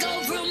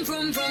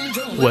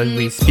When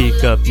we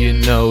speak up, you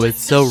know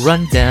it's a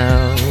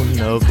rundown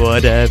of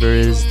whatever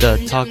is the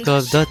talk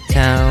of the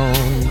town.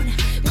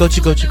 Gochu,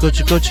 gochu,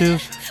 gochu, gochu.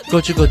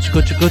 Gochu, gochu,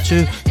 gochu,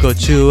 gochu.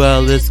 Gochu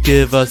Alice,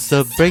 give us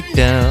a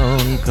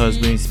breakdown. Cause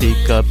when we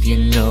speak up, you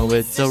know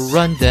it's a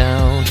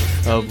rundown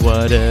of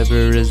whatever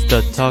is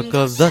the talk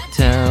of the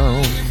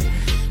town.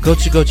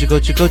 Gochu, gochu,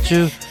 gochu,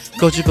 gochu.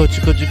 Gochu,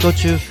 gochu, gochu,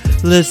 gochu.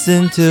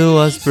 Listen to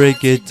us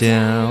break it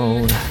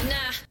down.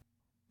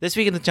 This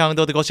week in the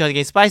Changdo, the Gochujang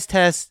Game Spice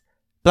Test,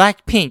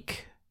 Blackpink.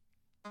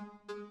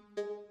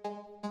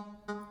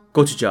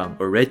 Gochujang,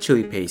 or red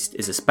chili paste,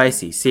 is a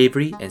spicy,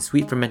 savory, and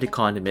sweet fermented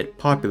condiment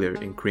popular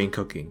in Korean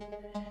cooking.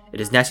 It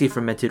is naturally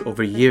fermented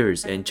over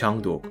years in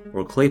changdok,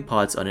 or clay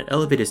pots on an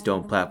elevated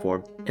stone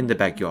platform in the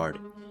backyard.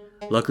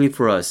 Luckily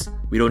for us,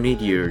 we don't need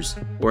years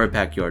or a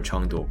backyard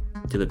changdok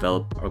to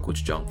develop our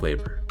gochujang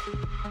flavor.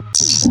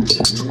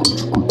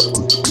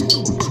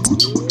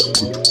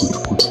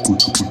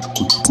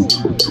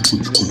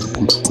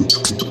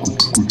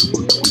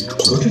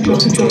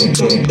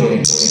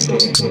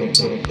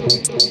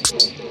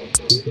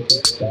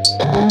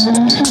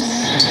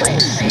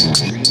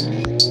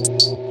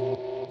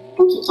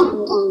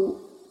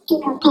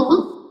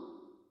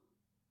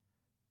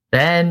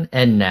 Then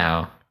and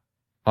now,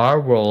 our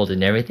world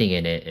and everything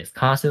in it is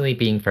constantly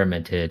being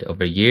fermented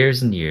over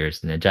years and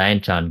years in a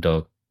giant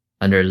chandok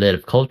under a lid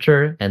of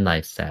culture and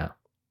lifestyle.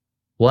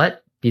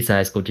 What,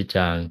 besides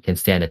gochujang, can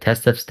stand the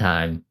test of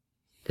time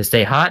to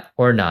stay hot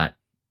or not?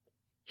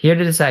 Here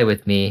to decide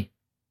with me,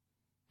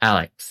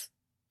 Alex,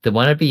 the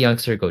wannabe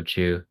youngster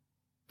gochu,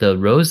 the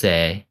rose,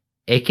 aka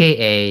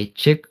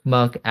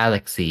Chickmunk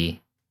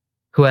Alexi,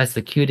 who has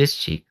the cutest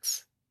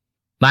cheeks.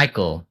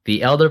 Michael,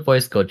 the elder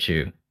voice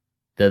gochu,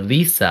 the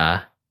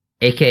Lisa,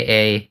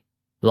 aka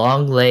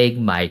Long Leg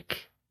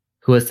Mike,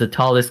 who is the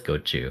tallest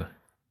gochu.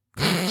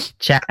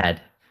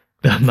 Chad,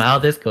 the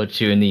mildest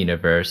gochu in the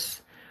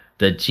universe,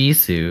 the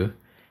Jisoo,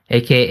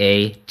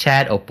 aka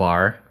Chad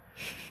Opar,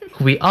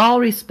 who we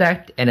all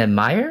respect and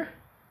admire?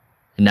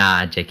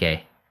 Nah,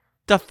 JK.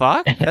 The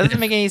fuck? That doesn't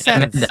make any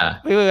sense.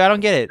 Wait, I don't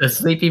get it. The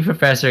sleepy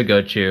professor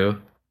gochu,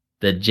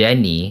 the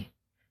Jenny,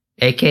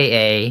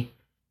 aka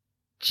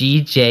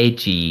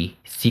GJG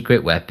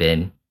Secret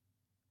Weapon,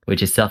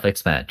 which is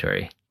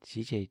self-explanatory.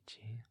 GJG.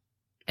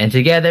 And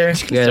together,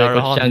 we are the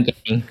Gochujang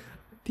Gang.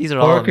 These are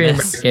all Korean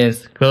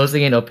Americans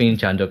closing and opening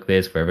chandok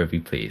lids wherever we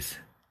please.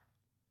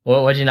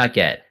 What'd you not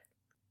get?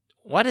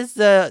 What is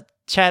the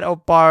Chad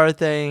Opar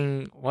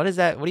thing? What is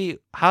that?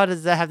 How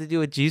does that have to do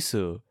with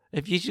Jisoo?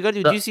 If you should go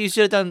to Jisoo, you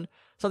should have done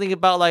something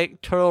about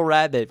like Turtle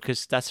Rabbit,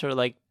 because that's her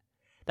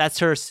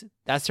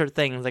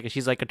thing. Like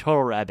she's like a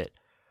turtle rabbit.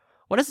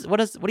 What are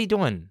you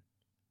doing?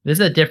 This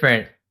is a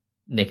different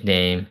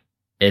nickname.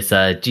 It's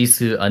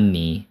Jisoo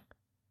Unni,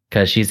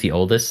 because she's the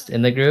oldest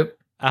in the group.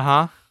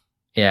 Uh-huh.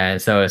 Yeah,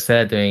 and so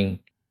instead of doing,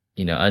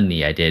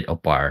 Unni, I did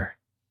Opar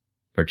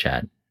for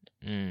Chad.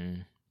 If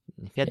you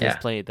had to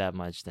explain it that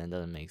much, then it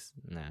doesn't make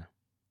sense. Nah.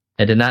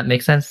 It did not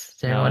make sense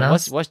to anyone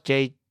else? What's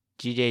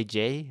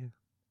GJJ?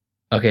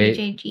 Okay.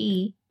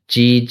 GJG.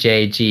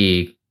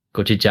 GJG,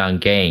 Gochujang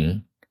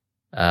Gang,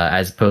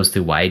 as opposed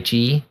to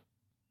YG.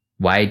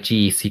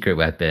 YG Secret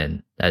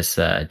Weapon. That's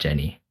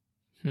Jenny.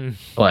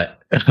 What?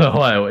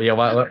 What? Yeah,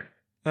 what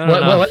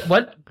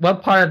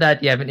part of that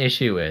do you have an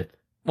issue with?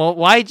 Well,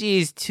 YG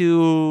is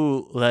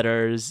 2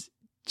 letters.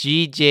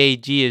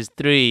 GJG is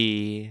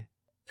 3.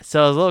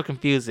 So it was a little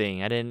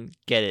confusing. I didn't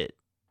get it.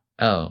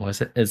 Oh,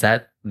 is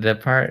that the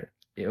part?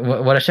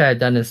 What should I have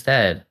done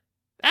instead?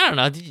 I don't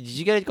know. Did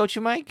you get it,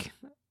 Gochu Mike?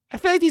 I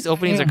feel like these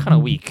openings are kind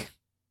of weak.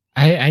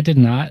 I did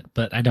not,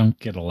 but I don't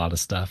get a lot of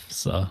stuff,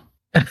 so.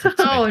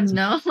 Oh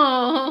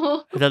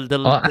no!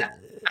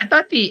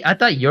 I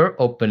thought your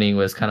opening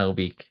was kind of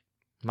weak.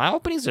 My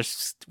openings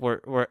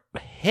were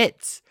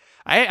hits.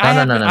 No.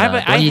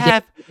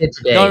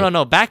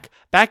 Back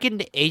in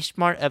the H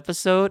Mart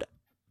episode,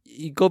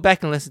 you go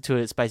back and listen to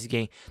it, Spicy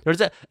Gang.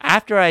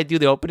 After I do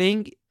the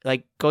opening,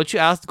 like Gochu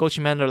Alice, Gochu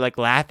Man are like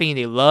laughing,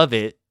 they love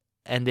it,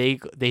 and they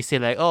say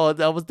like, "Oh,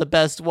 that was the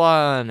best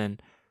one,"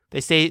 and they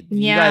say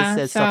you guys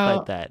said stuff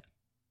like that.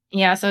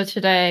 Yeah, so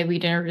today we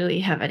didn't really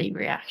have any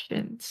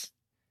reactions.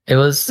 It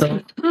was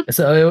so.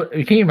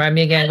 Can you remind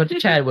me again? Gochu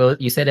Chad. Well,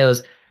 you said it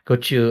was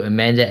Gochu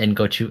Amanda and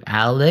Gochu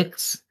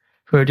Alex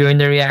who were doing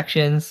the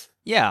reactions.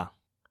 Yeah.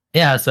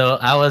 Yeah. So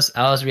I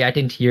was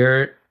reacting to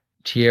your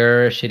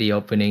shitty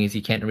openings.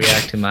 You can't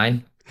react to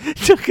mine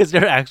because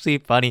they're actually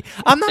funny.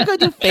 I'm not gonna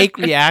do fake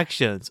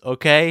reactions.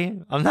 Okay,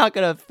 I'm not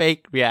gonna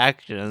fake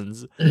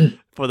reactions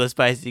for the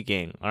Spicy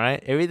Gang. All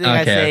right. Everything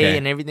I say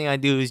and everything I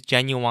do is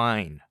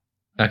genuine.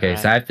 Okay,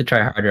 so I have to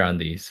try harder on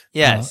these.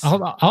 Yes.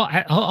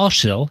 I'll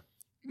shill.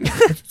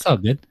 It's all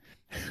good.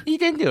 You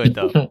didn't do it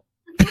though.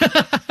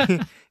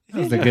 That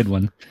was a good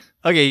one.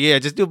 Okay, yeah,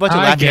 just do a bunch of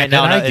laughing right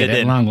now. I get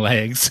it. Long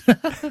legs.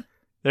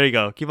 There you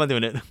go. Keep on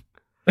doing it.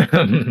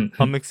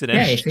 I'll mix it in.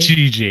 Yeah,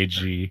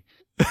 GJG.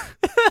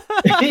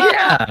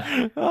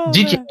 Yeah. Oh,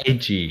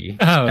 GJG.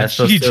 Oh,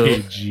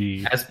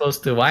 GJG. As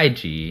opposed to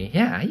YG.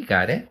 Yeah, you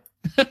got it.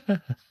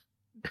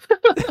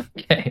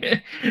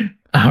 Okay.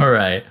 All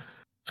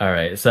All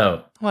right,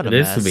 so What a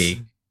this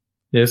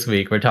mess.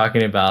 week we're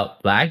talking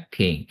about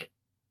Blackpink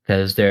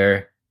because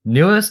their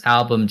newest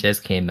album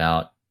just came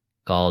out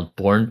called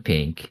Born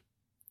Pink,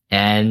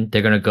 and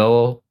they're gonna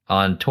go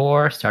on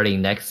tour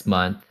starting next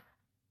month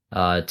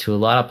to a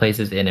lot of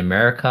places in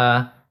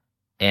America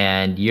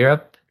and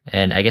Europe,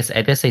 and I guess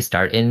they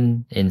start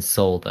in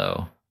Seoul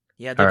though.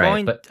 Yeah, All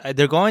right, but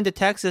they're going to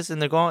Texas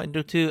and they're going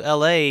to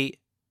LA,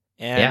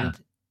 Yeah. and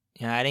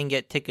yeah, I didn't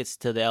get tickets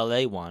to the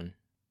LA one.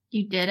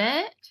 You did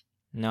it?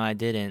 No, I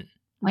didn't.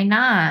 Why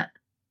not?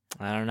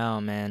 I don't know,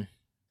 man.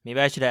 Maybe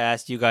I should have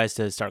asked you guys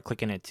to start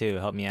clicking it too.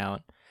 Help me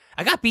out.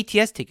 I got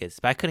BTS tickets,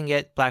 but I couldn't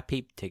get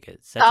Blackpink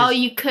tickets.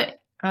 You could.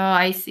 Oh,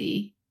 I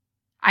see.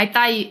 I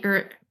thought you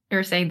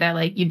were saying that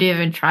like you didn't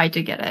even try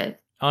to get it.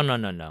 Oh no.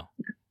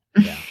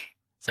 Yeah.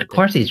 It's of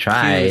course he the queue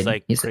tried. is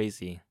like he's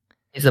crazy.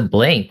 a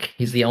Blink.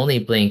 He's the only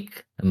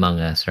Blink among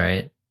us,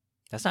 right?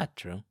 That's not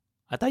true.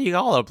 I thought you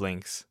all are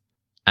Blinks.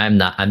 I'm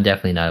not. I'm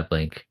definitely not a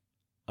Blink.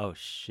 Oh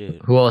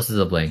shit. Who else is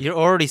a Blink? You're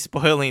already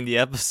spoiling the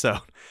episode.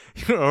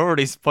 You're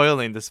already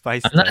spoiling the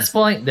spice. I'm not test.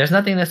 spoiling. There's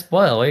nothing to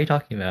spoil. What are you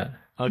talking about?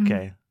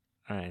 Okay.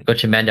 All right.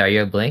 Coach Amanda, are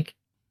you a Blink?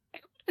 I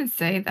wouldn't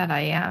say that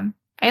I am.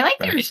 I like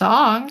their Right.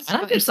 songs. I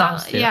like but their it's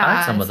not- songs, too. I Yeah,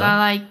 like some of it's them. not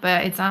like,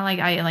 but it's not like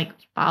I like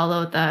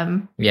follow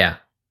them. Yeah.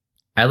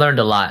 I learned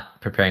a lot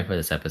preparing for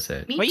this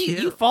episode. Me Wait, too.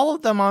 you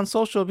followed them on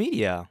social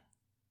media.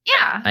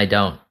 Yeah. I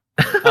don't.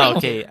 Oh,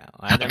 okay.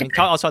 I mean,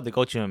 also had to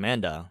go to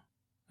Amanda.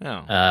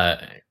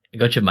 Yeah.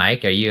 Coach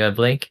Mike, are you a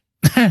Blink?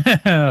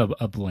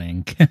 A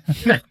blink.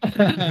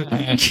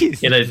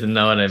 He doesn't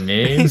know what I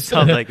mean. You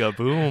sound like a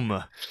boom.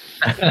 All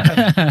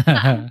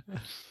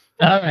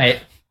right.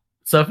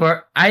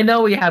 So I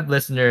know we have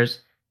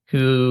listeners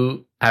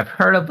who have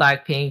heard of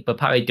Blackpink, but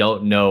probably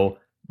don't know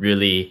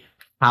really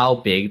how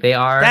big they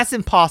are. That's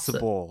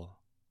impossible.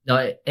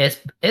 No,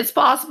 it's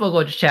possible,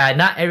 Coach Chad.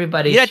 Not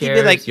everybody You have to shares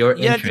be like your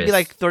you have interest. to be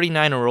like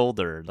 39 or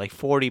older, like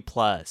 40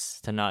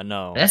 plus, to not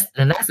know. That's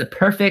the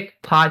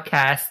perfect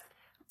podcast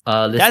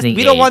listening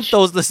We don't want age.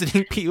 those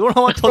listening people. We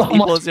don't want those Oh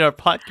people my- listening to our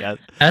podcast.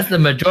 That's the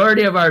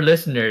majority of our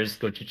listeners,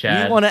 Coach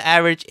Chad. We want an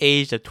average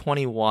age of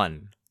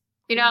 21.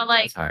 You know,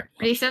 like It's hard.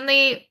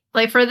 recently,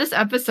 like for this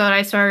episode,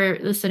 I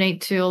started listening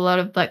to a lot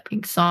of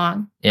Blackpink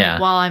song. Yeah.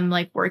 While I'm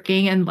like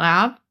working in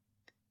lab,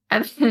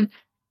 and then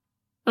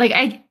like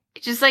I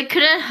just like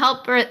couldn't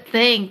help but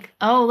think,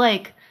 oh,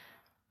 like,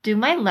 do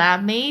my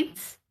lab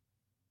mates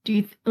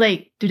do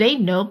they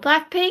know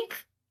Blackpink?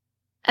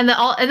 And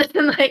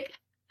then like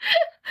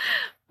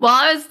while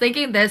I was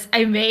thinking this,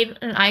 I made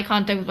an eye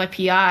contact with my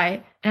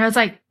PI, and I was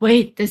like,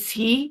 wait, does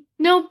he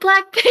know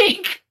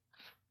Blackpink?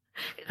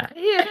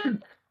 Yeah.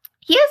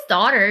 He has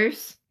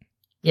daughters.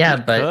 Yeah,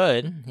 He but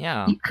could.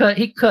 Yeah.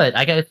 he could.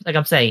 Like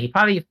I'm saying,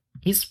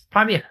 he's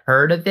probably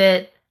heard of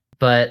it,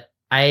 but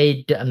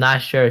I'm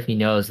not sure if he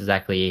knows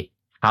exactly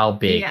how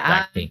big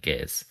Yeah. Blackpink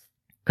is.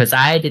 Because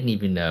I didn't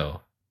even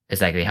know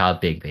exactly how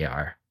big they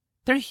are.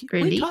 What are you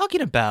Really? talking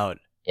about?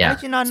 Yeah.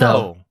 How'd you not So-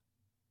 know?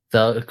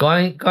 So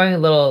going a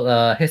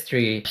little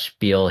history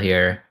spiel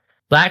here.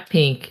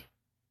 Blackpink,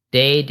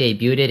 they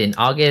debuted in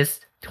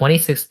August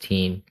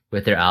 2016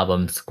 with their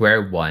album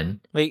Square One.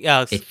 Wait,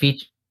 Alex, It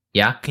featured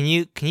can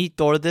you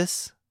Thor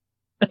this?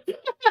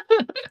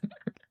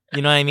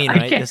 You know what I mean, I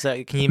right? can't-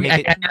 Just, can you make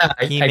it?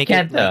 Can you I make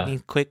can't it though.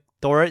 lightning quick?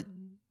 Thor it,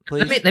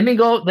 please. Let me let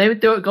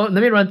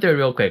me run through it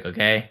real quick,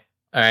 okay?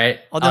 All right.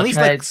 Oh, then I'll at least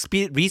try- like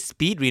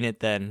speed read it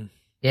then.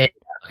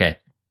 Okay.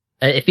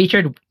 It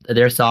featured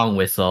their song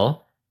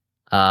Whistle.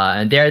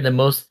 And they're the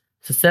most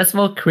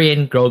successful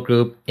Korean girl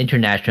group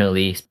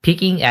internationally,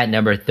 peaking at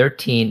number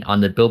 13 on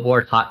the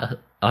Billboard Hot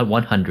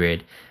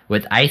 100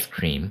 with Ice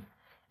Cream,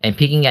 and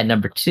peaking at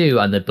number 2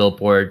 on the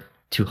Billboard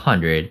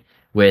 200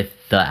 with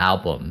The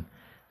Album,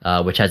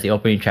 which has the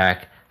opening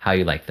track, How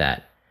You Like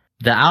That.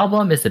 The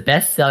album is the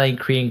best-selling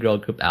Korean girl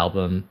group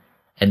album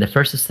and the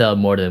first to sell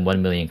more than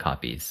 1 million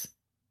copies.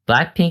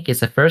 Blackpink is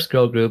the first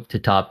girl group to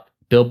top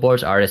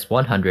Billboard's Artist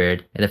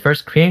 100 and the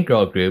first Korean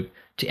girl group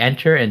to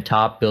enter and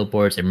top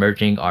Billboard's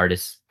Emerging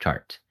Artists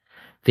chart.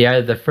 They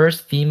are the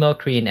first female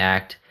Korean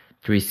act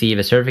to receive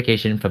a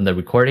certification from the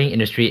Recording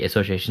Industry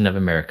Association of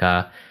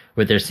America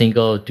with their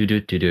single Doo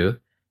Doo Doo Doo,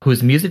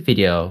 whose music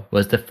video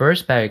was the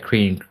first by a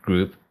Korean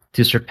group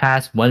to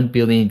surpass 1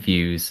 billion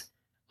views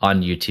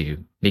on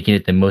YouTube, making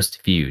it the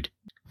most viewed.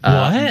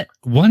 What?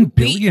 1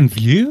 billion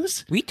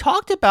views? We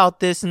talked about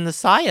this in the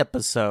Psy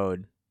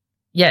episode.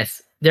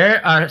 Yes,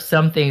 there are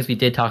some things we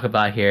did talk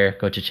about here,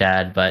 Coach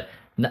Chad, but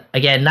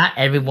again, not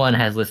everyone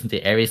has listened to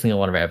every single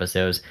one of our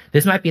episodes.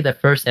 This might be the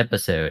first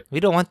episode. We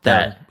don't want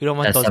them. We don't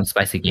want That's those. some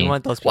spicy We game. don't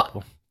want those Well,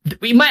 people.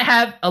 we might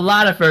have a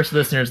lot of first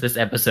listeners this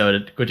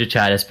episode, Coach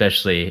Chad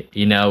especially.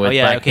 You know, Oh with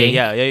yeah, Blackpink. okay,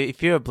 yeah.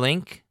 If you're a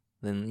Blink,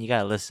 then you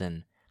gotta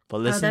listen.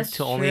 But listen that's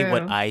to only what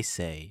true. I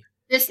say.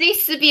 This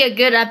needs to be a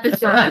good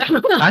episode. That's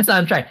what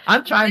I'm trying.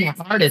 I'm trying my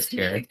hardest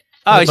here.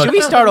 Oh, But- should we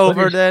start but-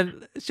 over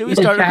then? Should we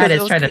Coach start? Chad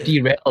because is trying to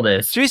derail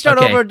this. Should we start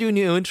Okay. over? Do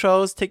new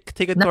intros.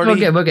 Take a No,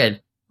 30. we're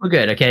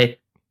good. Okay.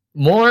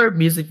 More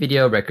music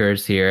video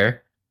records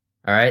here.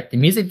 All right. The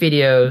music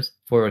videos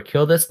for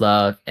Kill This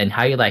Love and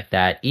How You Like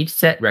That each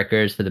set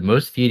records for the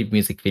most viewed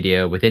music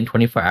video within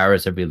 24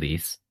 hours of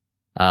release,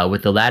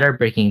 with the latter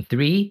breaking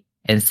 3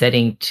 and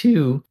setting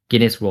 2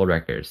 Guinness World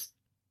Records.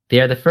 They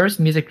are the first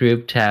music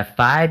group to have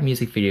 5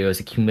 music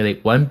videos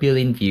accumulate 1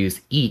 billion views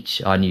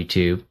each on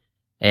YouTube,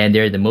 and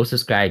they're the most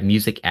subscribed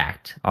music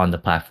act on the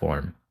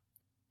platform.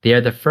 They are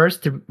the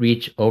first to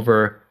reach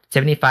over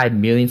 75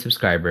 million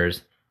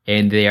subscribers,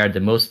 and they are the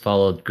most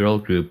followed girl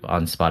group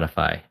on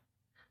Spotify.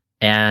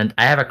 And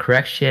I have a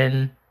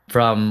correction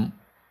from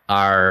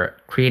our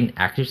Korean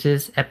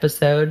actresses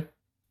episode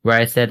where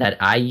I said that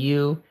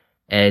IU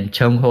and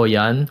Chung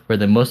Ho-yeon were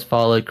the most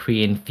followed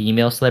Korean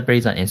female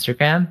celebrities on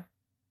Instagram.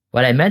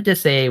 What I meant to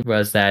say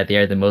was that they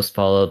are the most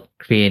followed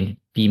Korean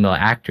female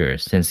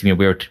actors, since we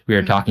were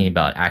talking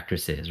about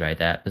actresses, right?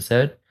 That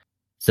episode.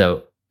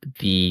 So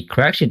the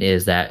correction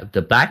is that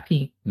the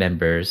Blackpink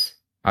members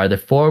are the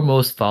 4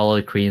 most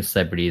followed Korean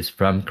celebrities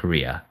from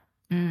Korea,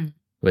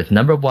 with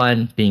number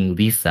 1 being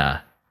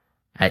Lisa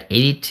at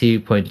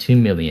 82.2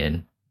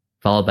 million,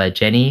 followed by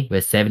Jennie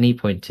with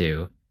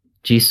 70.2,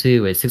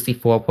 Jisoo with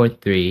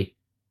 64.3,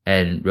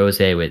 and Rose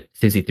with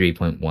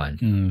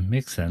 63.1.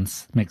 Makes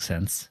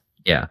sense.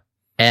 Yeah.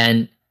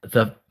 And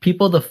the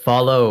people to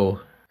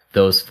follow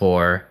those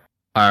 4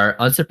 are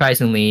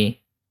unsurprisingly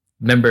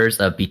members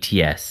of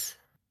BTS,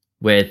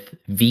 with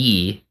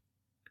V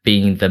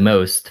being the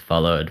most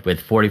followed with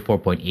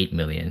 44.8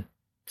 million.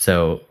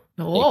 So,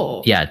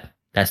 yeah,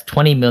 that's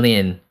 20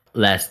 million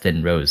less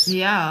than Rose.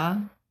 Yeah.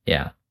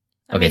 Yeah.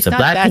 I mean, it's so not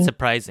that Blackpink.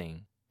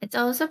 surprising. It's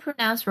also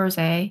pronounced Rose.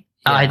 I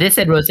did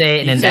say Rose,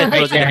 and then said that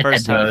Rose the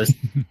first time. Rose.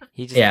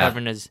 He just Yeah.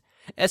 covering his.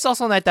 It's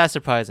also not that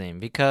surprising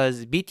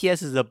because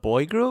BTS is a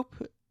boy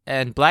group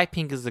and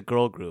Blackpink is a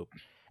girl group,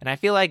 and I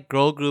feel like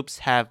girl groups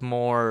have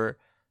more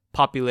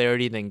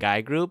popularity than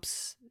guy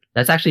groups.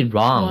 That's actually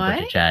wrong, What?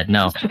 Butcher Chad.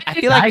 No, I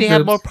feel like Guy they have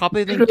groups- more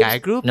popularity than groups- guy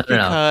groups No.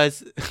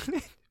 because.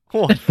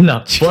 What? no.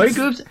 Boy Jesus.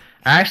 groups are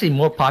actually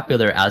more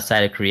popular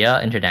outside of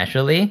Korea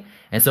internationally,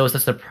 and so it's a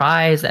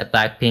surprise that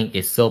Blackpink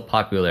is so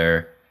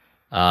popular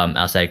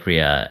outside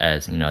Korea,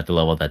 as at the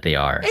level that they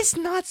are. It's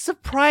not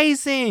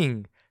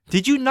surprising.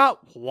 Did you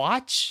not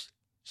watch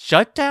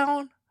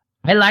Shutdown?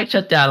 I like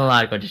Shutdown a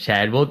lot, Butcher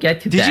Chad. We'll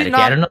get to Did that. you okay?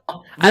 not I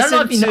don't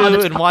know if you know how listen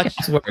this to and watch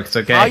podcast works.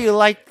 Okay. How you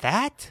like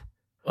that?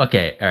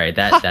 Okay. All right.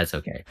 That's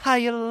okay. How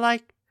you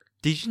like?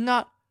 Did you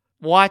not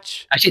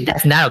watch? Actually,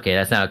 that's not okay.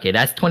 That's not okay.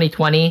 That's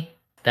 2020.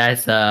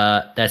 That's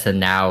a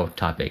now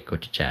topic,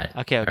 Butcher Chad.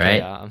 Okay, All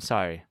right. I'm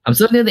sorry. I'm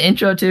still doing the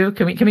intro too.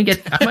 Can we get?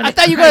 I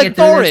thought you were gonna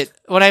throw it.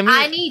 What I mean,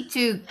 I need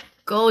to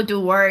go to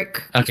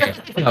work. Okay.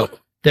 So we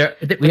This are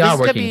is gonna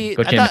working. be-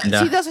 Butcher I thought, Amanda.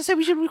 see, that's what I said.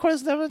 We should record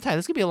this another time.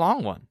 This could be a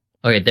long one.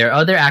 Okay, their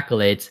other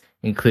accolades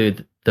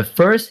include the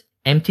first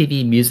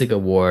MTV Music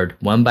Award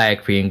won by a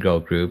Korean girl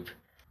group,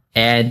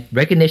 and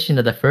recognition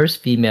of the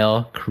first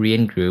female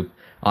Korean group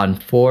on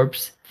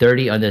Forbes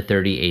 30 Under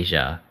 30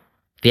 Asia.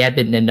 They have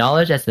been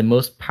acknowledged as the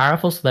most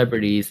powerful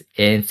celebrities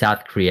in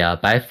South Korea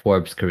by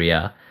Forbes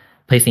Korea,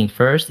 placing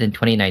first in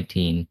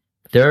 2019,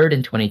 third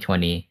in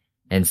 2020,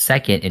 and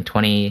second in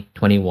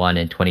 2021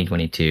 and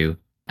 2022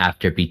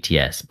 after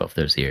BTS both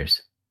those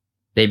years.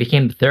 They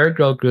became the third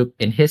girl group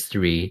in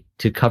history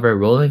to cover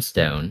Rolling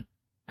Stone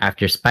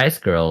after Spice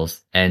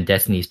Girls and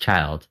Destiny's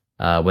Child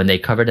when they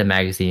covered the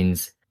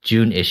magazine's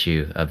June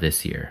issue of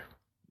this year.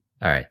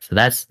 All right, so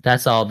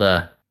that's all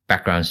the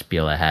background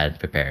spiel I had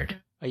prepared.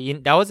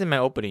 That was in my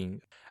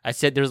opening. I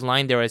said there's a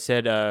line there. I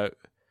said,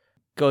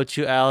 "Go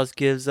to Alice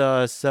gives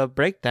us a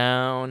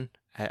breakdown."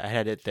 I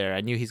had it there.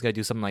 I knew he's gonna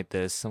do something like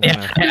this. Some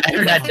Yeah, kind I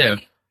heard that too.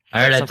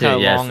 I heard of, that some kind too.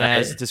 of Yes. long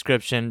ass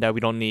description that we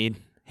don't need.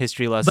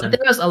 History But lesson. there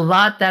was a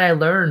lot that I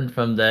learned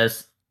from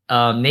this,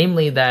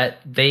 namely that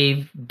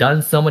they've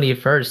done so many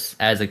firsts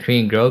as a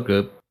Korean girl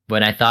group.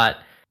 When I thought,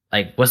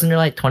 wasn't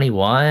there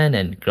 21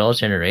 and Girls'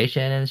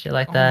 Generation and shit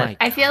like Oh that? my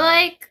I feel God.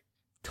 like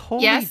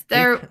Totally yes,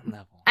 they're- different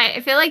level.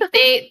 I feel like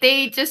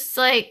they just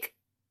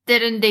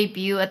didn't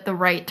debut at the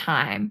right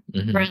time.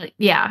 Mhm. Really,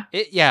 yeah.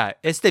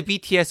 It's the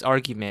BTS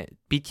argument.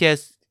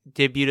 BTS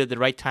debuted at the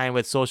right time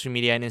with social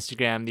media and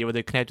Instagram. They were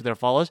to connect with their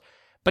followers.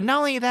 But not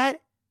only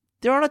that,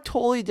 they're on a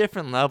totally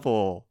different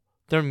level.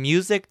 Their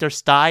music, their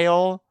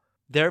style,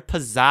 their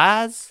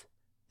pizzazz,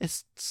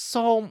 it's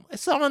on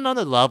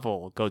another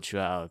level, Gochu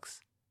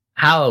Alex.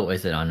 How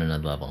is it on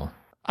another level?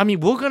 I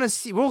mean,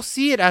 we'll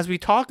see it as we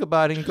talk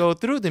about it and go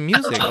through the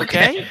music,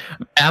 okay?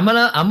 I'm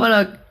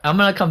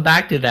gonna come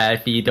back to that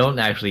if you don't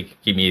actually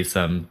give me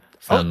some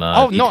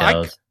No,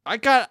 details. I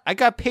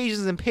got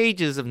pages and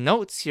pages of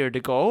notes here to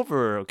go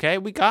over, okay?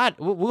 We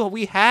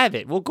have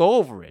it. We'll go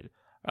over it.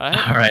 All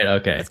right? All right,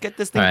 okay. Let's get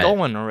this thing All right.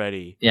 going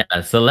already. Yeah,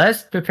 so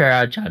let's prepare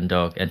our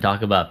Jandok and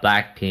talk about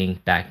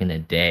Blackpink back in the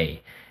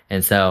day.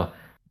 And so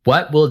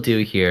what we'll do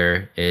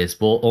here is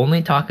we'll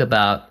only talk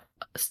about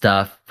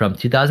stuff from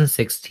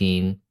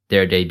 2016,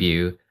 their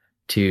debut,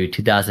 to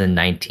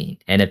 2019,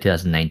 end of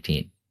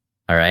 2019.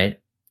 All right?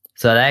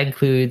 So that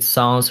includes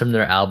songs from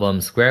their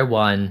albums Square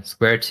One,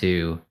 Square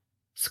Two,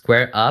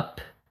 Square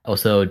Up,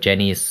 also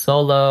Jennie's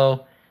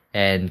Solo,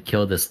 and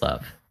Kill This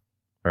Love.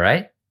 All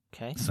right?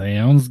 Okay.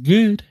 Sounds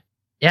good.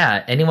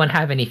 Yeah. Anyone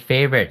have any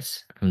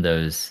favorites from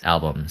those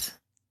albums?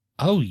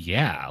 Oh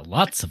yeah,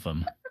 lots of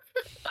them.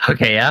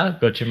 Okay, yeah.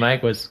 Go to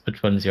Mike. Which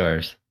one's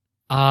yours?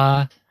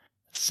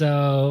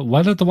 So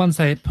one of the ones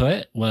I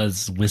put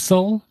was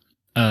Whistle,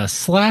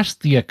 slash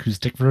the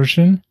acoustic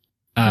version.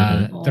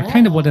 They're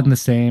kind of one and the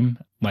same.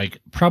 Like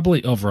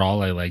probably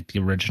overall, I like the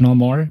original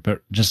more,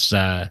 but just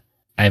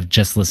I've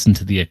just listened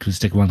to the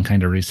acoustic one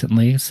kind of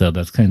recently, so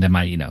that's kind of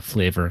my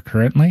flavor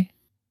currently.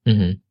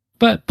 Mm-hmm.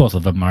 But both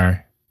of them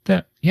are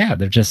that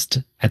they're just.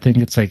 I think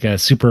it's like a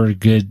super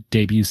good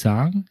debut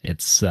song.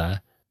 It's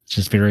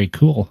just very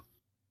cool.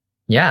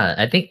 Yeah,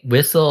 I think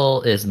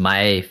Whistle is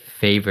my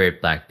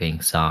favorite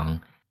Blackpink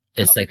song.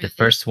 It's like the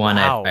first one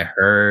Wow. I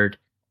heard,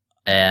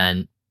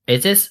 and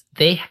it's just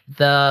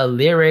the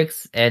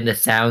lyrics and the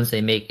sounds they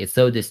make is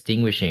so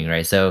distinguishing,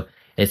 right? So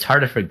it's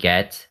hard to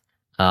forget.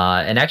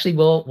 And actually,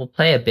 we'll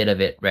play a bit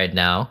of it right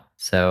now,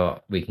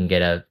 so we can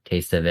get a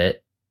taste of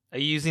it. Are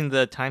you using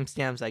the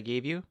timestamps I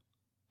gave you?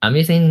 I'm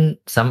using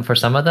some for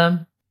some of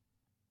them.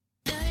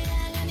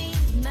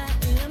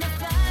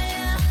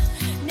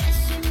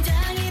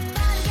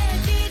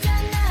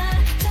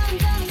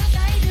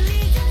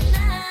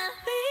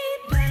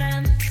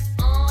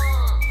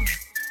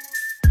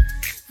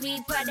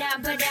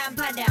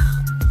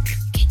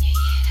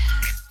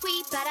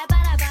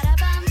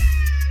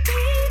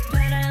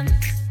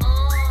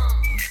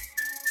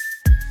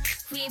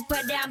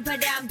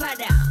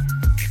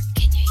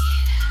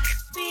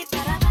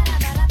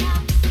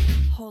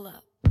 Hold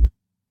up.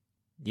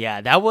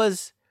 Yeah, that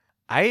was.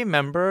 I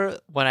remember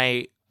when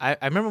I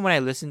remember when I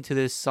listened to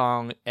this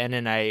song, and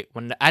then I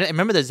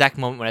remember the exact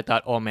moment when I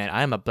thought, "Oh man,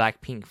 I am a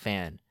Blackpink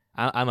fan.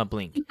 I'm a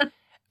Blink."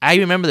 I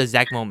remember the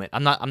exact moment.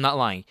 I'm not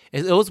lying.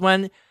 It was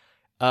when,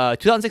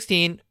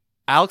 2016,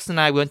 Alex and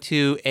I went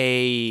to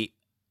it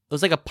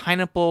was like a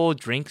pineapple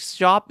drinks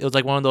shop. It was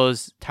like one of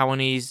those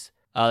Taiwanese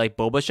like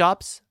boba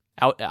shops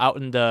out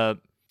in the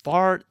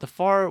far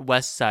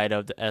west side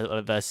of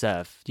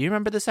SF. Do you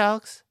remember this,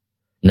 Alex?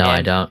 No, I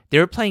And don't. They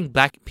were playing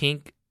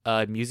Blackpink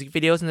music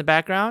videos in the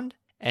background,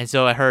 and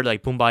so I heard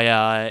like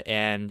Boombaya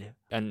and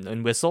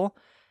Whistle,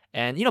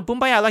 and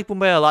Boombaya, I like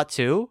Boombaya a lot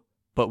too,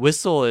 but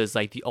Whistle is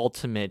like the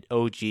ultimate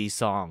OG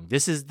song.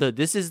 This is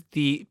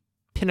the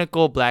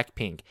pinnacle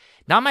Blackpink.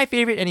 Not my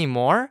favorite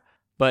anymore,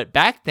 but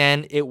back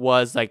then it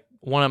was like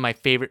one of my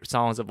favorite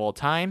songs of all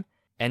time.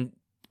 And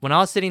when I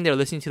was sitting there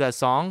listening to that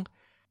song,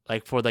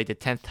 like for like the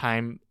 10th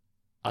time,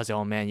 I was like,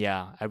 oh man,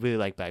 yeah, I really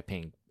like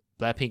Blackpink.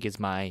 Blackpink is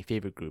my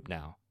favorite group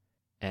now.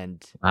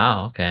 And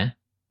Wow. Okay.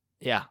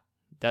 yeah,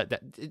 that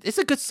it's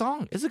a good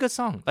song. It's a good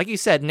song. Like you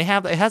said, and it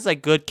has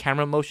like good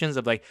camera motions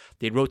of like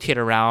they rotate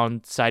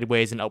around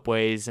sideways and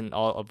upways and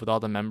all with all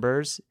the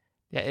members.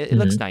 Yeah, it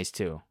looks nice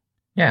too.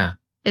 Yeah.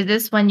 Is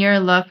this when your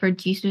love for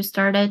Jisoo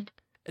started?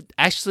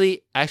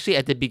 Actually,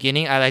 at the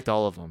beginning, I liked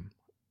all of them.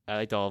 I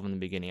liked all of them in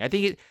the beginning. I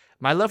think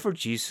my love for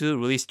Jisoo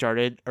really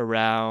started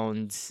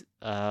around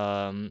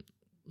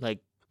like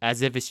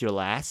As If It's Your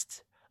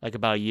Last, like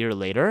about a year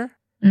later.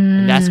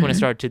 And that's when it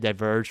started to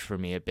diverge for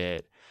me a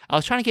bit. I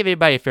was trying to give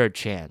everybody a fair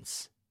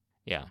chance.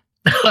 Yeah.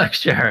 Like,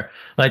 sure.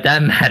 Like,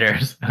 that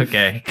matters.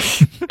 Okay.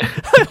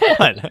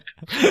 What?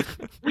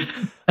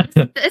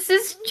 This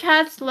is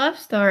Chad's love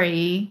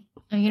story.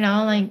 Like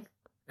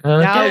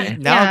Okay.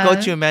 Now Yeah.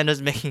 Gochu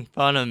Amanda's making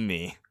fun of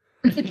me.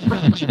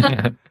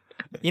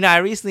 I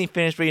recently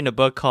finished reading a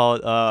book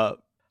called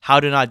How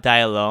to Not Die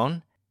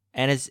Alone.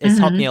 And it's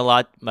helped me a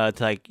lot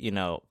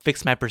to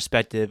fix my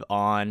perspective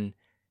on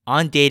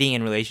dating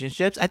and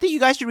relationships. I think you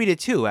guys should read it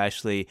too,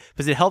 actually,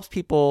 because it helps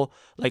people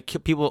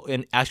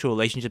in actual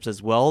relationships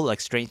as well, like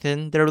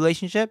strengthen their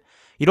relationship.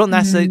 You don't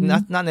necessarily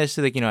not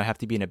necessarily have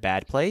to be in a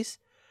bad place,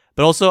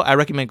 but also I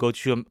recommend go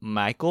to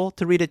Michael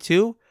to read it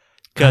too,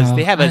 because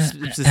they have a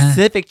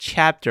specific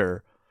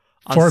chapter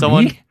on For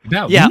someone. me?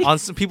 About Yeah, me? on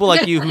some people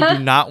like you who do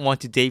not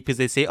want to date because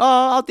they say, "Oh,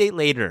 I'll date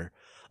later."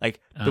 Like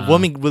the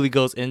woman really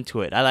goes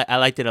into it. I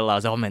liked it a lot. I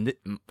was like, oh man,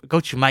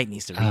 Gochu Mike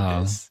needs to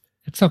read this.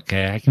 It's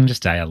okay. I can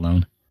just die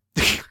alone.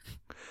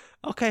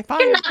 Okay, fine.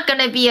 you're not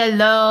gonna be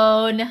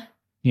alone.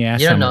 Yeah,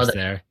 You don't know Summer's that.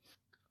 there.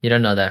 You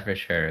don't know that for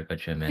sure,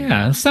 Gochu Man.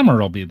 Yeah, Summer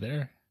will be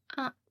there.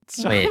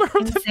 Wait.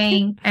 I'm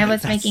saying I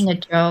was That's- making a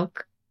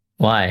joke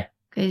Why?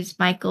 because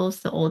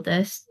Michael's the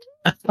oldest.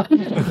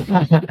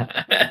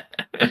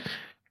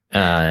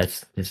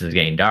 This is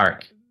getting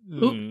dark.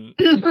 Mm,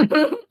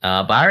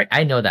 But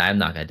I know that I'm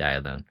not gonna die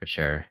alone for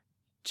sure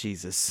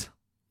Jesus.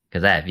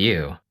 because I have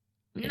you.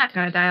 I'm not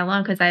gonna die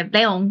alone because I have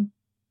Leon.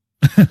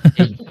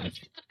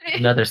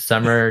 Another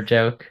summer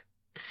joke.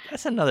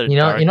 That's another. You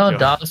know, dark joke.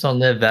 dogs don't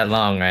live that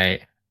long,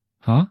 right?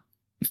 Huh?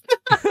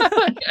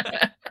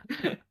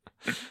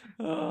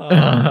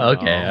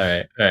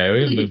 Okay, all right.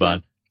 We move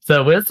on.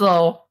 So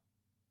Whistle,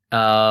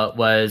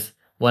 was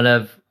one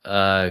of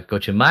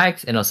Gochu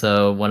Mike's and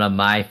also one of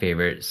my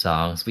favorite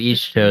songs. We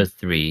each chose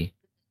 3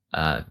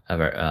 of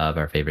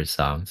our favorite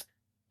songs.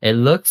 It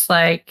looks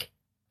like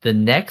the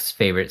next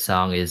favorite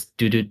song is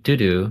 "Do Do Do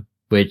Do,"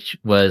 which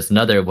was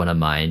another one of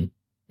mine,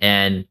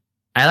 and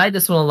I like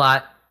this one a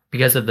lot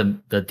because of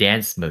the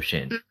dance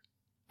motion.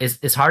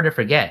 It's hard to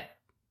forget.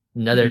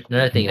 Another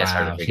thing that's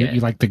hard Wow, to forget.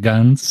 you like the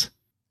guns?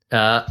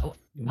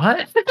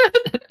 What?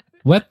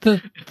 What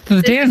the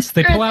dance?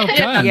 They pull out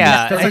guns.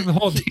 Yeah, That's like the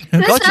whole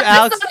dance. Coach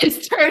Alex-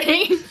 is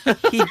turning.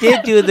 He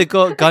did do the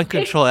gun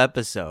control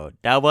episode.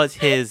 That was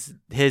his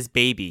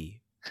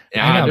baby.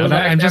 I know, those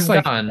but are I'm just them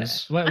like,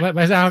 guns.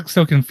 why is Alex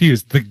so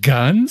confused? The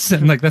guns?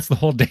 And like, that's the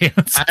whole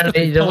dance. I don't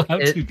They know. pull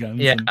out two guns.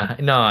 Yeah,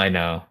 and- no, I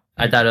know.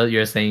 I thought you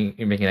were saying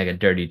you're making like a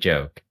dirty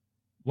joke.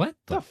 What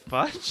the The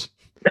fudge?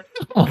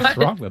 what's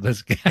wrong with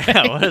this guy?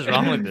 Yeah, what is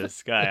wrong with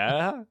this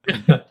guy?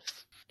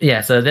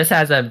 Yeah, so this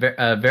has a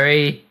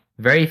very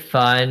very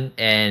fun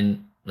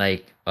and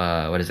like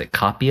what is it,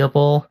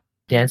 copyable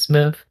dance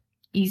move.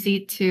 Easy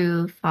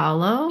to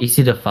follow.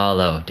 Easy to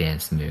follow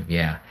dance move,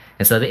 yeah.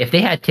 And so if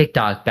they had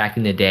TikTok back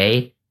in the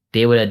day,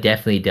 they would have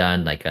definitely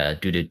done like a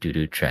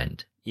doo-doo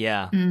trend.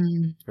 Yeah,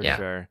 Mm. for Yeah.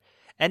 sure.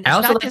 And I it's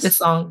also not like just- this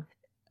song.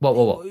 Whoa,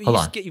 hold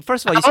on.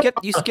 First of all,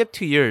 you skipped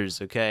 2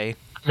 years, okay?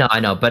 No, I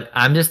know, but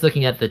I'm just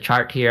looking at the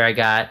chart here I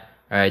got.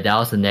 All right, that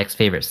was the next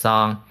favorite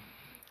song.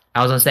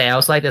 I was gonna say I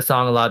also like this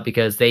song a lot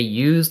because they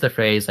use the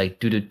phrase like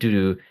doo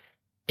doo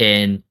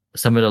in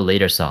some of the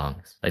later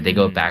songs. Like they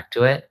go Mhm. back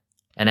to it,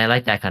 and I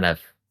like that kind of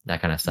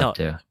stuff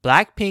too.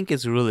 Blackpink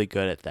is really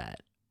good at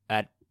that.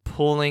 At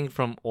pulling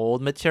from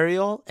old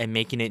material and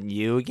making it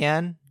new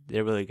again.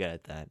 They're really good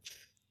at that.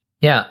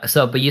 Yeah.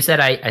 So, but you said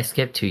I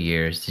skipped 2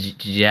 years.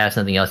 Did you have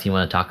something else you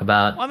want to talk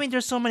about? Well, I mean,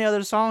 there's so many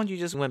other songs you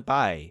just went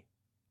by.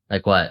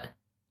 Like what?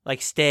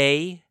 Like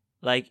Stay,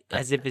 like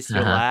as if it's your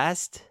Uh-huh.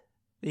 last.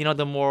 You know,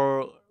 the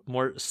more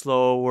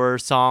slower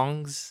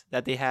songs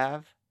that they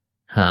have.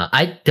 Huh?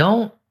 I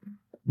don't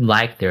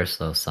like their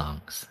slow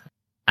songs.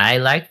 I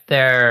like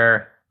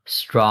their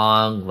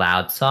strong,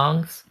 loud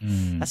songs.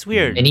 Mm, That's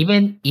weird. And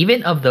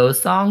even of those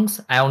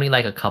songs, I only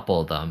like a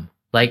couple of them.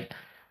 Like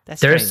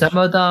That's there's strange.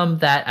 some of them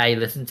that I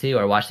listen to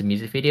or watch the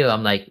music video.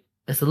 I'm like,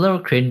 it's a little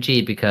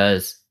cringy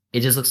because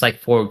it just looks like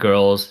 4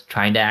 girls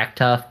trying to act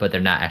tough, but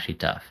they're not actually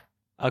tough.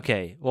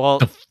 Okay, well,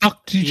 The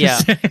fuck did you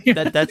just say?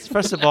 that's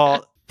first of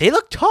all, they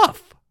look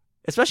tough,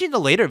 especially in the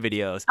later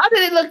videos. How do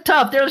they look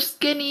tough? They're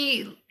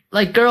skinny,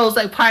 like girls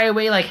that probably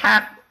weigh like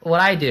half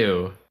what I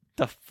do.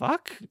 The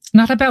fuck? It's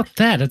not about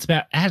that. It's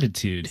about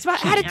attitude. It's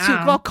about attitude,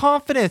 Yeah. about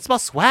confidence, it's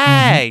about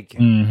swag.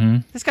 Mm-hmm.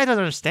 This guy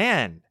doesn't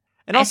understand.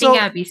 And I also,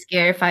 think I'd be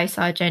scared if I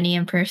saw Jenny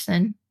in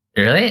person.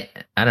 Really?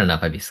 I don't know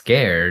if I'd be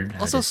scared.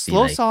 I'd also just be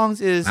slow like,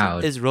 songs is wow.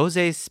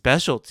 Rose's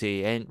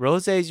specialty, and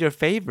Rose is your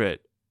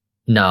favorite.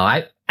 No,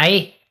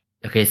 I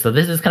okay, so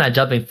this is kind of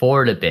jumping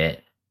forward a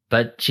bit,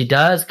 but she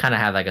does kind of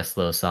have like a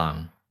slow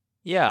song.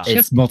 Yeah, She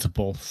has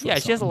multiple. yeah,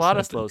 she has a songs, lot I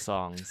of think. slow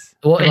songs.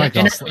 Well, I like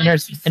in also-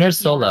 her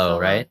solo,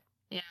 right?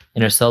 Yeah.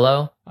 In her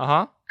solo, Uh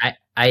huh.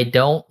 I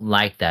don't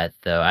like that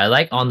though. I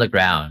like On the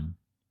Ground,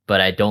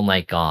 but I don't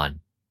like Gone.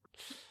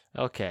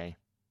 Okay.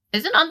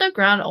 Isn't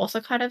Underground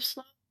also kind of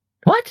slow?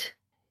 What?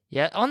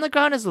 Yeah, On the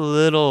Ground is a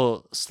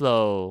little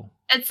slow.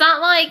 It's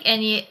not like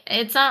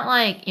it's not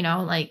like, you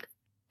know, like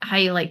how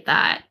you like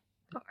that.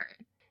 Or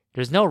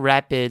There's no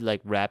rapid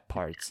like rap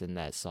parts in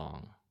that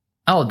song.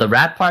 Oh, the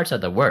rap parts are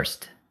the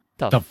worst.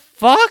 The The-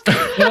 fuck?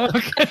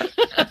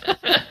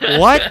 Okay.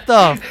 What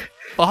the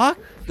fuck?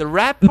 The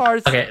rap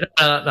parts. Okay,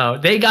 no,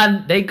 they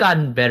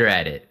gotten better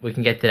at it. We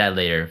can get to that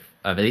later,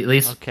 at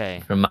least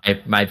Okay. from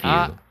my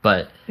view.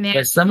 But man,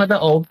 yeah, some of the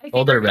I think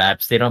older we're gonna-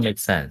 raps, they don't make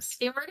sense.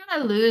 I think we're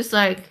gonna lose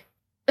like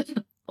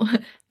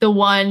the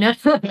one.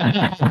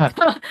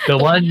 The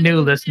one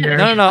new listener.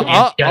 No, no, no.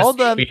 All, Yes, all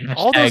the we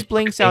all those hashtag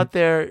blinks fucking- out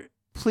there,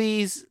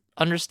 please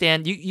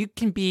understand. You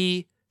can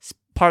be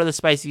part of the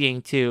spicy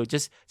gang too.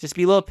 Just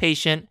be a little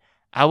patient.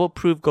 I will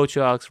prove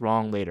Gochu Alex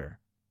wrong later.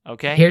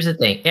 Okay. Here's the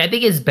thing. I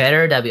think it's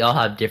better that we all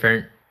have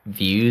different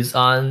views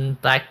on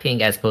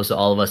Blackpink as opposed to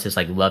all of us just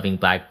like loving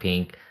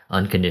Blackpink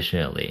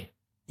unconditionally.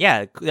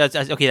 Yeah, that's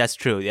okay. That's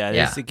true. Yeah,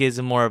 Yeah. It gives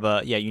them more of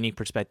a unique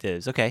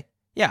perspectives. Okay.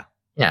 Yeah.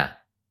 Yeah.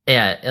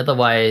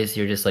 Otherwise,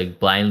 you're just like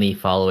blindly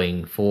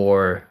following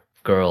 4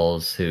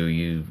 girls who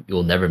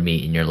you'll never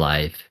meet in your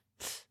life.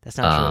 That's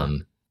not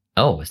true.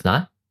 Oh, it's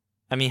not.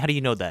 I mean, how do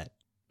you know that?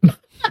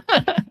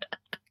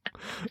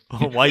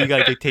 Why you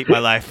gotta dictate my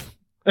life?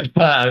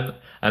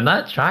 I'm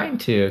not trying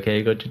to.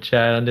 Okay, go to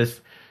chat on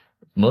this.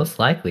 Most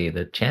likely,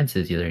 the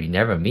chances either you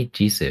never meet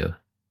Jisoo.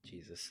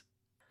 Jesus.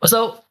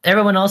 So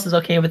everyone else is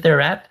okay with their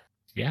rap.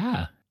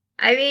 Yeah.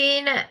 I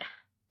mean,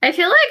 I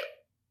feel like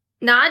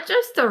not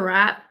just the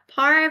rap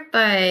part,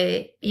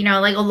 but you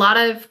know, like a lot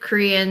of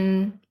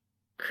Korean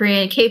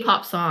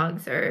K-pop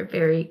songs are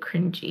very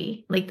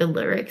cringy. Like the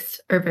lyrics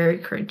are very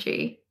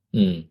cringy.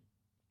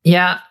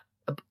 Yeah,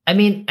 I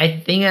mean, I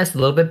think that's a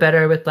little bit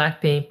better with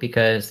Blackpink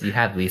because you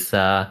have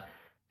Lisa,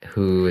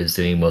 who is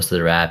doing most of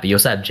the rap. You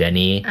also have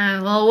Jennie.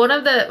 Well,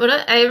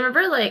 I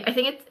remember, like I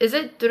think is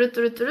it Duru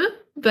Duru Duru,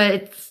 but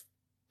it's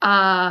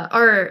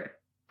or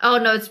oh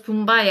no, it's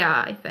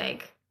Bumbaya, I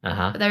think.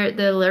 Uh-huh.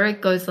 The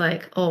lyric goes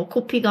like, "Oh,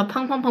 코피가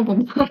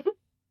팡팡팡팡팡."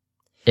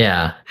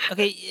 Yeah.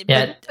 Okay.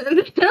 Yeah.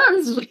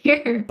 That's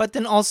weird. But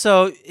then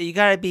also you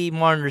gotta be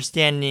more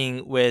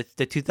understanding with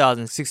the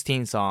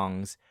 2016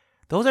 songs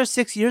those are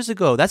 6 years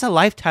ago. That's a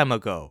lifetime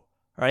ago.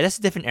 All right, that's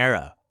a different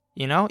era.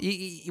 You know,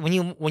 when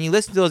you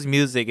listen to those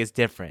music, it's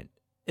different.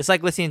 It's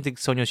like listening to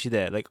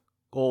Sonyoshide, like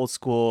old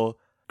school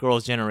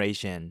girls'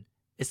 generation.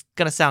 It's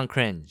gonna sound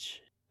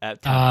cringe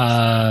at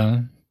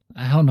times.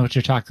 I don't know what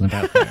you're talking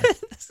about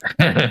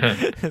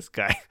there. This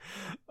guy.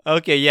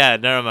 Okay, yeah,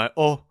 never mind.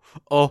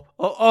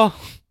 Oh.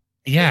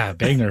 Yeah,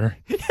 banger.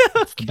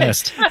 It's the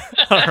best.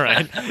 All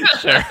right,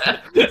 sure.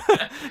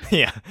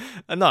 Yeah,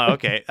 no,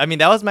 okay. I mean,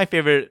 that was my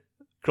favorite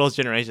Girls'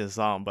 Generation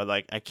song, but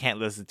like, I can't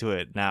listen to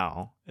it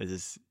now. It's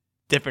just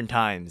different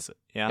times.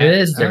 Yeah, It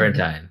is different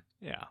time.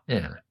 yeah.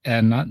 Yeah.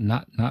 And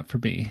not for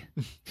me.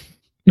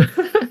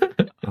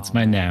 It's Oh,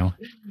 mine man. now.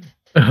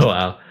 Oh,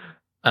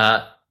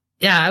 wow.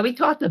 Yeah, we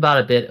talked about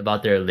a bit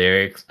about their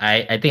lyrics.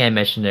 I think I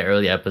mentioned in an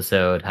early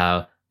episode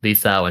how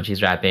Lisa, when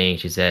she's rapping,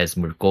 she says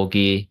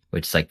 "물고기,"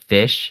 which is like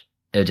fish.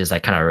 It was just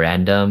like kind of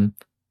random.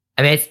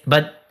 I mean,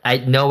 but I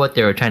know what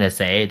they were trying to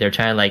say. They're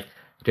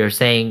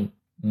saying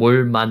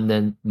물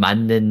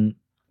맞는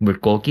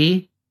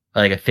물고기,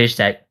 like a fish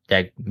that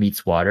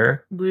meets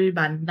water. 물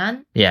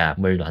만난? Yeah,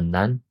 물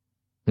만난.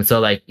 And so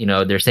like,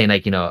 they're saying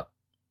like,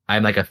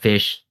 I'm like a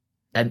fish.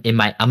 I'm in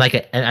my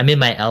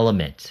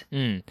element.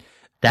 Mm.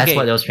 That's Okay.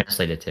 what it was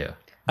translated to.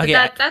 Okay,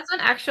 That's an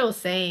actual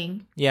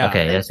saying. yeah.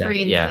 Okay, That's that's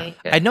Korean yeah. saying.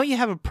 I know you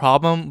have a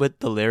problem with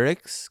the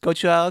lyrics,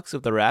 Gochu Alex,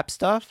 with the rap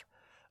stuff,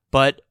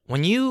 but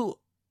when you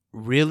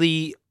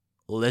really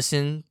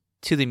listen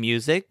to the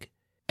music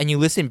and you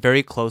listen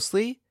very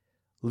closely,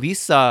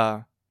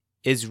 Lisa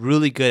is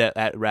really good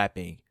at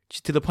rapping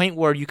to the point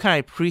where you kind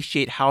of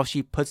appreciate how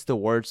she puts the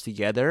words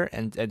together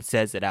and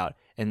says it out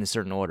in a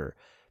certain order.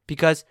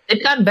 Because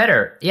They've gotten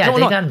better. Yeah, they've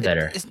gotten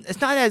better. It's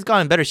not that it's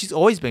gotten better. She's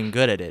always been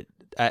good at it,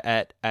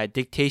 at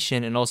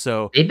dictation, and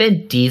also They've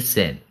been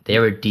decent. They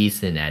were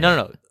decent at it.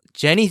 no.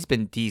 Jenny's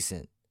been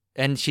decent,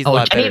 and she's a Oh,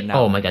 lot Jenny, better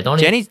now. oh my god, don't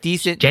Jenny's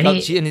decent.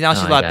 Jenny- and now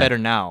she's oh a my lot God. better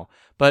now.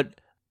 But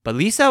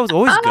Lisa was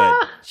always good.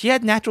 Ah! She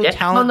had natural I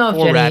talent don't know if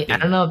for Jenny. rapping. I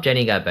don't know if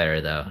Jenny got better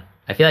though.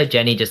 I feel like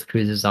Jenny just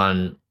cruises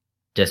on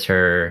just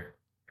her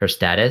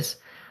status.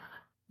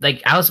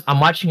 Like I'm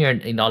watching her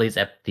in all these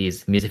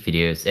music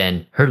videos,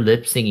 and her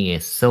lip singing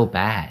is so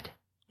bad.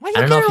 Why are you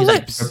I don't looking know at if her she's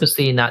like lips?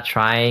 purposely not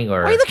trying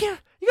or. Why are you looking at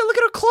her? You gotta look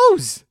at her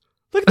clothes.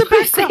 Look at the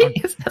background.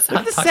 That's Look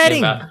what at the I'm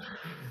setting. talking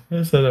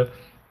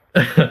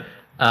about.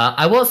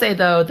 I will say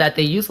though that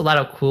they use a lot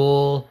of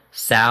cool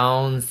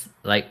sounds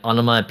like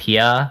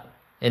onomatopoeia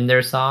in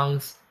their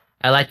songs.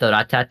 I like the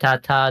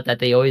ratatata that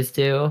they always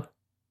do.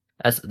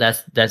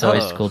 That's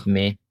always Oh. cool to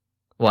me.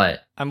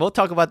 What? And we'll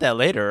talk about that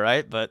later,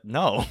 right? But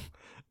no.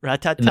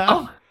 Ratata.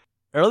 No?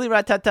 Early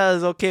Ratata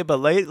is okay, but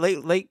late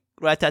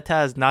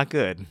Ratata is not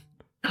good.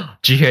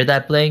 Did you hear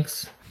that,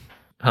 Blinks?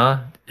 Huh?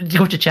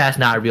 Coach Chat's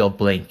not a real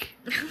Blink.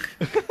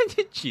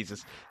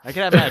 Jesus. I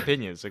can have my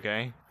opinions,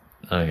 okay?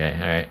 Okay,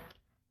 all right.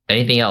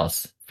 Anything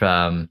else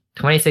from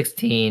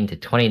 2016 to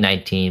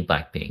 2019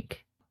 Blackpink?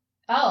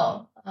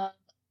 Oh,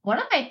 one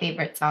of my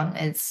favorite songs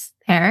is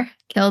Hair,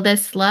 Kill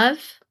This Love.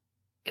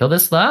 Kill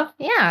This Love?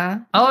 Yeah.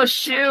 Oh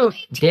shoot!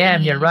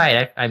 Damn, you're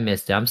right. I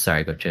missed it. I'm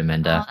sorry, Coach Oh,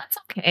 Amanda. that's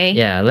okay.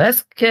 Yeah,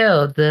 let's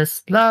kill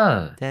this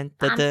love. Dun,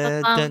 dun,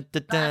 dun, dun,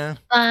 dun,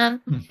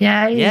 dun.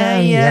 Yeah,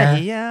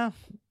 Yeah.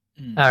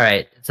 All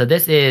right. So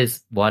this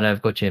is one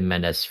of Coach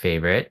Amanda's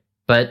favorite,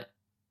 but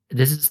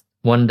this is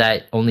one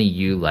that only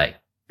you like.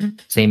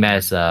 Same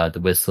as the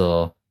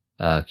Whistle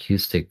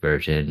acoustic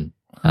version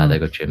that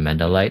Coach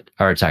Amanda liked.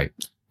 Or sorry,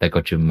 that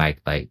Coach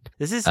Mike liked.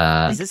 This is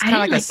Uh, is this I kind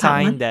of didn't like a like that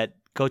sign one. that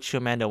Coach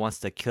Amanda wants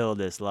to kill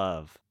this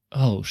love?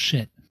 Oh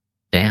shit!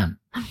 Damn.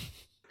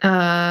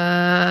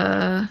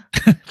 Uh,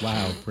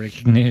 Wow,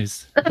 breaking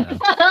news.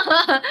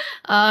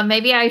 Wow.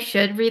 maybe I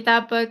should read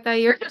that book that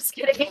you're just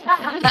kidding.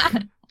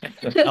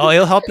 Oh,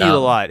 it'll help you a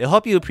No. lot. It'll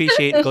help you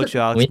appreciate Coach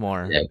Alex We,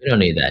 more. yeah, we don't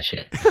need that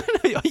shit.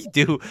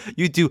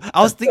 You do.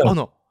 I was thinking. Oh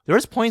no, there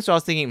was points where I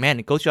was thinking,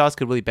 man, Coach Alex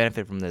could really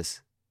benefit from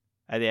this.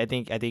 I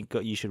think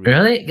you should read it.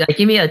 Really? Like,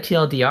 give me a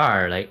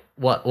TLDR. Like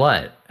what?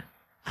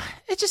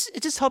 It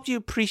just helped you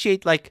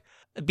appreciate, like,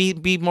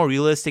 be more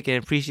realistic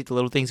and appreciate the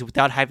little things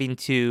without having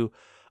to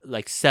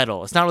like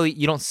settle. It's not really,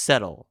 you don't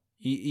settle.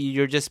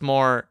 You're just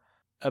more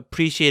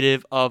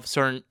appreciative of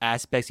certain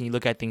aspects, and you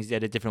look at things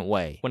in a different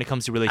way when it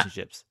comes to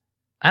relationships.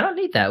 I don't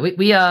need that.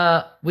 We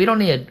don't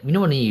need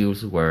to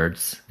use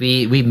words.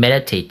 We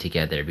meditate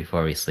together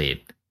before we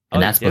sleep, Oh,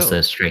 and you that's supposed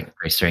do?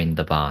 to strengthen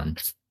the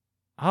bond.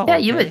 Oh, Yeah,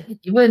 okay.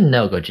 you wouldn't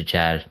know, Gochu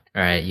Chad.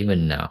 All right, you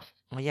wouldn't know.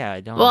 Well, yeah, I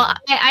don't. Well,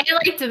 I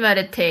like to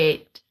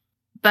meditate,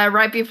 but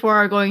right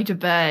before going to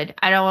bed,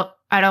 I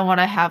don't want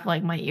to have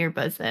like my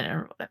earbuds in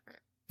or whatever.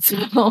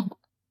 So,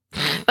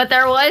 but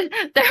there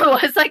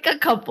was like a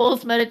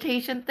couples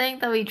meditation thing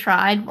that we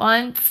tried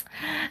once,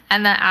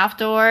 and then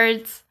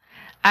afterwards,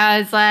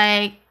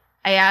 I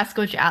asked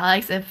Coach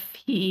Alex if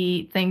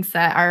he thinks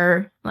that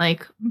our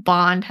like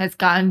bond has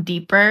gotten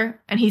deeper,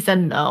 and he said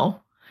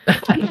no.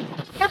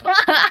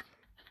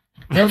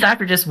 It was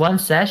after just one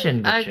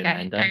session. Gochu, Okay,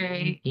 Amanda.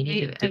 alright. You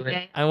need to do it.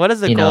 Okay. and what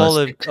is the you know,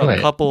 goal stick to of it.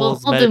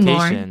 couples We'll do more.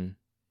 meditation?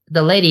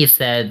 The lady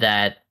said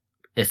that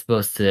it's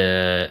supposed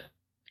to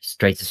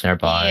straight to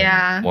Cinnabon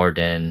Yeah. more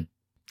than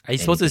Are you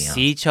supposed to anything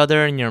see each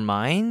other in your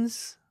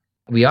minds?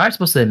 we are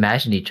supposed to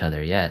imagine each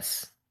other.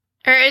 Yes.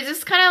 Or it's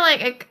just kind of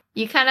like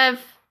you kind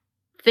of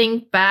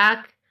think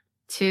back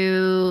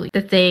to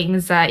the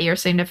things that your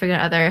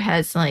significant other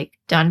has like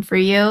done for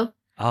you.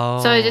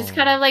 Oh. So it just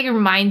kind of like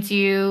reminds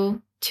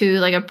you to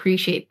like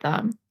appreciate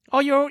them. Oh,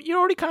 you're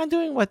already kind of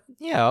doing what?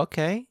 Yeah.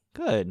 Okay.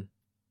 Good.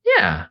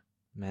 Yeah.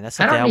 Man, that's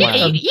I something I, don't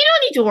Yeah, want. you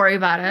don't need to worry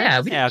about it.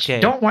 Yeah. Yeah, okay.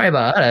 Don't worry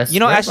about us. You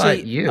know, Worry actually,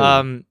 about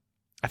you.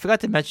 I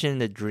forgot to mention in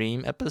the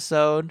dream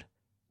episode,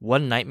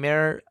 one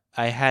nightmare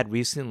I had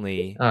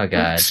recently. Oh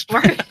God.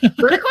 We're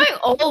going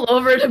all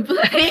over the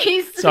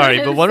place. Sorry,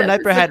 but one This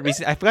nightmare I had episode.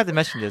 recently. I forgot to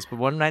mention this, but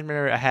one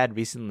nightmare I had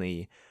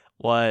recently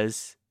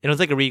was it was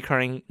like a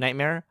recurring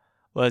nightmare.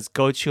 Was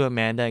Gochu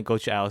Amanda and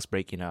Gochu Alex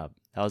breaking up?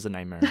 That was a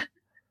nightmare.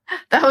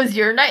 That was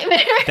your nightmare.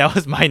 That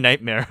was my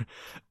nightmare.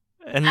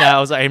 And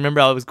I remember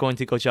I was going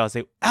to Gochu Alex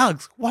like,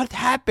 Alex, what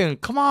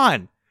happened? Come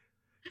on,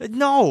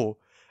 no.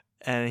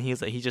 And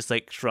he just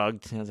like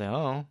shrugged. And I was like,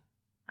 oh,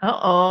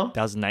 Uh-oh.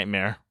 that was a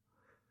nightmare.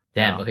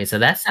 Damn. Wow. Okay, so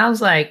that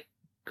sounds like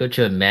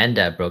Gochu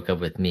Amanda broke up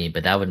with me,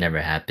 but that would never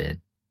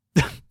happen.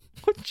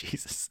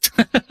 Jesus.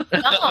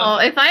 No,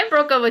 if I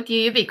broke up with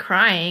you, you'd be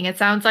crying. It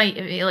sounds like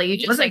you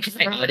just like but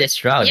shrugged. it's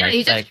strong. Yeah, Like,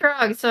 you just like,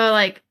 shrugged. So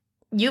like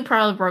you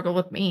probably broke up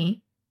with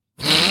me.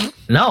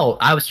 no,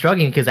 I was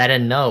struggling because I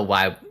didn't know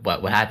what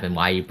happened,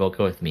 why you broke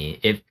up with me.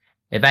 If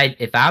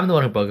I'm the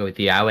one who broke up with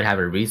you, I would have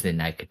a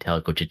reason I could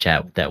tell Gochu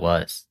Chat what that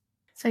was.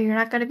 So you're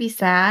not gonna be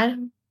sad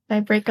if I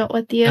break up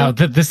with you? Oh,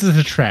 this is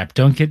a trap.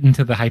 Don't get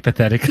into the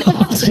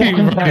hypotheticals.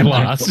 You're already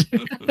lost.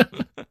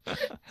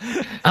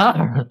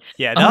 Oh,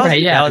 Yeah,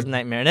 Alright, yeah. that was a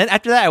nightmare. And then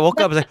after that, I woke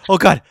up. I was like, "Oh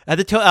God!" I had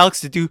to tell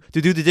Alex to do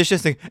the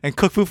dishes and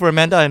cook food for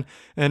Amanda,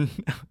 and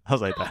I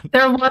was like that.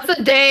 There was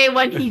a day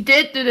when he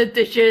did do the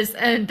dishes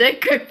and did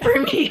cook for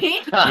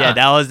me. Yeah,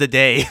 that was the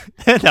day.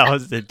 That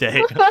was the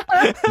day.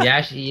 yeah,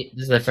 actually,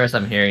 this is the first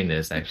I'm hearing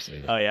this,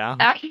 actually. Oh yeah.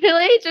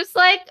 Actually, just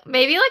like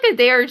maybe like a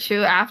day or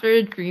two after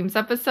the dreams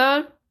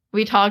episode,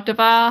 we talked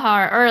about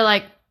how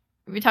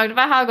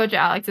Gojo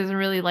Alex doesn't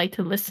really like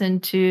to listen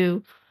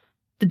to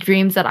the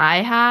dreams that I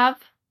have.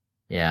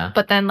 Yeah.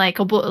 But then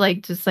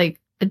just like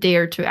a day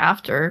or two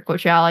after,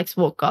 Gojo Alex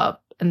woke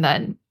up and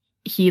then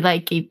he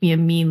like gave me a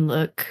mean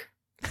look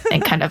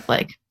and kind of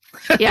like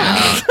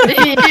yeah.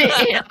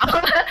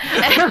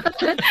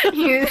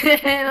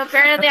 And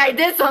apparently I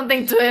did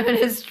something to him in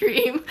his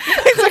dream.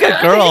 He's like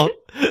a girl.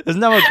 Isn't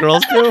that what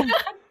girls do?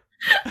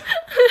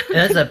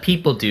 That's what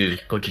people do,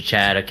 Gochu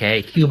Chat,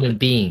 okay? Human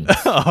beings,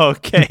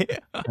 Okay.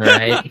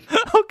 right?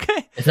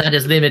 Okay. It's not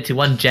just limited to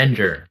one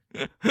gender.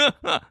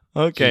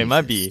 Okay,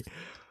 might Jesus.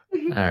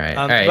 be. All right.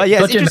 All right. But yeah,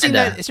 it's Gochu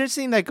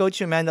interesting Amanda. that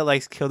Gochu Amanda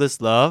likes Kill This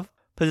Love,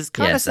 but it's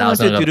kind of Yes, I was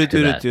similar to gonna Doo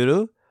go Doo back Doo to Doo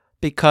that. Doo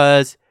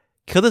because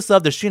Kill This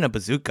Love, they're shooting a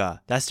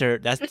bazooka. That's the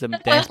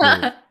dance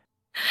move.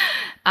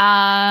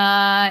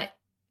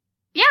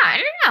 Yeah, I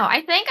don't know.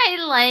 I think I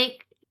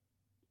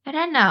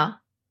don't know.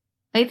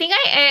 I think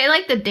I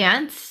like the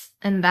dance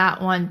in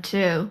that one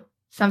too.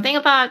 Something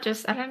about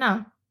just I don't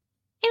know.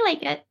 I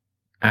like it.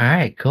 All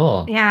right.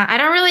 Cool. Yeah, I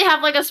don't really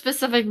have like a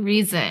specific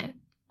reason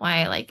why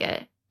I like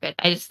it, but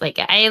I just like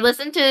it. I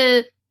listen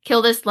to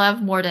Kill This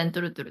Love more than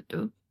Duru Duru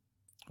Duru.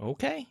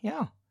 Okay,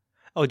 yeah.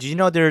 Oh, did you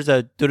know there's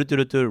a Doo Doo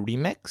Doo Doo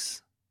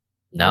remix?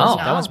 No.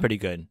 That one's pretty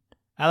good.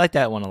 I like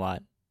that one a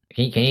lot.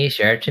 Can you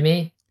share it to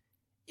me?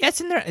 Yeah,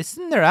 it's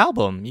in their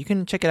album. You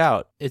can check it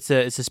out. It's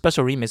a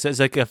special remix. It's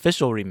like an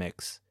official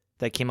remix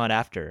that came out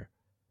after.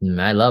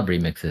 I love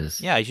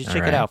remixes. Yeah, you should check it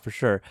Alright. out for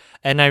sure.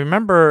 And I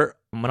remember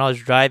when I was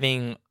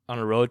driving on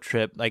a road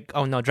trip,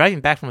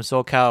 driving back from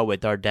SoCal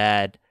with our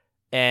dad,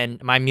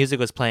 and my music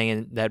was playing,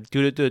 and that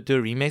Doo Doo Doo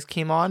Doo remix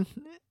came on,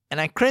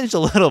 and I cringed a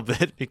little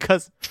bit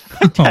because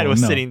my dad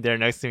was no. sitting there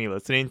next to me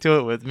listening to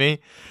it with me.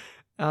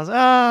 I was,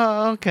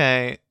 oh,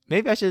 okay,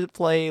 maybe I should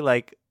play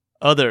like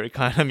other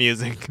kind of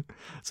music.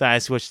 So I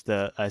switched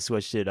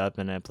it up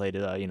and I played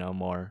it,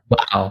 more.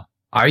 Wow.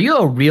 Are you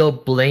a real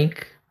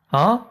Blink?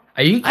 Huh?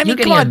 Are you? I you mean,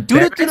 getting come on, Doo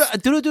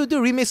embarrassed? Doo Doo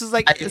Doo remix is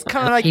like Like it's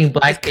kind of like fucking it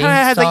kind of Blackpink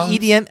has like songs?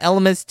 EDM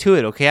elements to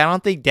it. Okay, I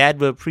don't think Dad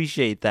would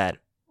appreciate that.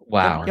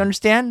 Wow. You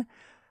understand?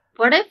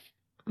 What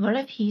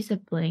if he's a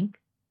Blink?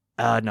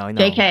 No.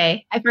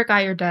 JK, I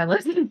forgot your dad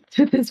listens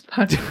to this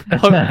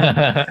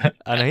podcast.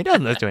 No, he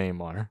doesn't listen to it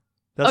anymore.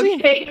 Does he?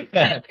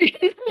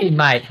 Okay. he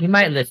might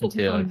listen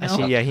to Oh, it. no.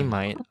 Actually, yeah, he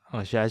might.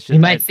 Oh shit, I should. He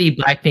might see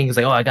Blackpink. He's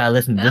like, oh, I gotta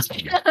listen to this.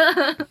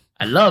 One.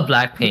 I love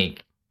Blackpink.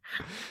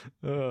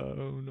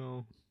 Oh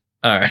no.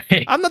 All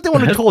right. I'm not the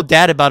one who told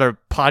Dad about our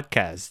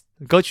podcast.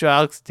 Coach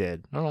Alex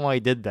did. I don't know why he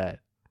did that.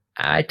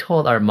 I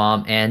told our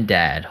mom and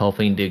dad,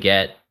 hoping to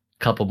get a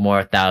couple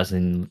more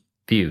thousand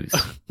views,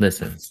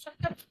 listens.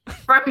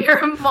 From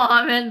your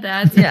mom and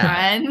dad's Yeah.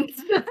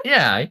 friends.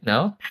 Yeah, I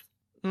know.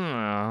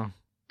 No,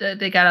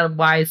 They got a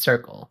wide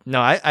circle.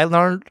 I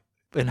learned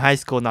in high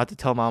school not to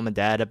tell Mom and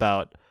Dad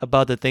about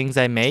the things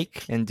I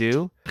make and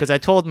do, because I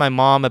told my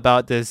mom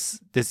about this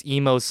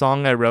emo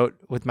song I wrote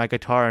with my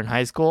guitar in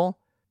high school,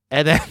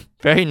 and then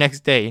very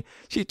next day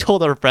she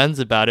told her friends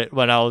about it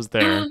when I was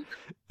there.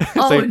 It's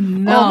Oh like,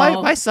 no.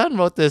 oh, my son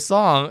wrote this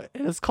song.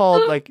 And it's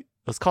called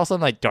something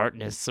like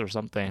Darkness or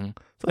something.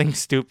 Something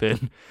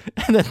stupid.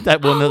 And then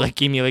that woman like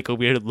gave me like a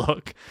weird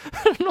look.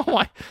 I don't know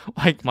why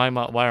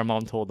why our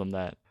mom told him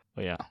that.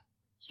 But yeah.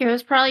 She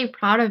was probably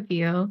proud of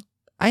you.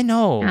 I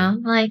know. You know?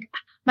 Like,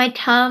 my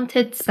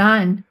talented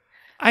son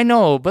I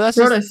know, but that's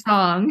wrote just a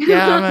song.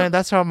 yeah, I mean,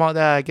 that's how our mom.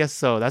 I guess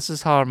so. That's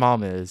just how our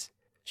mom is.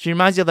 She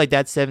reminds you of like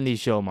that '70s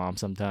show mom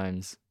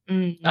sometimes.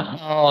 Mm.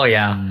 Oh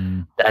yeah,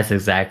 Mm, that's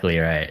exactly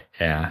right.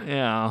 Yeah.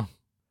 Yeah.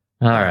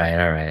 All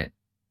right.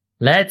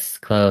 Let's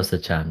close the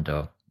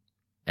chando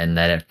and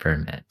let it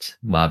ferment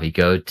while we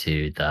go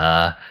to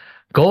the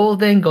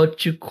Golden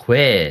Gochu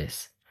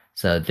quiz.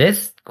 So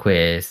this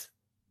quiz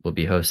will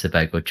be hosted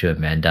by Gochu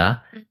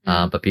Amanda.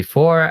 But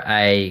before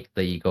I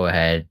let you go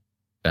ahead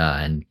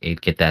and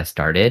get that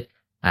started,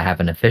 I have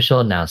an official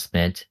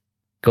announcement.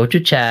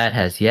 Gochu Chad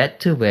has yet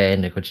to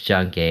win the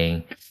Gochujang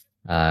Gang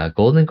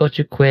Golden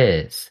Gochu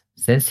quiz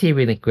since he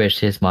relinquished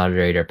his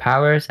moderator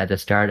powers at the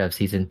start of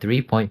season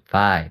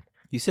 3.5.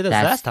 You said this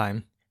That's- last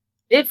time.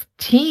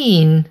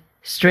 15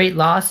 straight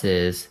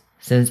losses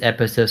since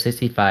episode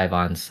 65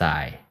 on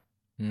Psy.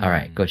 All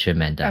right, Gochu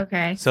Amanda.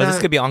 Okay. So this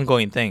could be an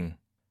ongoing thing.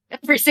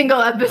 every single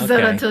episode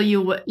Okay. until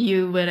you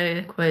win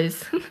a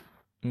quiz.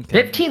 Okay.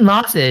 15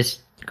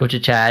 losses,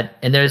 Gochu Chad,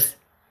 and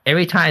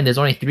every time there's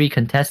only 3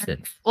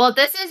 contestants. Well,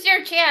 this is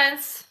your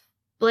chance,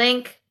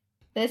 Blink.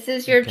 This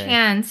is your Okay.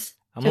 chance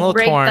I'm a to little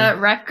break torn. that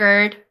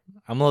record.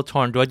 I'm a little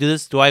torn. Do I do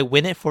this? Do I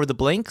win it for the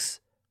blinks,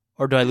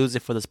 or do I lose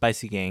it for the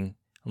spicy gang?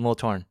 I'm a little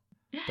torn.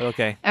 But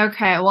okay.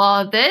 Okay,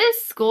 well,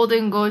 this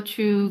Golden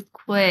Gochu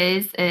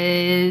quiz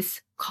is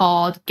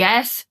called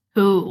Guess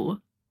Who.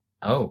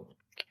 Oh,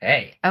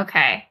 okay.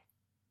 Okay.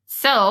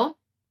 So,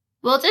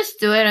 we'll just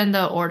do it in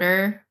the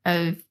order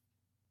of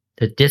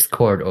The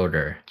Discord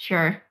order.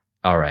 sure.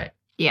 All right.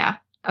 Yeah.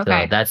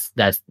 Okay. So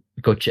that's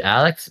Gochu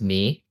Alex,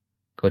 me,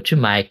 Gochu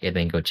Mike, and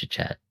then Gochu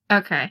Chad.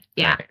 Okay.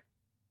 Yeah. All right.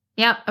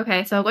 Yep.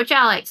 Okay. So, Coach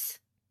Alex,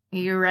 are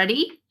you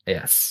ready?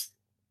 Yes.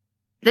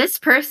 This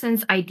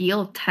person's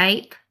ideal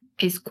type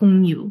is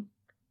Kongyu.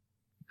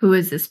 Who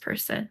is this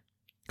person?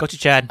 Go to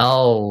Chad.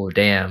 Oh,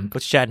 damn. Go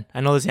to Chad.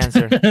 I know this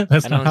answer.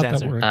 That's I know not how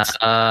his that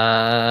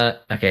answer.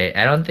 works. Okay.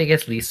 I don't think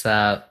it's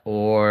Lisa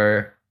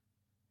or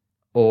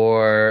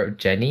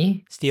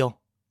Jenny. Steal.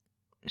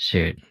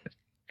 Shoot.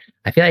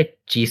 I feel like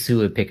Jisoo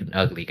would pick an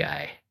ugly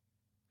guy.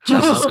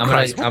 Jesus I'm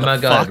Christ, gonna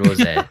what the go with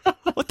fuck?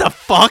 Rose. What the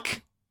fuck?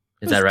 Is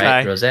This that right,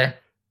 guy. Rose?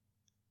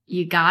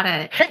 You got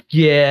it.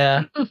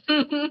 Yeah. All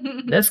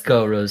Let's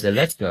go, Rose.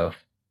 Let's go.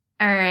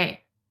 right.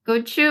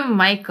 Go to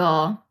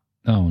Michael.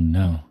 Oh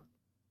no.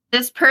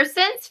 This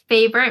person's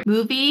favorite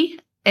movie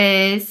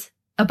is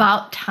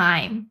About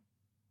Time.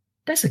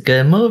 That's a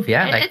good movie.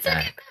 I like It's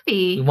that. a good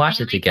movie. We watched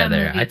I it like that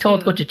together. movie I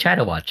told too. Coach Chad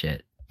to watch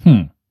it.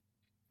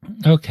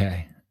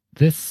 Okay.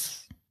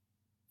 This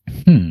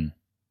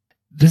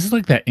is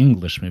like that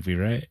English movie,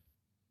 right?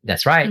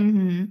 That's right.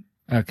 Mhm.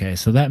 Okay,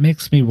 so that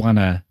makes me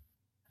wanna.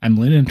 I'm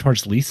leaning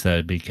towards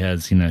Lisa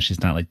because she's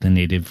not like the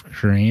native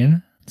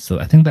Korean, so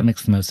I think that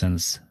makes the most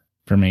sense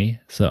for me.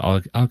 So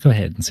I'll go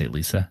ahead and say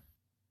Lisa.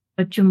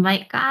 But you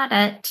might got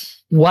it.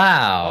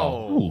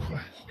 Wow. Ooh.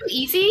 Too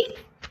easy?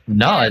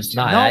 No, it's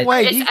not. No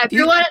way. Is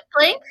everyone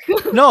playing?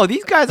 No,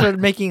 these guys are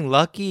making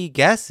lucky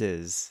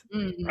guesses.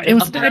 It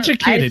was an Apparently,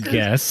 educated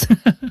ISIS guess.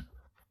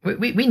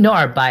 We know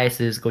our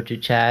biases, Coach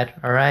Chad.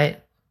 All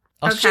right.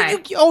 Oh, Okay.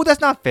 shit, oh, that's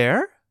not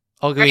fair.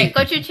 All Okay. right,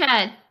 go to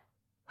Chad.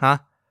 Huh?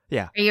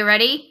 Are you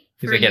ready?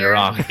 He's for gonna get it your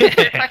wrong.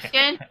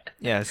 question?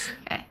 Yes.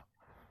 Okay.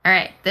 All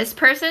right. This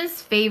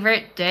person's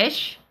favorite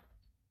dish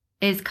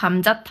is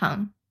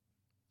감자탕.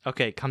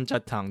 Okay,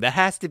 kamjatang. That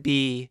has to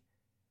be.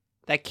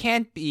 That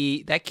can't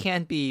be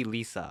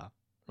Lisa,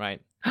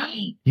 right?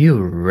 You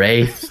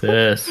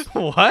racist.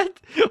 What?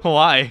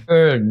 Why?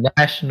 You're a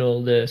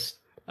nationalist.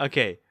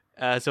 Okay.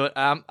 So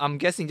I'm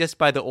guessing just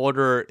by the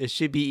order, it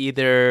should be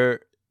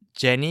either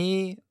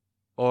Jenny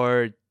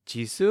or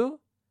Jisoo.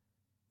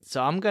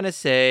 So I'm gonna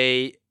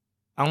say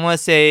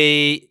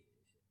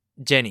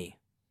Jenny.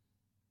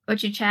 Go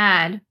to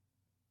Chad.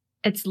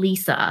 It's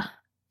Lisa.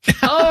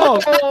 Oh,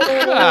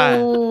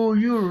 Oh,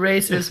 you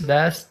racist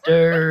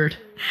bastard.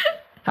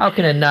 How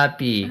can it not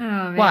be?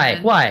 Oh, Why?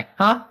 man. Why?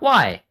 Huh?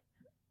 Why?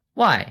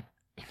 Why?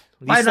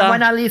 Lisa. Why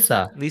not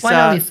Lisa? Lisa. Why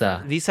not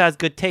Lisa? Lisa has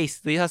good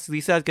taste.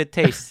 Lisa has good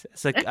taste.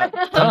 It's like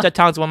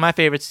kamjatang's one of my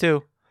favorites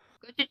too.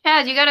 Go to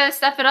Chad. You gotta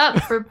step it up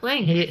for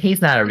Blink.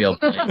 He's not a real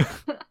blink.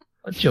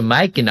 But your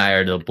Mike and I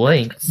are the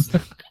blinks.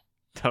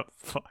 The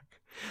fuck.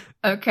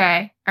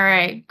 Okay. All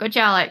right. Go to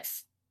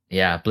Alex.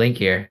 Yeah, blink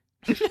here.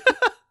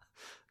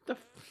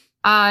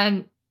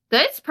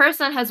 This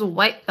person has a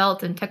white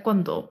belt in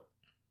Taekwondo.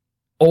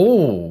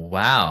 Oh,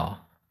 wow.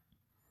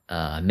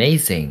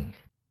 Amazing.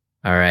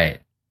 All right.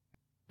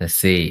 Let's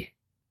see.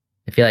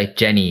 I feel like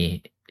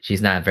Jenny,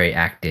 she's not very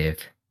active.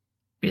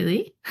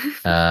 Really?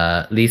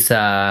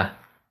 Lisa,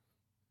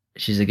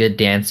 she's a good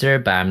dancer,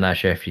 but I'm not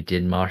sure if she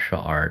did martial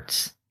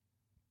arts.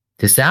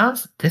 This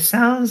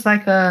sounds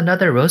like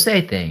another Rose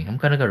thing. I'm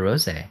gonna go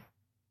Rose.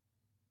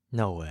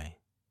 No way.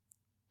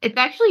 It's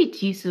actually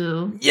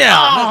Jisoo. Yeah.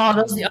 Oh,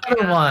 that's the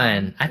other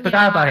one. I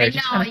forgot about her. I She's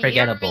know, kind of you're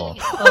forgettable.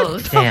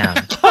 really close. Damn.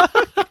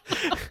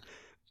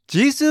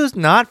 Jisoo's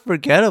not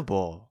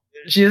forgettable.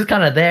 She was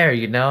kind of there,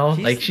 you know?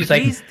 Like, she's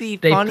like, he's the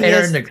they put her in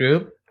funniest, the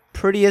group.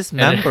 prettiest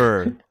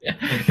member.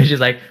 And she's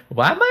like,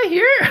 why am I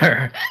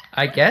here?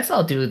 I guess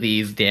I'll do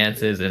these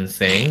dances and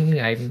sing.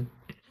 I'm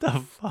The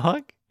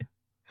fuck?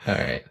 all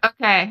right.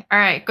 Okay, all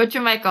right. Go to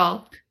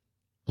Michael.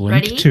 Blink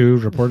Ready? 2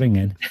 reporting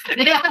in.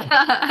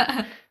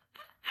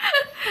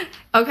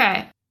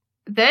 Okay.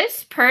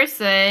 This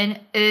person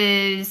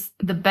is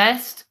the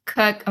best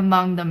cook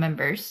among the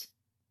members.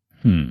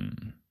 Ooh,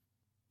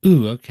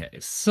 okay.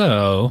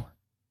 So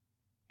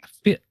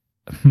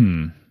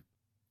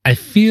I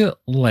feel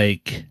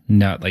like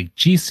not like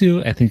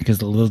Jisoo, I think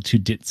is a little too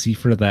ditzy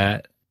for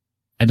that.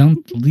 I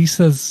don't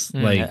Lisa's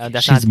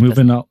that's she's not-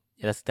 moving up.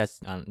 Yeah,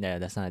 that's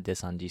not a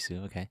diss on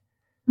Jisoo. Okay.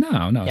 No, it's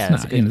Yeah, not.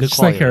 that's a good, good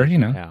just like her, quality. you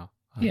know. Yeah.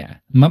 Yeah.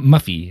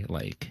 Muffy,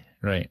 like,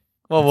 right.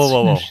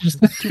 Whoa.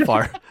 She's- Too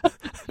far.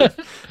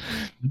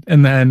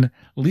 And then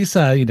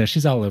Lisa,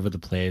 she's all over the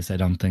place. I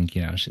don't think,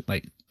 she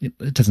like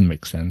it doesn't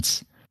make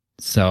sense.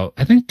 So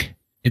I think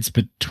it's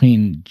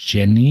between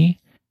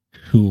Jenny,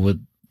 who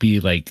would be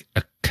like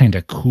a kind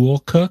of cool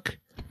cook,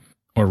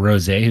 or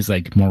Rose, who's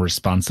like more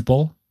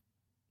responsible.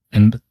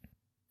 And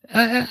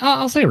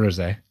I'll say Rose.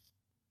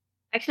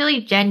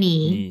 Actually,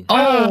 Jenny.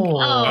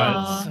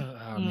 Oh,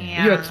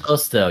 Yeah. you're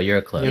close though.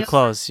 You're close. You're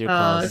close. You're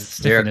close.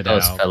 Stiffing You're it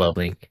close, out. fellow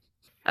Blink.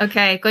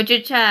 Okay, go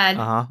to Chad.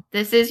 Uh huh.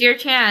 This is your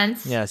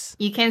chance. Yes.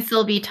 You can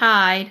still be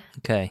tied.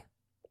 Okay.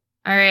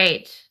 All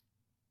right.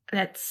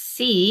 Let's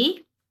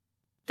see.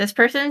 This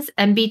person's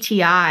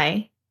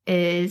MBTI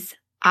is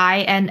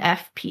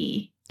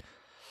INFP.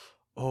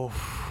 Oh,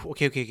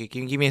 okay.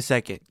 Give me a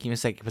second.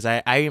 Because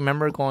I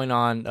remember going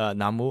on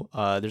Namu.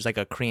 There's like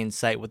a Korean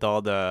site with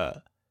all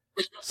the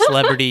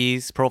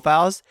celebrities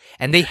profiles,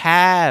 and they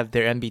have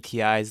their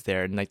MBTIs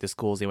there and like the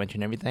schools they went to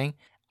and everything.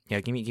 Yeah,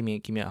 give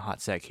me a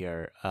hot sec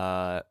here.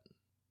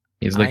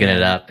 He's looking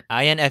it up.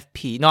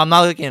 INFP. No, I'm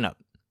not looking it up.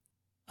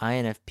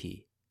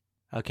 INFP.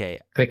 Okay.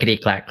 Clickety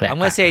clack clack. I'm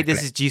gonna clack, say clack,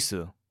 this is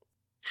Jisoo.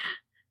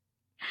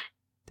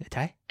 Did I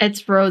tie?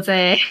 It's Rose.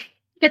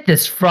 Get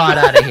this fraud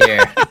out of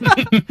here.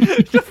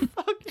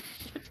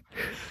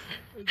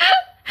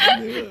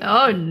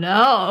 Oh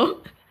no.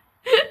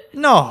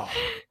 No.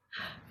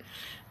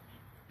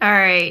 All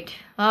right.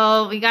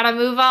 Well, we gotta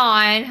move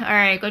on. All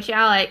right, go to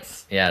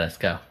Alex. Yeah, let's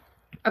go.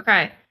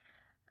 Okay.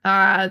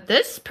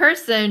 This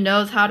person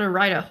knows how to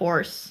ride a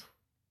horse.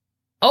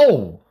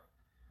 Oh,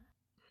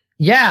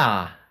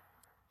 yeah.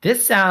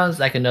 This sounds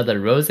like another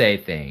Rose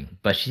thing,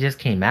 but she just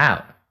came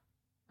out.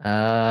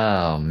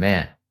 Oh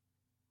man.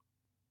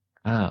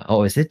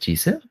 Oh, is it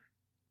Jisoo?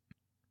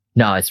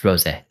 No, it's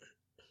Rose. That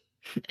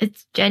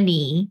It's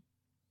Jenny.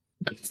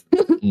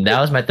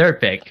 was my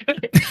third pick.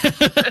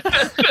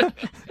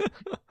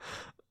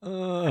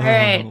 All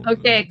right.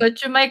 Okay, go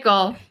to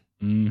Michael.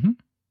 Mm-hmm.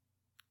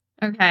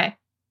 Okay.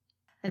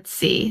 Let's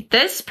see.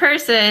 This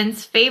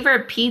person's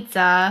favorite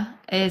pizza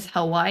is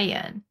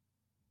Hawaiian.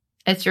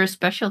 It's your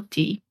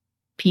specialty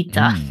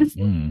pizza.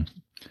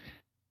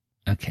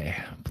 Okay,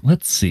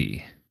 let's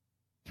see.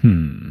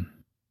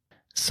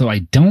 So I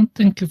don't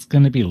think it's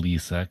going to be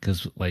Lisa,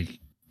 because like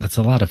that's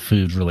a lot of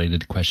food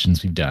related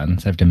questions we've done.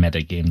 So I have to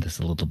metagame this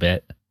a little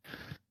bit.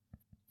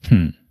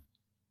 I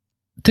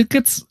think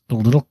it's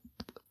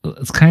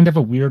it's kind of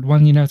a weird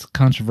one, it's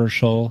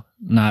controversial,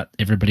 not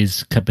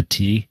everybody's cup of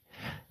tea.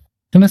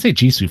 I'm gonna say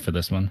Jisoo for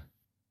this one.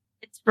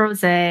 It's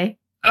Rose.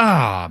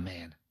 Oh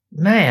man.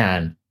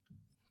 Man.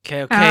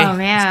 Okay. Oh,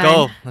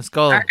 man. Let's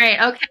go. All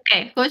right.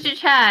 Okay. Go to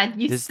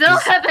Chad. You This- still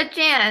this- have a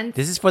chance.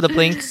 This is for the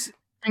blinks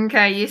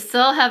Okay. You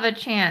still have a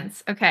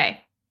chance.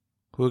 Okay.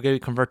 who are going to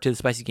convert to the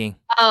spicy gang.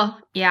 Oh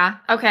yeah.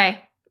 Okay.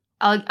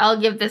 I'll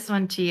give this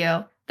one to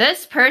you.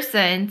 This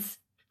person's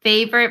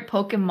favorite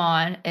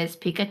Pokemon is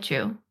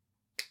Pikachu.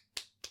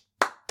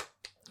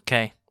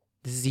 Okay.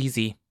 This is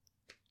easy.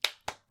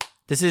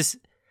 This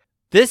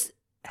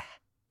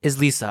is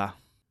Lisa.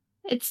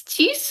 It's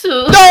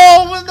Jisoo.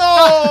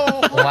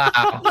 No!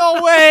 Wow.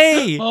 No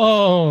way!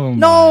 Oh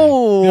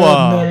No!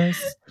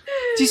 goodness.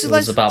 Jisoo It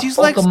was about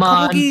likes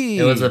Pokemon. Kogi.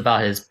 It was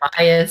about his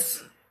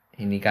bias,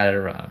 and he got it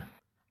wrong.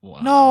 Wow.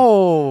 No!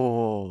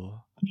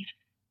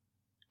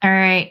 All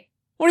right.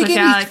 Where are you Look,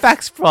 getting these Alex.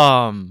 facts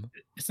from?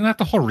 Isn't that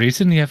the whole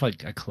reason you have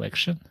like a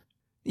collection?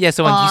 Yeah,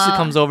 so when Jisoo Uh,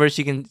 comes over,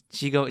 she can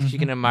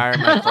admire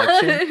my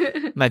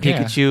collection, my Yeah.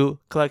 Pikachu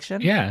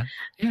collection. Yeah.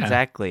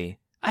 Exactly.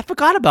 I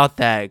forgot about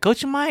that. Go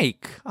to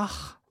Mike.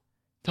 Ugh.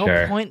 The Sure.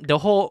 whole point, the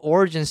whole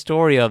origin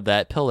story of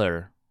that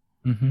pillar.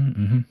 All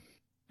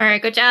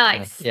right. Go to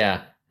Alex.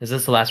 Yeah. Is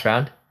this the last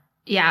round?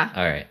 Yeah.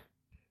 All right.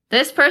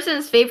 This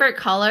person's favorite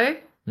color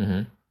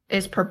Mm-hmm.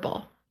 is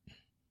purple.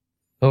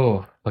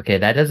 Oh, okay.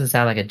 That doesn't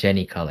sound like a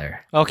Jenny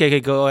color. Okay,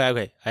 go.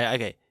 Okay.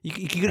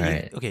 You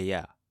Alright. okay,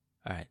 yeah.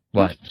 All right.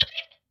 What?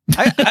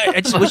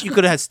 I just wish you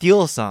could have had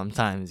steel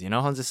sometimes.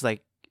 I'm just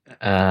like,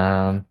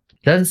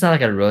 Doesn't sound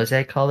like a rose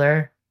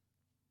color.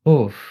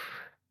 Oof.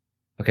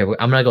 Okay,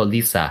 I'm gonna go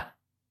Lisa.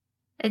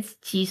 It's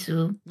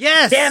Jisoo.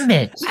 Yes. Damn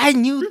it! I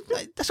knew.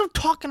 That's what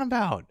I'm talking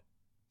about.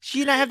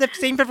 She and I have the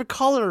same favorite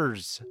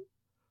colors.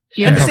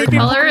 Your Oh, favorite come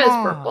on. color is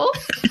Come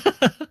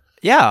purple?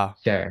 Yeah.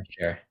 Sure.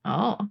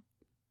 Oh.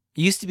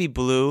 It used to be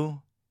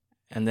blue,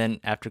 and then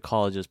after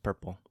college it was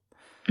purple.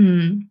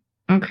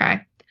 Okay.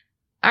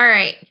 All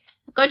right.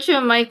 Go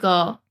to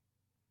Michael.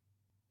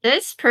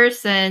 This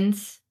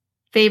person's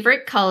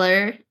favorite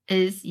color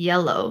is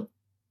yellow.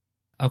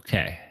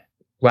 Okay.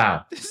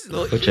 Wow. This is a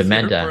little Which easier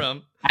Amanda? for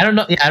him. I don't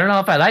know. Yeah, I don't know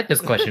if I like this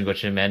question,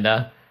 Gucci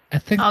Amanda. I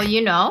think. Oh,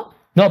 you know?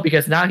 No,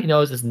 because now he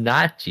knows it's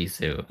not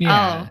Jisoo.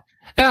 Yeah.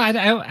 No, I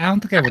don't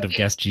think I would have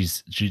guessed the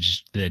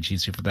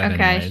Jisoo for that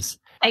Okay. anyways.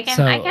 I can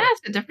So-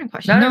 ask a different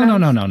question. No.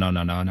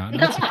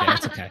 It's okay.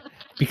 It's okay.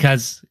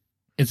 Because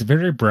it's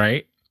very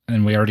bright,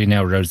 and we already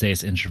know Rose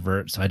is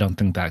introvert, so I don't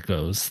think that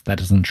goes. That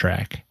doesn't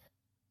track.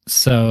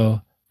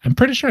 So I'm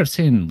pretty sure I've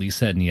seen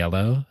Lisa in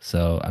yellow,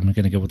 so I'm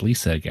gonna go with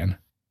Lisa again.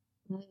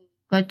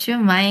 Go to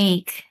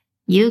Mike.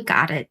 You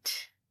got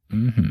it.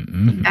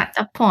 Mm-hmm. That's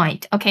a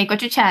point. Okay, go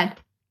to Chad.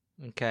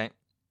 Okay.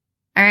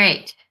 All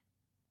right.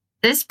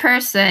 This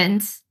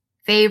person's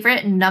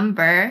favorite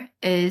number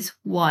is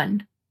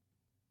 1.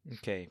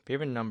 Okay.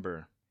 Favorite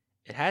number.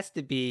 It has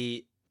to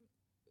be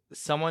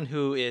someone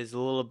who is a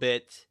little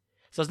bit.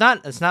 So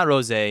it's not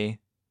Rose,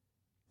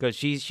 because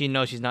she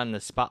knows she's not in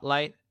the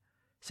spotlight.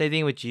 Same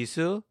thing with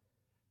Jisoo.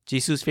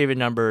 Jisoo's favorite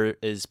number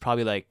is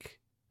probably like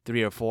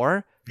 3 or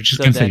 4. You're just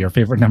So gonna say then- your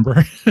favorite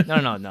number.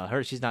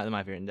 No. She's not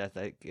my favorite. That's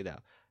like, you know.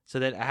 So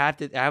then I have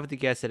to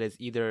guess that it's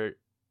either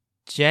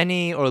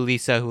Jenny or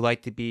Lisa who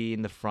like to be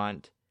in the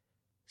front.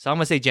 So I'm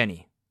gonna say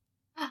Jenny.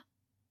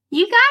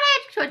 You got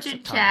it,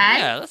 Coach Chad.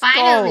 Yeah, let's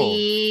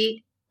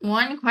Finally,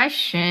 one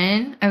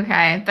question.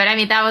 Okay, but I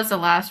mean that was the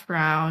last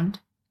round.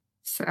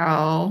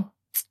 So,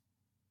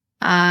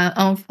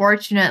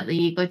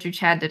 unfortunately, Coach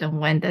Chad didn't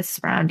win this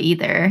round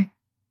either.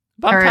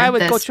 But I'm Or tied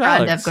with this Coach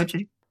round of Alex. Coach-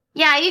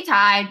 Yeah, you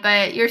tied,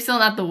 but you're still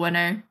not the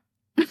winner.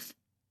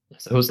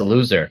 So who's the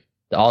loser?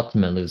 The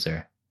ultimate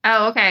loser.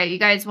 Oh, okay. You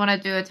guys want to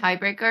do a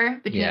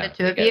tiebreaker between the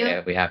two of you?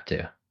 Yeah, we have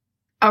to.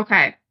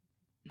 Okay.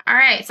 All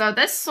right. So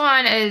this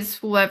one is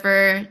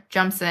whoever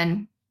jumps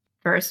in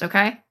first.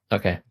 Okay.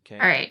 Okay. Okay.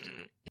 All right.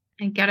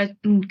 I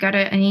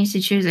need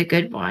to choose a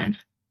good one.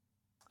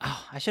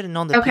 Oh, I should have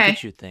known the Okay.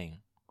 Pikachu thing.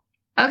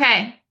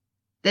 Okay.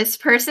 This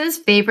person's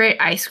favorite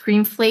ice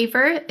cream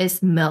flavor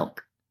is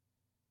milk.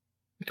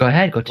 Go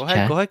ahead. Go Go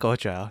ahead,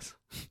 Coach Alex.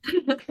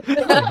 Go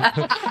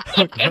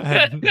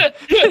ahead.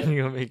 I'm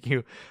gonna make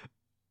you.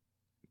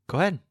 Go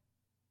ahead.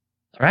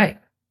 All right.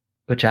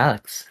 Coach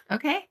Alex.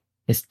 Okay.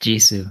 It's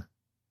Jisoo.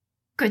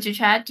 Coach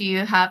Chad, do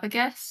you have a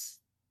guess?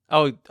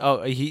 Oh,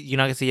 you're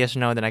not gonna say yes or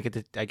no. Then I get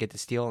to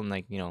steal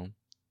and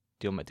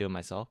do it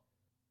myself.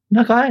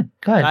 No, go ahead.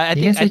 Go ahead. I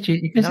you think can say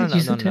you can say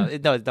Jisoo no. too.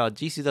 No,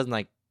 Jisoo doesn't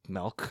like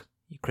milk.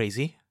 You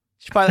crazy?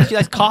 She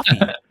likes coffee.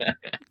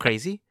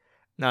 Crazy?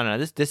 No.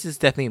 This is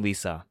definitely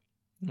Lisa.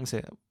 Let's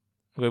say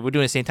we're doing it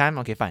at the same time.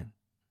 Okay, fine.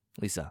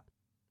 Lisa.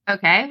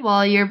 Okay.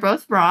 Well, you're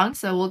both wrong,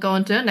 so we'll go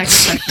into the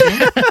next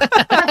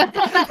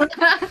question.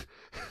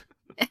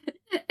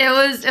 It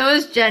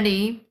was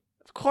Jenny.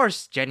 Of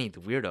course, Jenny, the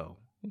weirdo.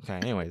 Okay.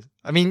 Anyways,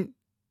 I mean,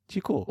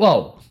 she's cool.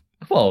 Whoa.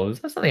 Is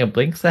that something a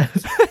Blink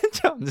says?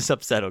 I'm just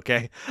upset.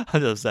 Okay,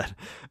 I'm just upset.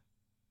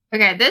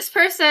 Okay, this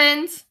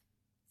person's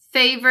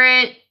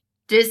favorite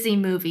Disney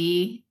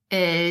movie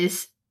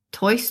is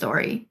Toy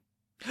Story.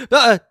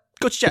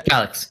 Coach Jack.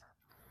 Alex.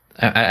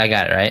 I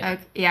got it, right?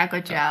 Yeah,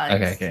 Coach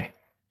Alex. Okay.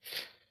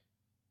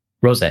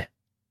 Rose.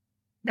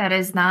 That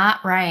is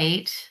not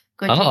right.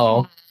 Coach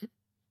Uh-oh. Chad,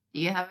 do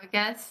you have a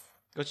guess?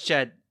 Coach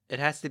Chad. It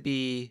has to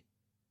be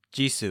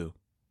Jisoo.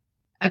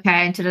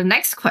 Okay, and to the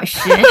next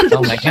question.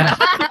 Oh my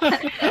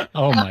god.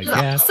 Oh my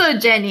god. Also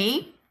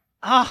Jenny.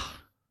 Ah.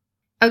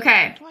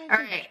 Okay, Why all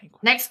is it right. Jenny?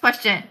 Next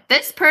question.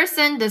 This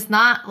person does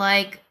not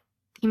like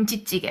kimchi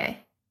jjigae.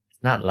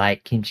 It's not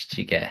like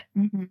kimchi jjigae.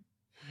 Mm-hmm.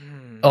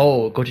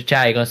 Oh, go to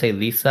chat. You're gonna say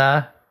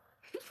Lisa?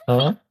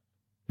 Huh?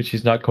 But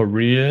she's not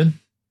Korean.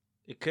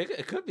 It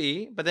could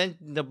be, but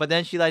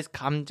then she likes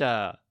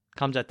kamjatang.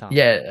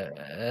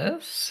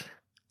 Yes.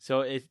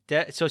 So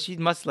so she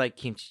must like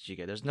kimchi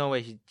jjigae. There's no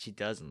way she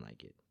doesn't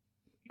like it.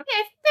 Okay,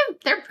 I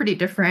think they're pretty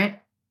different.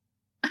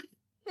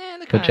 Yeah,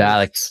 they're Coach kinda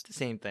Alex. the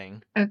same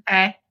thing.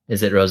 Okay,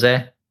 Is it Rose?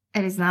 it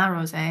is not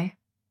Rose. Go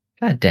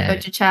God damn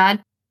it. to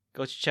Chad.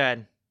 Coach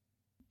Chad.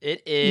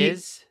 It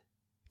is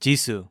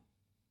Jisoo.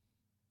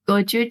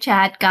 Go to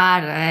Chad.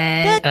 Got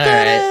it.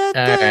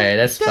 Alright,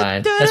 that's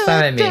fine. That's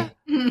fine with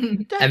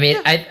me. I mean,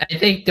 I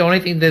think the only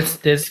thing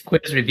this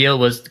quiz revealed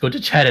was go to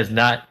chat is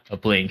not a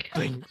Blink.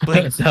 Blink,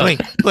 So-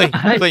 blink.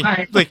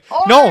 Alright.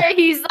 No, Or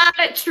he's not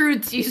a true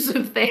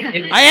Jisoo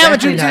fan. I am a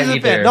true Definitely not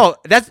Jisoo fan. either. No,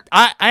 that's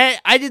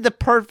I did the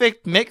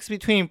perfect mix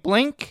between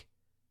Blink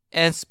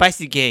and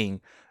Spicy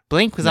Gang.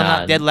 Blink because I'm Nah.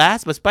 not dead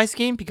last, but Spicy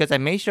Gang because I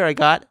made sure I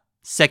got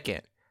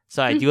second.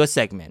 So I do a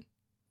segment.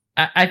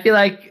 I feel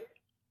like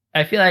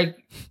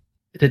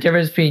the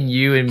difference between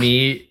you and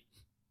me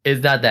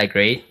is not that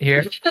great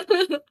here.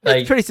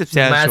 Like It's pretty might as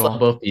well substantial.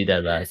 both be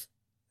dead last.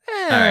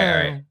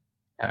 Alright.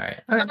 All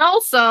right. And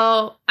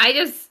also,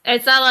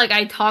 it's not like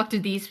I talked to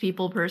these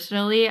people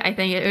personally. I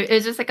think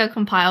it's just like a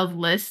compiled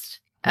list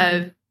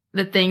of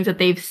the things that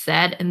they've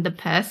said in the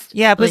past.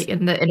 Yeah, but like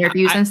in the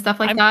interviews and stuff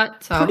like I'm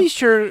that. So Pretty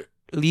sure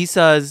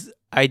Lisa's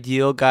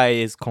ideal guy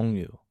is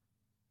Kongyu.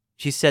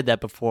 She said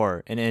that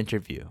before in an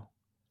interview.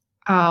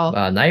 oh.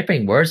 Wow, now you're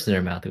putting words in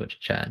their mouth,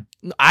 Chad.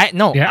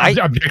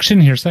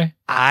 Objection, hearsay.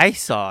 I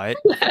saw it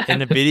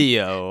in a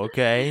video.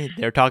 Okay,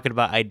 they're talking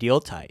about ideal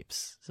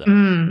types. So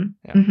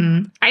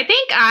yeah. I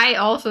think I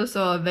also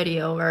saw a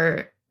video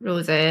where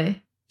Rose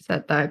said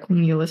that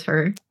Kungyu was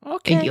her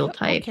ideal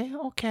type.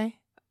 Okay.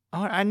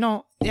 Oh, I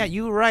know. Yeah,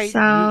 you're right. So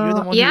You're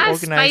the one who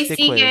organized the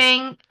Spicy quiz.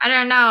 Gang. I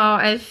don't know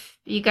if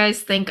you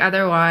guys think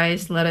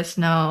otherwise. Let us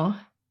know.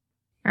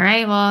 All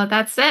right. Well,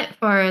 that's it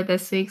for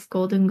this week's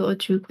Golden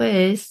Gochu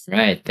quiz.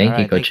 Right. Thank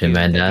you, Coach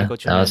Amanda.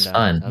 Coach That was Amanda.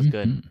 fun. That was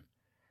good. Mhm.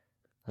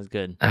 That was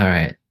good. All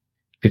right.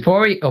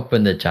 Before we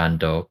open the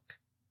Jandok,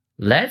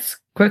 let's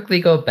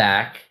quickly go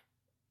back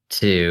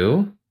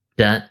to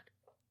dun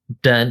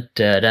dun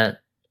dun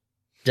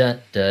dun dun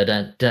dun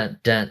dun dun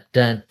dun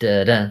dun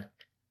dun dun.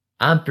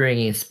 I'm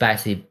bringing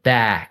Spicy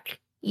back.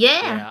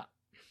 Yeah.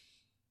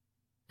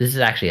 This is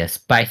actually a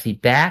spicy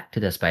back to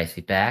the spicy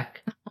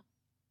back.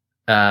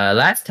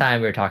 Last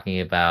time we were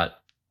talking about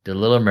the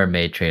Little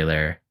Mermaid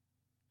trailer,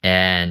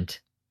 and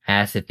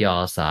asked if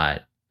y'all saw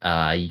it.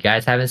 You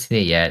guys haven't seen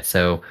it yet,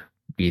 so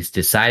we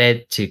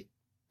decided to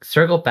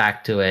circle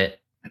back to it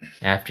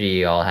after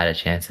you all had a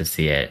chance to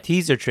see it.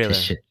 Teaser trailer.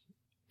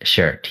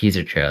 Sure,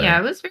 teaser trailer. Yeah,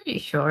 it was very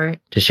short.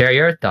 To share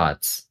your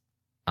thoughts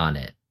on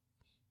it.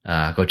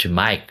 Go to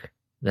Mike.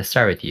 Let's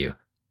start with you.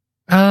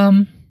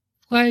 I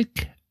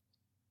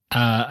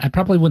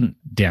probably wouldn't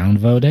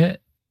downvote it,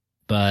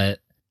 but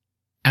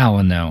I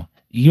don't know.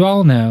 You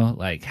all know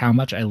like how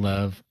much I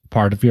love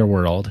Part of Your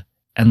World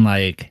and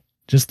like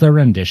just the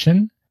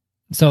rendition.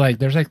 So like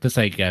there's like this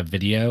like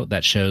video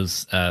that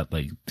shows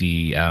like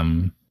the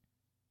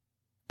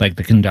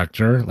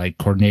conductor like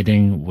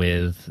coordinating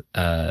with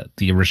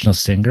the original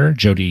singer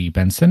Jodie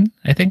Benson,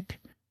 I think.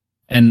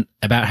 And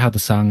about how the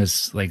song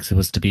is like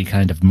supposed to be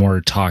kind of more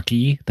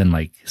talky than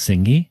like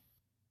singy.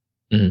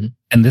 Mm-hmm.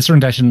 And this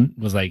rendition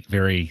was like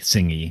very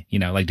singy, you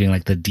know, like doing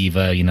like the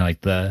diva, you know,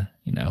 like the,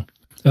 you know,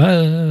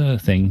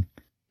 thing.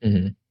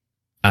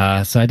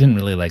 Mm-hmm. So I didn't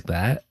really like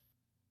that.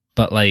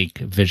 But like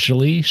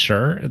visually,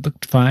 sure, it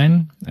looked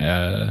fine.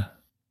 Yeah,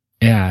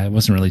 it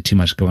wasn't really too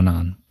much going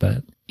on.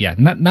 But yeah,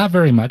 not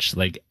very much.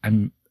 Like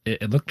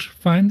it looked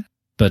fine.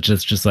 But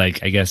just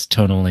like I guess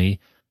tonally,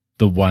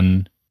 the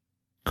one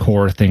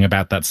core thing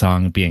about that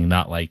song being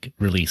not like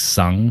really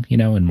sung, you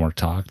know, and more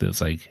talked, it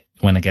was like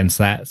went against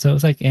that. So it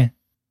was like,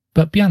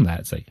 but beyond that,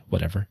 it's like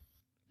whatever.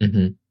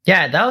 Mm-hmm.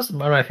 Yeah, that was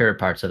one of my favorite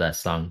parts of that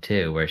song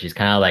too, where she's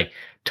kind of like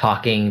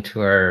talking to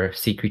her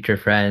sea creature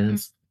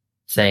friends,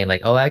 saying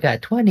like, "Oh, I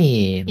got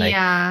 20," like,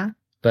 yeah.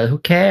 but who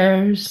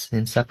cares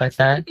and stuff like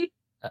that.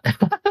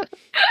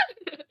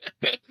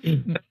 I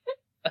can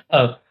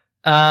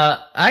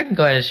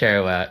go ahead and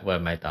share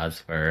what my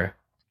thoughts were.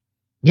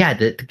 Yeah,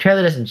 the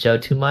trailer doesn't show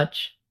too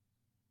much.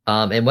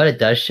 And what it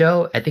does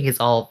show, I think it's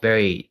all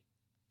very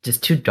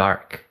just too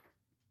dark.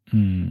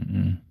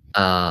 Mm-hmm.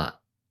 I'm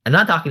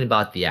not talking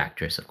about the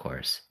actress, of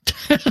course.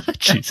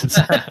 Jesus.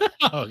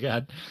 Oh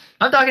god.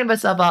 I'm talking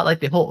about like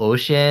the whole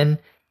ocean,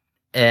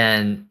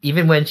 and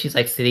even when she's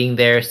like sitting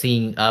there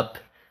seeing up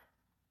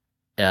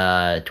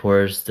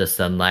towards the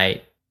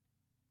sunlight,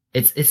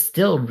 it's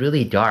still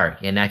really dark,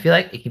 and I feel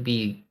like it can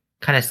be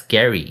kind of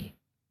scary,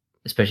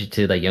 especially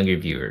to like younger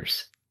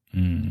viewers.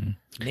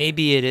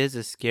 Maybe it is a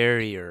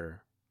scarier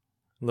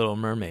Little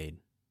Mermaid.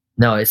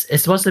 No, it's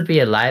supposed to be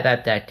a live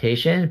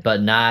adaptation,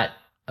 but not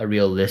a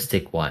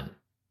realistic one.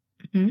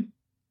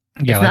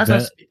 Mm-hmm. Yeah, like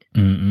that.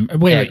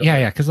 Wait,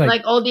 yeah, because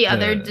like all the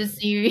other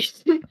Disney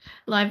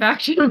live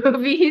action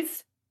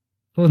movies.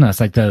 Well, no, it's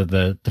like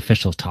the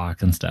official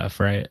talk and stuff,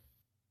 right?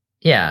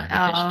 Yeah,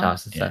 the fish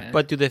talks and stuff.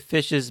 But do the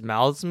fish's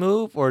mouths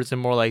move, or is it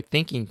more like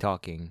thinking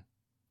talking?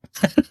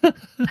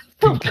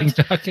 Thinking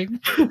talking.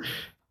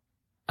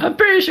 I'm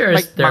pretty sure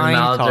Like their mind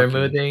mouths are talking.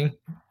 moving.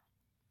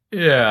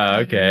 Yeah,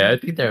 okay. I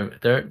think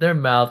their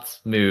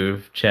mouths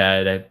move,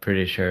 Chad. I'm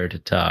pretty sure to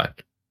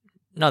talk.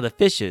 No, the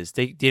fishes.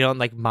 They don't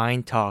like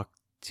mind talk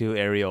to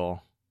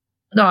Ariel.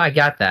 No, I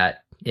got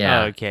that.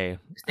 Yeah. Oh, okay.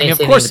 Same And of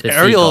thing course, with the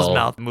Ariel's seagull.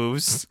 mouth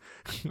moves.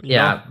 You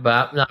Yeah,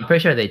 but I'm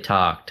pretty sure they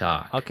talk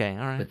Okay,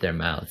 all right. with their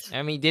mouths.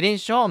 I mean, they didn't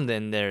show them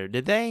then there,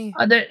 did they?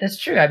 That's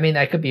true. I mean,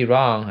 I could be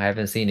wrong. I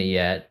haven't seen it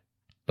yet,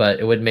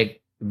 but it would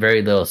make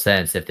very little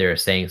sense if they were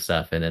saying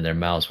stuff and then their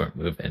mouths weren't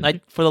moving.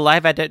 Like for the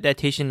live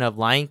adaptation of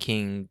Lion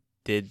King,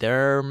 did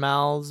their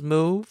mouths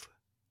move?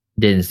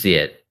 Didn't see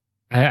it.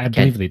 I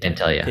believe they Can't did.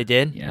 tell you. They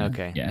did? Yeah.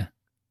 Okay. Yeah.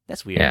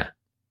 That's weird.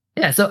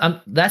 Yeah. So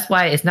that's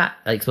why it's not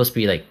like supposed to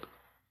be like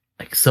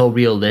so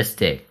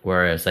realistic.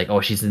 Where it's like, oh,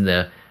 she's in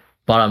the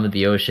bottom of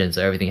the ocean,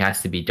 so everything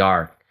has to be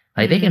dark.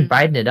 Like they can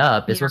brighten it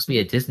up. It's supposed to be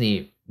a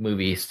Disney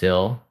movie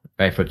still,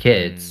 right, for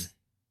kids.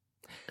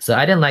 So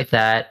I didn't like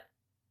that,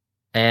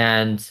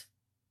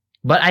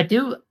 but I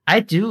do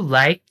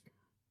like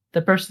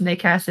the person they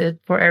casted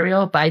for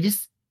Ariel, but I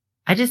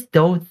just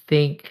don't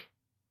think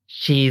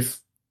she's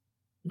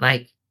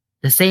like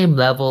the same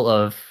level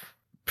of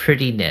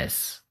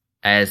prettiness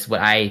as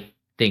what I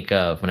think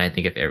of when I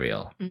think of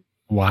Ariel.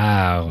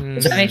 Wow.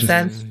 Does that make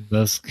sense?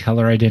 Those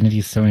color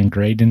identities so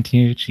ingrained into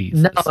you? Jeez.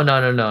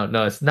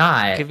 No, it's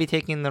not. Could be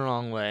taken the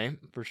wrong way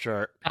for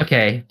sure.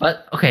 Okay,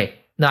 but okay.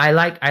 No, I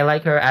like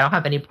her. I don't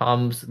have any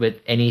problems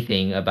with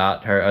anything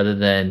about her other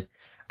than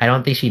I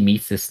don't think she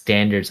meets the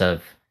standards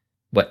of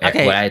what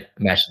Okay. what I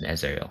imagined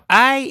as Ariel.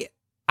 I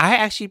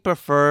actually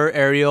prefer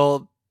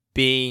Ariel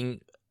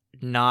being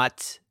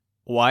not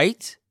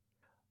white.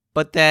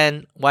 But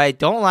then what I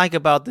don't like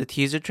about the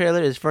teaser trailer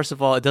is, first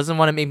of all, it doesn't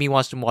want to make me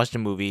watch the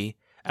movie.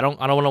 I don't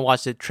want to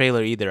watch the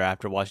trailer either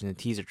after watching the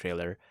teaser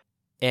trailer.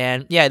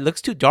 And yeah, it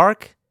looks too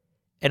dark.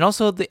 And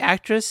also the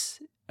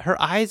actress, her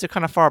eyes are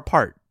kind of far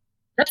apart.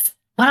 That's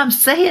what I'm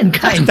saying,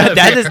 kind of.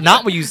 That is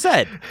not what you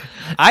said.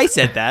 I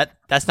said that.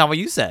 That's not what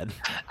you said.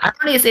 I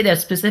don't need to say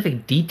there's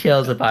specific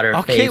details about her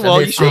Okay, face. I'm well,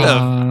 just you should saying-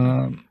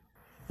 have.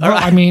 Well,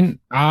 Alright. I mean,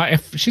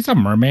 if she's a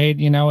mermaid,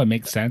 it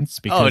makes sense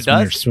because when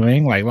does? you're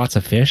swimming, like lots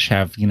of fish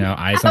have,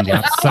 eyes on the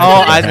outside.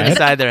 Oh, of their eyes on the head.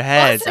 side of their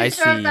heads. I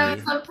Wasn't sure see. that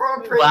was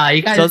appropriate. Wow,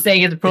 you guys So are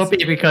saying it's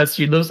appropriate because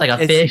she looks like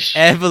a It's fish.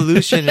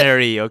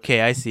 evolutionary. Okay,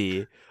 I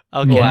see.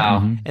 Okay. Wow.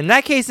 Mhm. In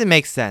that case, it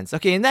makes sense.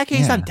 Okay, in that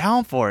case, I'm Yeah.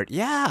 down for it.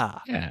 Yeah.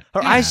 Yeah.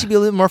 Her yeah. eyes should be a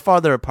little more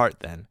farther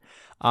apart then.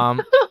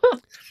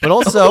 But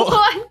also,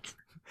 What?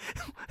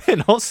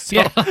 and also,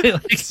 Yeah,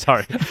 like,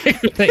 sorry.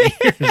 the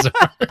ears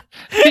are.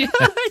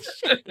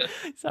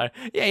 Sorry.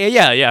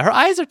 Yeah. Her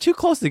eyes are too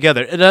close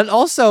together. And then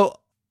also,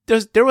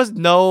 there was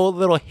no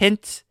little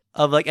hint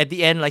of like at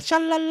the end, like sha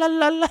la la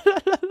la la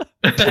la la.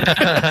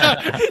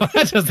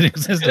 That doesn't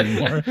exist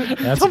anymore.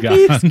 That's Don't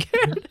be gone.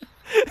 scared.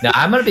 Now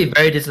I'm gonna be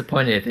very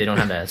disappointed if they don't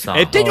have that song.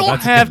 If they don't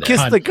that's have good.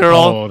 Kiss the Girl,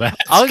 Oh, that's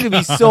I'm gonna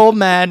be so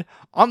mad.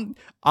 I'm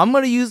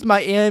gonna use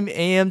my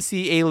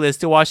AMC A list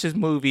to watch this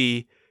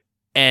movie,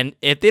 and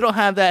if they don't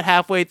have that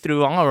halfway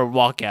through, I'm gonna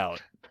walk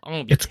out. I'm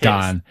gonna be it's pissed.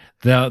 gone.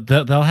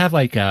 They'll have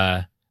like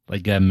a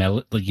like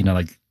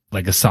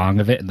a song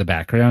of it in the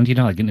background,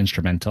 like an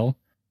instrumental.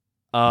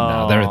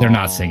 Oh, No, they're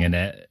not singing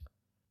it.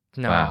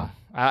 No, Wow.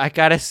 I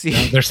gotta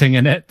see. They're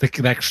singing it. The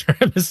extra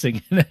is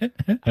singing it.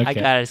 I Okay.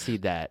 gotta see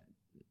that.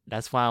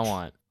 That's what I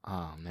want.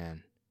 Oh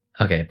man.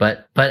 Okay,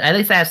 but at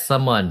least I have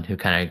someone who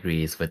kind of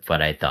agrees with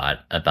what I thought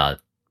about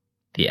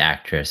the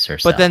actress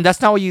herself. But then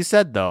that's not what you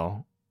said,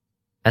 though.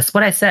 that's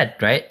what I said,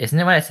 right? Isn't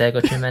it what I said,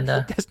 Gochu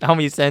Menda? That's not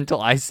what you said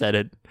until I said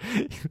it.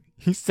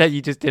 You said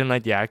you just didn't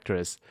like the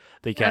actress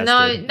they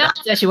casted. No.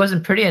 Yeah, she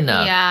wasn't pretty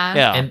enough. Yeah.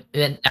 Yeah.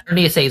 And I don't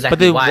need to say But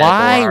exactly then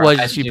why or I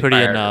wasn't should she pretty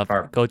fire enough?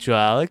 her. Go to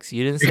Alex.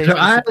 You didn't say. Because her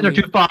eyes are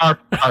specifically- too far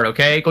apart,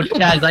 okay? Gochu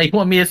Menda, is that you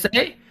want me to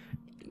say?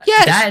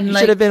 Yes, That and, you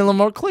like- should have been a little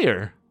more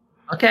clear.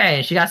 Okay,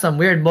 and she got some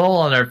weird mole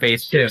on her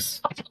face too.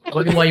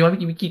 What, you want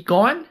me to keep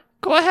going?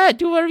 Go ahead,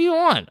 do whatever you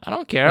want. I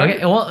don't care.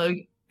 Okay, well,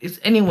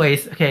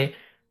 anyways, okay.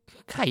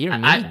 God, you're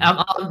mean.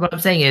 What I'm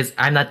saying is,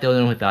 I'm not the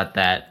only one who thought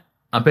that.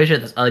 I'm pretty sure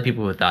there's other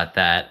people who thought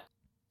that.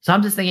 So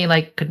I'm just thinking,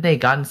 like, couldn't they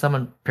have gotten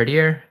someone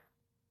prettier?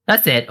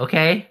 That's it,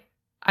 okay?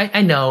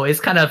 I know,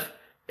 it's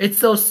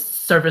so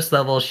surface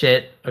level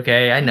shit,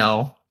 okay? I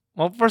know.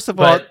 Well, first of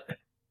all, But,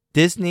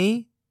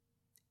 Disney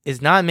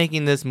is not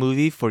making this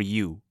movie for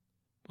you.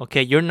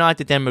 Okay, you're not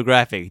the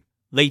demographic.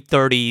 Late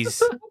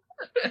 30s,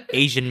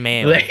 Asian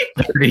male. late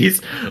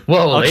 30s.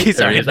 Whoa, Okay, late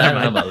sorry, 30s. I never don't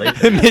know mind. about late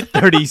 30s. Mid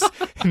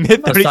 30s,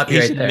 mid I'll 30s stop you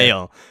right Asian there.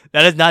 male.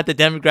 That is not the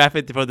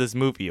demographic for this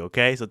movie.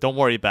 Okay, so don't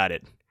worry about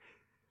it.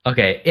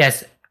 Okay,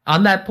 yes.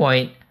 On that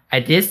point, I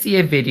did see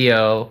a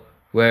video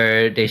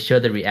where they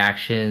showed the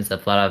reactions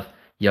of a lot of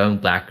young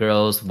black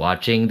girls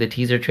watching the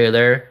teaser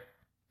trailer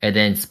and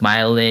then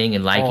smiling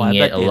and liking oh, I it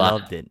bet a they lot.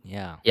 loved it.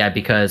 Yeah. Yeah,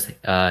 because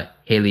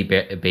Haley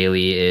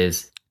Bailey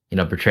is,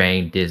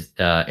 portraying this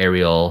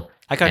Ariel.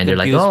 I got And they're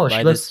like, confused "Oh, by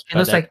she looks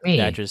that- like me."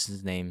 The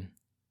actress's name.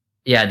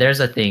 Yeah, there's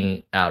a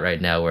thing out right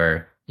now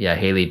where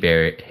Haley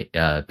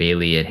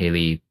Bailey and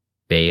Haley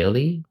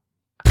Bailey.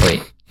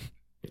 Wait,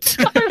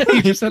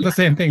 You just said the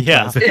same thing.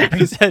 Yeah. twice.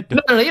 He said-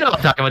 no, you know what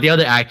I'm talking about. The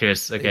other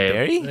actress. Okay,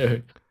 Barry?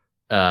 Barry.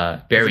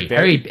 Is it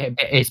Barry?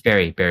 It's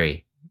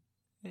Barry.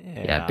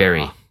 Yeah,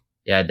 Barry.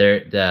 Yeah,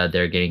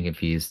 they're getting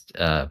confused.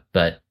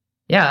 But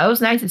yeah, it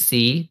was nice to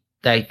see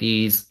like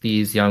these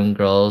young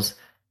girls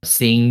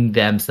seeing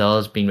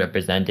themselves being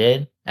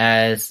represented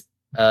as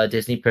a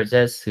Disney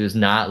princess who's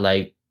not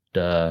like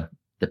the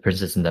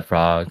Princess and the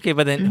Frog. Okay,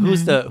 but then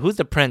who's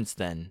the prince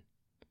then?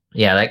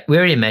 Yeah, like we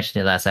already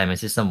mentioned it last time.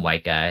 It's just some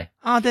white guy.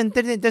 Oh, then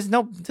there's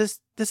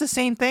the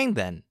same thing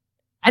then.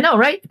 I know,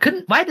 right?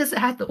 Why does it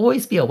have to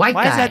always be a white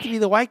Why guy? does it have to be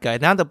the white guy?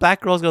 Now the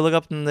black girl's gonna look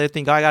up and they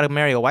think, oh, I gotta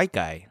marry a white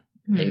guy.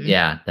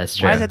 Yeah, that's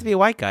true. Why does it have to be a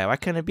white guy? Why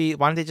couldn't it be?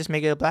 Why don't they just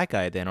make it a black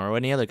guy then, or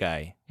any other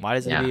guy? Why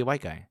does it have to Yeah. be a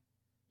white guy?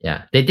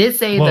 Yeah, they did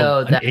say Whoa, though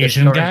an that the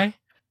Asian story- guy.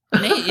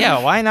 Yeah,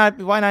 why not?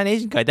 Why not an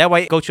Asian guy? That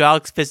way, Coach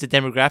Alex fits the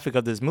demographic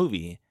of this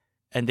movie,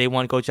 and they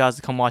want Coach Alex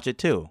to come watch it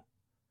too.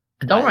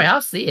 Don't worry,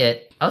 I'll see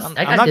it. I I'm got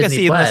not gonna Disney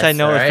see it unless I Plus,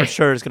 know all it for right?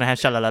 sure it's gonna have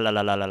sha la la la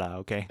la la la la.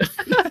 Okay,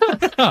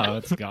 Oh,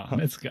 it's gone.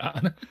 It's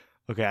gone.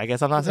 Okay, I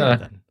guess I'm not saying it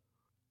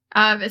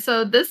then.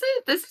 So this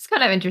is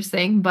kind of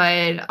interesting,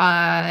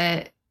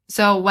 but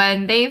so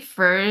when they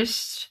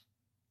first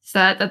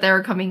said that they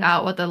were coming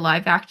out with the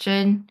live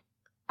action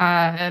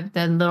of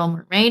The Little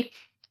Mermaid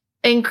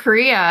in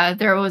Korea,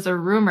 there was a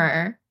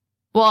rumor.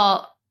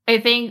 Well, I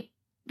think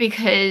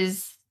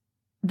because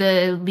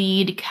the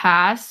lead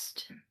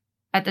cast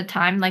at the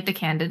time, like the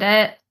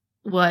candidate,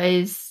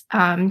 was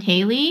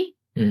Haley,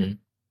 Mhm.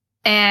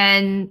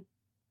 and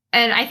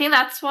I think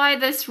that's why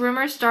this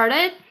rumor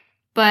started.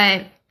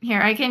 But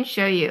here, I can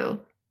show you.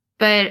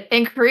 But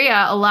in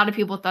Korea, a lot of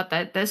people thought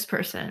that this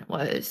person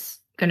was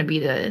going to be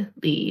the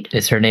lead.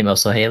 Is her name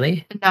also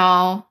Haley?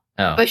 No,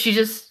 Oh, but she's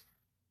just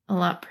a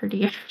lot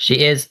prettier. she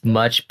is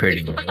much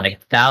prettier, like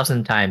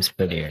 1,000 times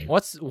prettier.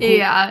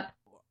 Yeah.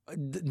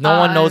 No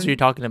one knows who you're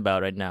talking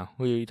about right now.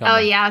 Who are you talking Oh,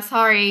 about? yeah,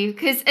 sorry.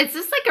 Because it's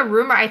just like a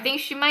rumor. I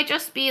think she might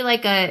just be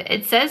like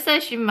it says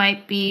that she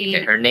might be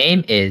Her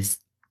name is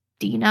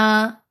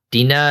Dina.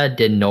 Dina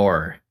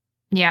Denor.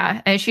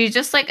 Yeah, and she's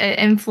just like an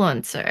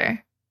influencer,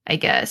 I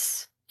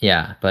guess.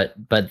 Yeah, but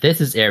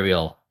this is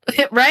Ariel.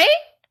 Right?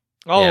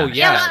 Oh Yeah.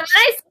 yeah, when I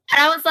saw it,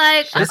 I was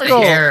like, This oh, girl-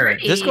 she's hair-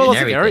 pretty. this girl looks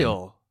like Everything.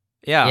 Ariel.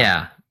 Yeah.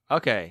 Yeah.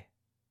 Okay.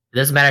 It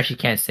doesn't matter if she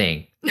can't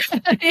sing.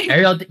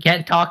 Ariel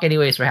can't talk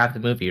anyways for half the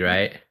movie,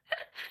 right?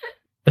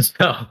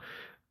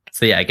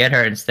 So yeah, get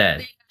her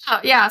instead. Oh,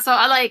 yeah, so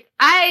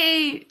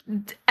I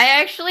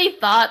actually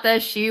thought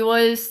that she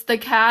was the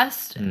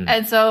cast, Mm.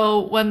 and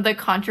so when the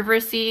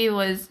controversy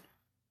was,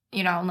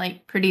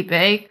 like pretty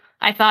big,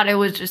 I thought it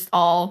was just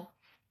all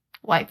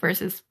white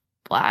versus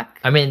black.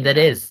 I mean, that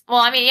is Well,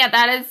 I mean, yeah,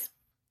 that is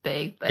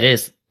big, but it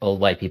is old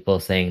white people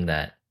saying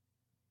that,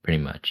 pretty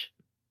much.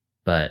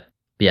 But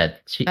yeah,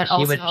 she But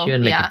would also,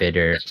 make yeah. a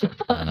better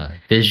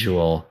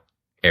visual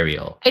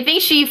Ariel. I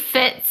think she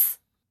fits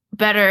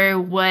better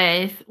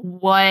with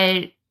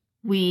what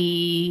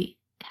we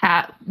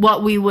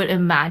would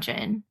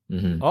imagine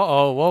Hmm.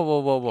 Whoa.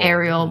 Whoa.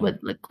 Ariel would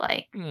look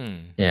like.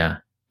 Yeah.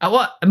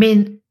 Well, I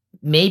mean,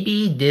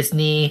 maybe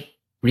Disney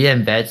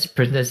reinvents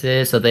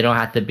princesses so they don't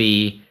have to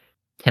be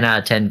 10 out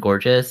of 10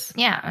 gorgeous.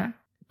 Yeah.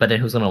 But then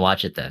who's gonna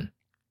watch it then?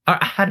 Or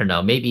I don't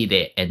know. Maybe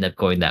they end up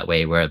going that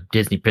way where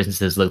Disney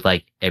princesses look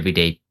like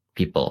everyday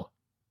people.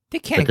 They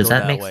can't does go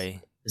that that make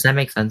way. Does that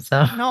make sense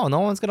though? No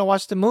one's gonna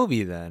watch the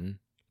movie then.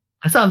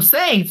 That's what I'm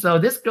saying. So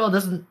this girl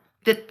doesn't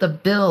fit the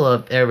bill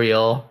of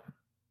Ariel.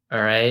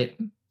 All right.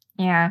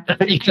 Yeah.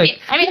 You could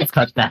I mean,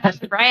 cut that.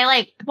 right?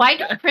 Like, why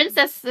do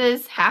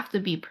princesses have to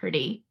be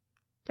pretty?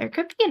 There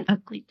could be an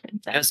ugly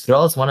Because princess.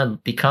 girls want to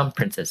become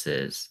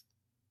princesses,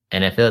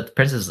 and if the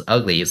princess is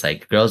ugly, it's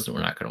like girls are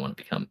not going to want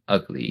to become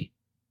ugly.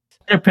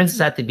 The princess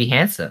have to be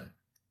handsome.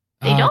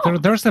 They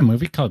don't. There was a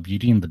movie called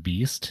Beauty and the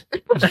Beast.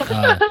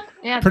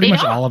 Yeah, Pretty they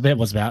much don't. all of it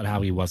was about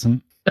how he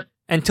wasn't.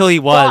 Until he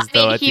Well, was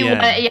though. At he the was,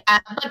 end. yeah,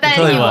 but then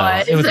Until he he was.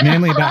 was. It was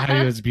mainly about how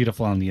he was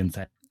beautiful on the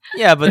inside.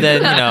 Yeah, but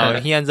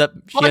then he ends up.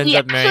 She Well, ends he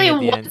up marrying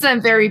actually at the end.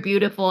 wasn't very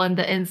beautiful in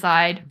the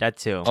inside. That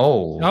too.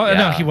 Oh, Oh no,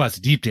 yeah. he was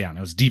deep down.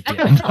 It was deep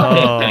down.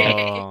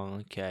 Oh,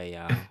 okay,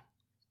 yeah.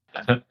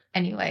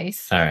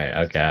 Anyways, All right.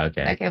 Okay.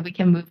 okay, we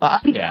can move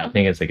on. Yeah, I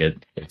think it's a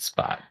good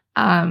spot.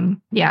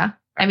 Yeah.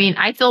 I mean,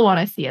 I still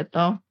want to see it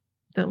though.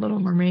 The Little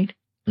Mermaid.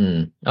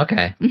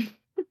 Okay.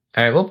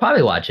 All right, we'll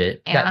probably watch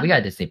it. Yeah. We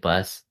got Disney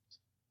Plus.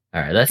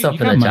 All right, let's You open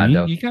got the money.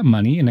 John You got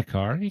money in a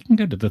car. You can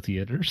go to the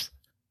theaters.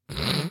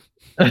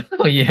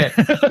 Oh yeah.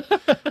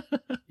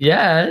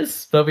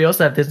 Yes, but we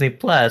also have Disney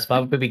Plus. Why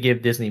would we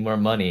give Disney more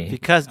money?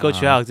 Because Go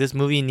to Uh, Alex, this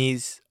movie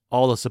needs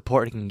all the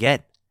support it can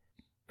get.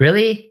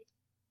 Really?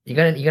 You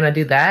gonna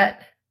do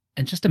that?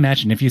 And just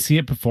imagine if you see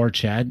it before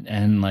Chad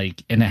and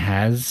it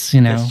has,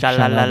 you know, It's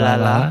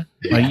sha-la-la-la-la.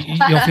 like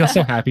you'll feel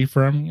so happy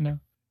for him, you know.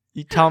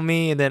 You tell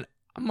me, and then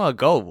I'm gonna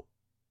go.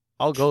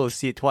 I'll go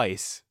see it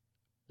twice.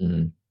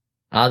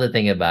 I'll have to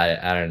think about it.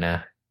 I don't know.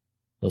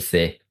 We'll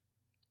see.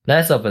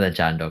 Let's open the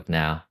Chandok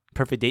now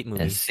Perfect date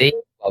movie. and see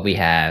what we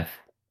have.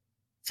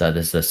 So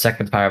this is the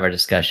second part of our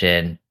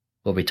discussion.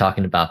 We'll be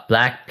talking about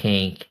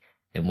Blackpink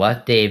and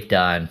what they've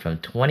done from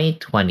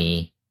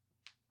 2020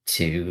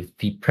 to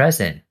the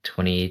present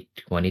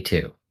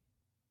 2022.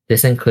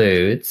 This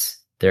includes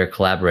their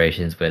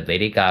collaborations with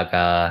Lady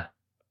Gaga,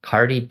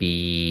 Cardi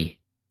B,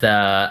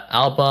 the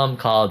album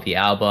called The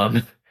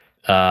Album.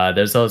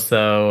 There's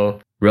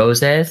also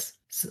Rose's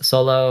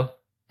solo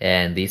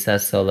and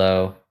Lisa's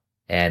solo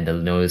and the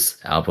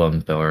newest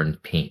album Born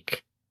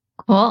Pink.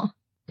 Cool.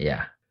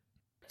 Yeah.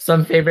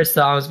 Some favorite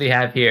songs we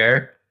have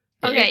here.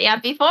 Okay, yeah.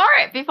 Before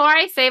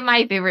I say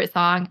my favorite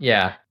song,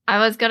 Yeah. I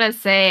was gonna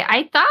say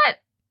I thought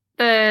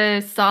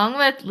the song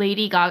with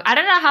Lady Gaga. I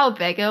don't know how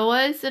big it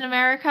was in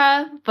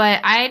America, but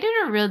I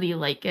didn't really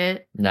like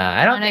it. Nah,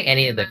 I don't When think it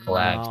any of the came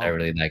collabs out. I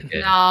really like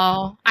it.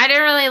 No, I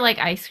didn't really like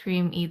Ice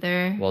Cream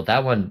either. Well,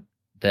 that one,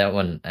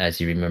 as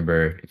you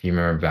remember, if you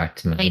remember back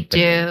to my I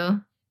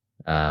do.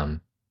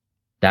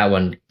 that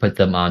one put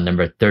them on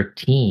number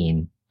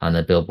 13 on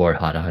the Billboard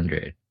Hot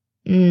 100,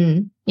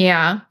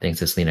 Yeah. thanks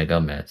to Selena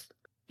Gomez.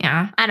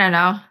 Yeah. I don't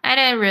know. I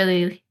didn't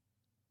really.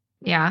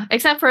 Yeah.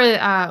 Except for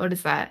what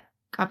is that?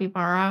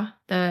 Capybara,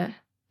 the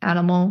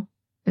animal.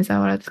 Is that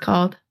what it's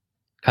called?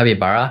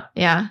 Capybara?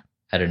 Yeah.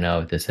 I don't know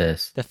what this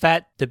is.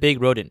 The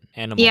big rodent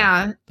animal.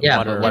 Yeah. The Yeah,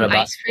 water- but what And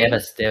about ice they have,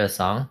 cream? they have a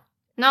song?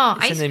 No,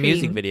 It's ice in the cream.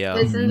 music video.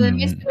 It's in the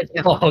music Mm.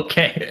 video. Oh,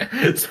 okay.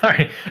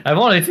 Sorry. I've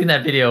only seen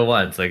that video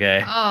once,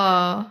 okay?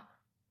 Oh.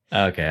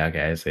 Okay,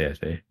 I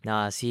see.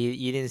 Nah, see,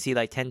 you didn't see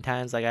like 10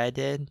 times like I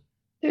did.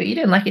 Dude, you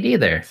didn't like it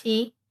either.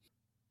 See?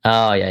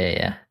 Oh,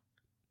 yeah.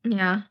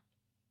 Yeah.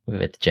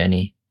 With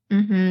Jenny.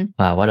 Mm-hmm.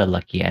 Wow, what a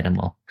lucky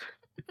animal.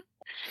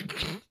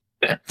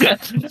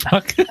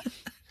 Fuck.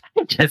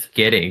 Just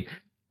kidding.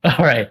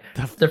 All right.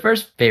 The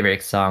first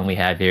favorite song we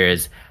have here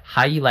is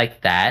How You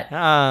Like That.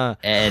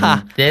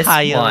 And this how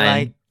you one-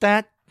 like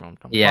that?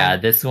 Yeah,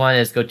 this one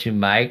is Go to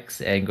Mike's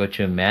and Go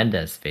to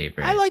Amanda's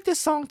favorite. I like this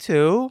song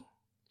too.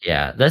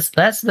 Yeah, let's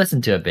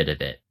listen to a bit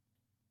of it.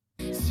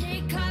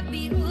 실컷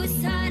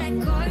비웃어라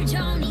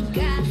꼴좋으니까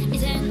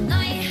이젠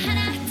너의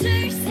하나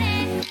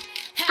둘셋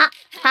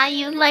How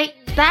you like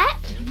that?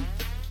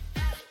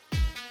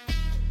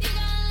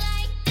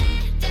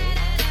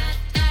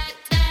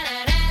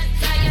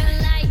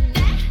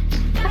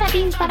 Bada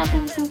bing, bada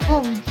boom, boom,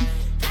 boom.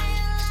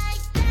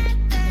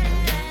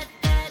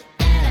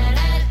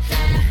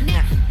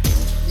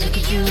 Look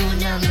at you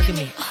now, look at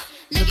me.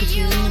 Look at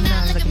you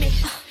now, look at me.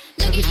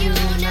 Look at you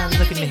now,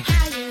 look at me.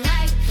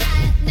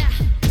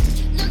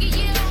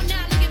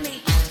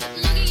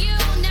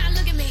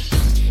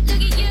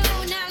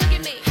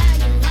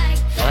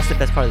 Oh, that's the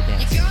best part of the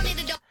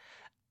dance.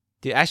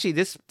 Dude, actually,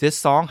 this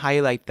song, How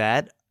You Like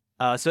That?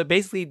 So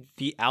basically,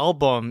 the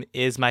album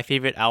is my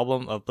favorite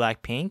album of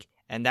Blackpink,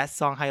 and that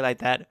song, How You Like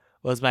That,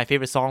 was my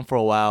favorite song for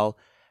a while.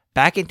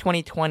 Back in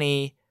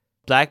 2020,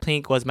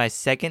 Blackpink was my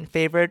second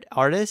favorite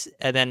artist,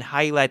 and then How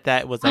You Like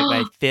That was like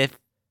my fifth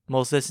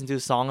most listened to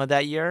song of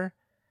that year.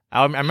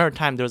 I remember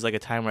there was like a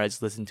time where I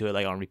just listened to it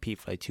like on repeat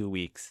for like 2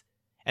 weeks,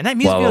 and that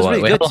music Whoa, video was whoa,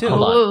 really wait, good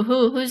hold too.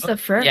 on. Who's the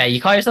first? Yeah, you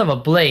call yourself a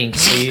Blink,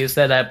 so you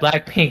said that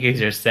Blackpink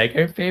is your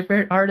second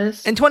favorite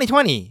artist? In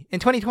 2020,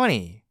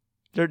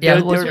 they're Yeah,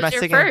 who was Who's my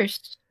your second.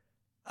 first?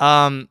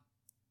 Oh,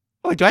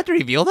 do I have to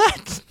reveal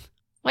that?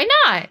 Why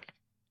not?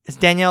 It's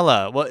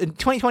Daniela. Well, in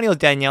 2020 it was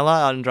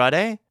Daniela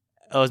Andrade.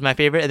 It was my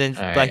favorite, and then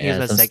All right, Blackpink yeah, was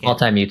my some second.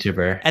 small-time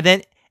YouTuber. And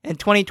then in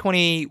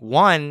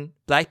 2021,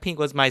 Blackpink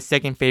was my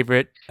second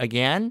favorite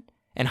again,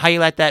 and How You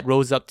Like That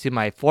rose up to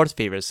my fourth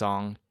favorite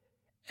song.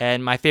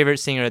 And my favorite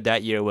singer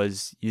that year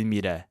was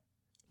Yumira.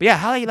 But yeah,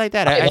 How You Like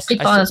That? Why are you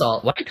telling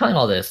still- why are you telling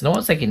all this? No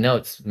one's taking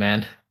notes,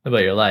 man,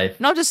 about your life.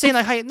 No, I'm just saying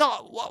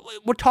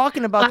we're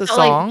talking about the Wow,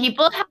 song. Like,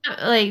 people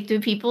have do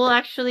people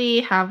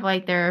actually have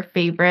like their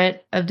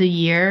favorite of the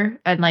year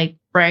and like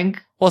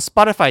rank Well,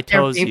 Spotify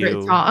their tells favorite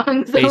you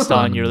songs based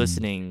on your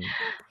listening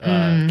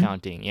Mm.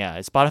 counting. Yeah,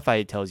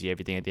 Spotify tells you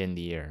everything at the end of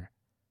the year.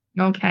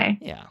 Okay.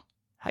 Yeah.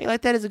 How You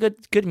Like That is a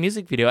good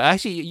music video.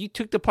 Actually, you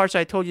took the parts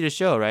I told you to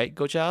show, right?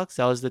 Coach Alex,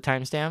 that was the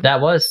timestamp. That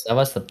was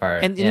the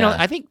part. And you know,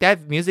 I think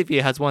that music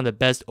video has one of the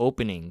best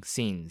opening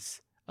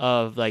scenes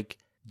of like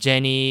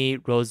Jenny,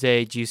 Rose,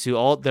 Jisoo.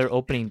 All their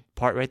opening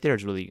part right there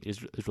is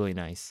really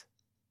nice.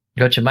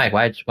 Go to Mike.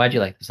 Why'd you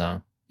like the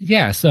song?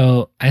 Yeah,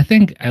 so I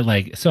think I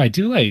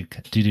do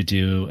like Do Do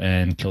Do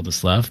and Kill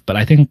This Love, but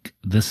I think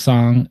this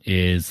song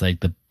is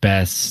like the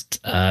best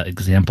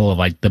example of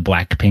like the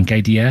Blackpink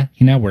idea,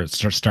 where it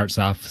starts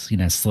off,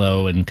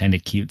 slow and kind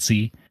of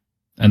cutesy,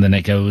 and then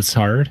it goes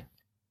hard.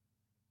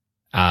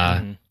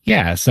 Mhm.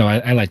 Yeah, so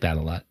I like that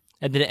a lot.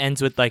 And then it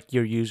ends with like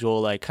your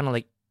usual like kind of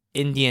like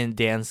Indian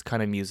dance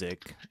kind of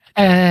music.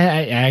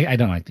 I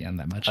don't like the end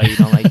that much. Oh, you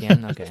don't like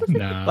Indian? Okay. No.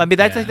 Well, I mean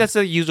that's yeah. like that's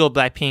the usual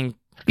Blackpink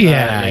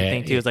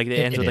thing too. It's like it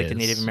ends with like the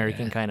Native is,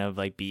 American yeah. kind of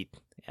like beat.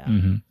 Yeah.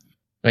 Mhm.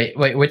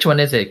 Wait, which one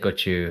is it? Go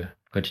to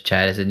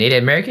Chad. Is it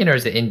Native American or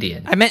is it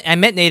Indian? I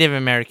meant Native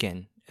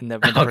American in the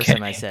first Okay.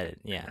 time I said it.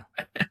 Yeah.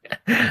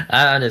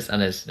 I'm just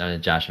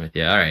joshing with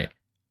you. All right.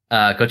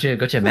 Go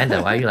to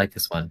Amanda. Why do you like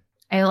this one?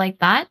 I like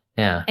that.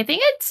 Yeah. I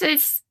think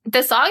it's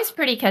the song is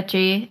pretty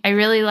catchy. I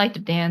really like to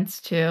dance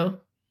too.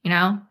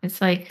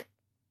 It's like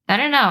I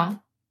don't know.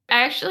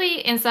 I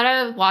actually instead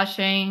of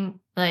watching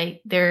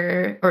like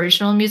their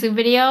original music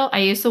video, I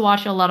used to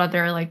watch a lot of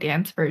their like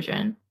dance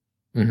version.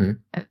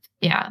 Mm-hmm.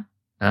 Yeah.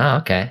 Oh,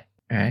 okay.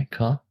 All right.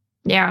 Cool.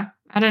 Yeah.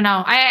 I don't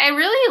know. I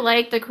really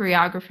like the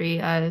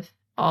choreography of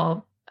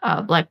all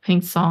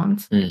Blackpink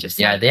songs. Just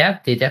Yeah,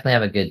 like- they definitely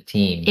have a good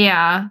team.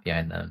 Yeah.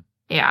 Behind them.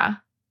 Yeah.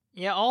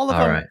 Yeah, all of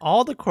All them, right.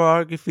 all the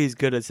choreography is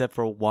good except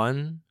for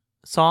one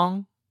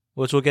song,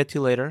 which we'll get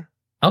to later.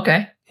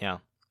 Okay. Yeah.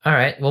 All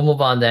right. We'll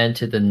move on then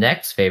to the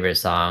next favorite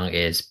song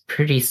is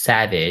Pretty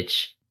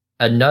Savage.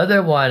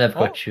 Another one of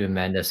Oh. Gochu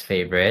Amanda's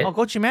favorite. Oh,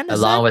 Gochi Man,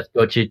 along with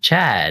Gochu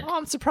Chad. Oh,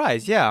 I'm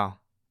surprised. Yeah,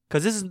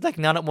 because this is like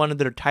not one of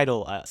their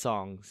title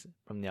songs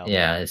from the album.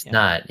 Yeah, it's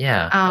not.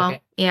 Yeah. Oh,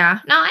 Okay. yeah.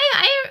 No,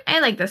 I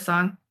like this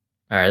song.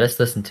 All right, let's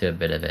listen to a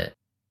bit of it.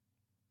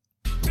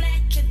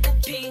 블랙했다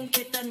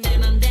핑크했다 내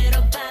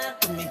맘대로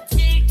바꾸면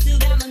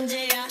질투가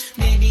문제야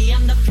Maybe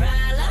I'm the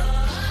problem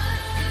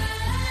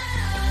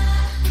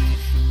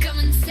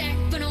검은색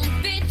분홍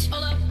bitch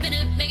all up in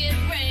it make it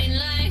rain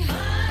like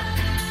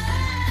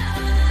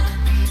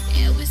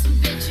Yeah, with some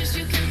bitches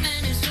you can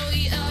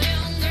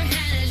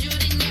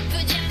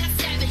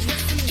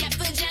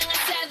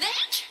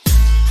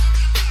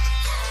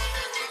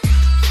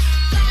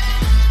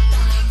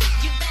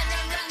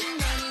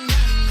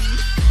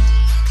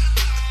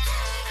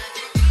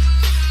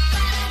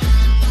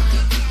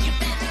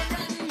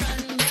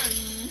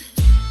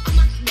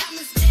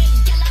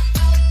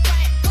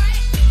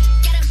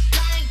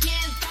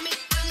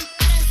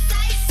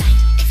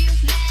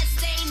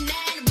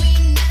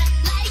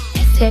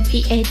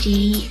Happy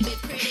edgy.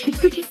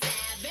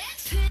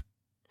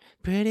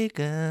 Pretty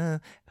girl.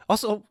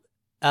 Also,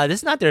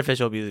 this is not their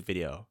official music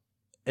video.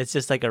 It's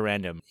just like a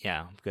random,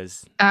 yeah,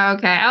 because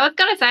Okay, I was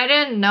gonna say I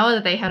didn't know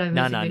that they had a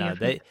no, music no, video no.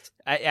 for They, this.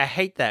 I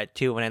hate that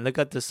too. When I look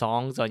up the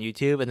songs on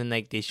YouTube and then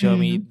like they show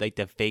me like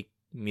the fake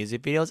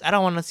music videos, I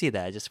don't want to see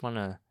that. I just want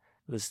to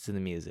listen to the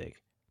music.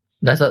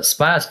 That's what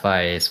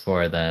Spotify is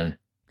for then.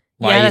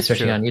 Why Yeah, are you that's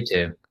searching true. on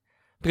YouTube?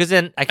 Because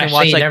then I can Actually,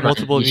 watch like never mind.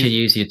 multiple You should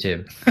music. use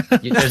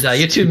YouTube. There's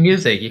YouTube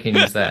Music. You can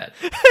use that.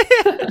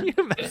 You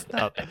messed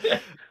up.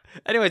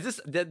 Anyways,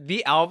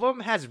 the album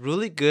has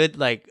really good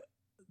like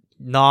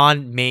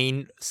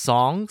non-main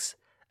songs.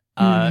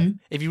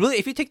 If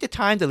you take the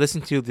time to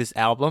listen to this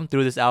album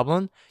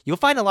you'll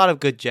find a lot of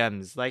good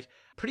gems. Like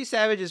Pretty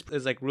Savage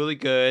is like really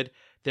good.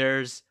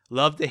 There's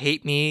Love to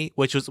Hate Me,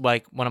 which was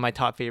like one of my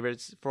top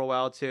favorites for a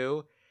while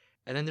too.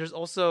 And then there's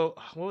also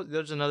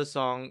there's another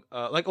song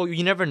like Oh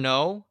You Never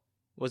Know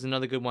was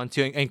another good one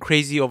too, and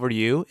Crazy Over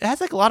You. It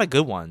has like a lot of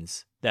good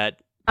ones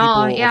that people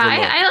Oh yeah,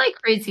 overlook. I like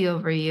Crazy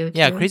Over You.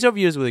 Yeah, too. Crazy Over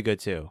You is really good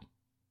too.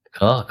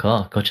 Cool.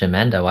 Coach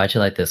Amanda, why'd you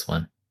like this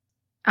one?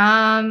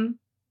 I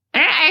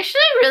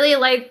actually really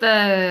like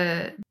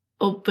the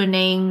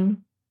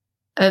opening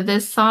of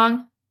this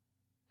song.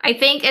 I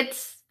think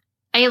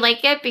I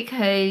like it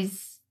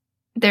because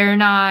they're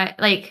not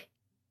like,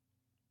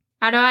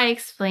 how do I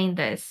explain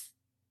this?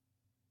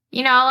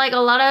 You know, like a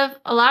lot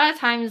of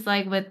times,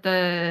 like with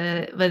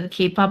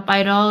K-pop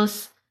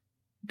idols,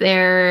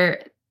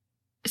 they're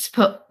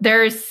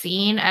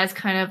seen as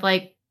kind of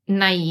like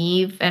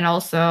naive and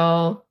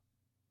also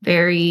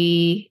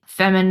very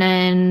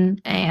feminine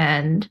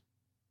and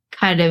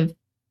kind of,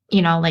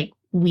 you know, like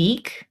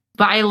weak.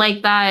 But I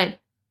like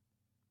that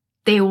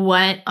they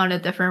went on a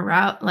different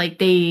route. Like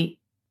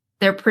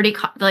they're pretty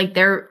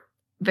they're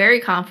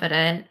very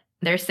confident.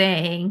 They're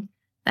saying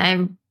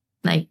I'm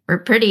like, we're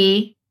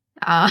pretty,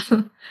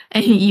 and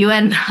you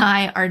and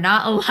I are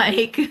not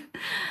alike. Yeah,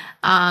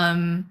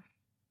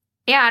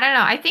 I don't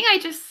know. I think I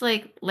just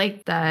like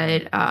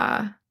that.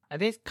 I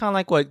think it's kind of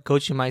like what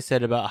Coach Mai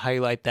said about how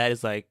you like that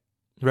is like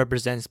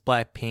represents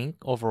Blackpink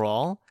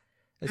overall.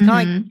 It's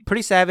kind of like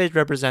Pretty Savage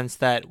represents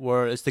that,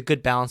 where it's the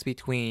good balance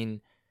between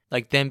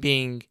like them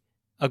being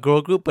a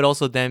girl group, but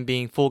also them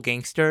being full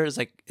gangster. It's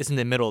like it's in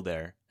the middle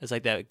there. It's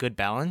like that good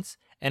balance,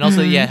 and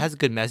also yeah, it has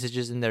good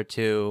messages in there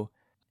too.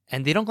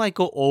 And they don't like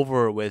go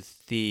over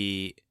with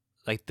the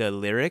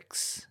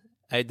lyrics.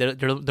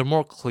 They're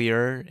more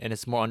clear, and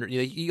it's more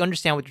you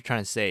understand what you're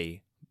trying to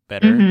say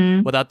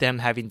better without them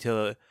having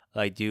to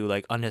like do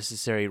like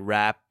unnecessary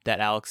rap that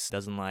Alex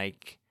doesn't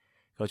like.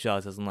 Coach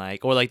Alex doesn't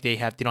like, or like they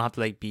don't have to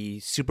like be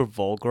super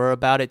vulgar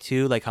about it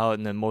too, like how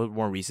in the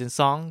more recent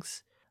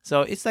songs.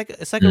 So it's like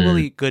a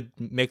really good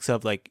mix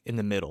of like in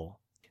the middle.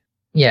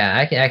 Yeah,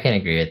 I can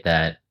agree with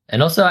that.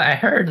 And also, I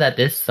heard that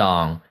this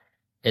song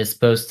is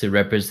supposed to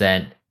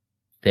represent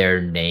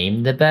their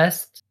name the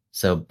best.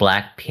 So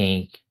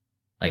Blackpink,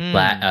 like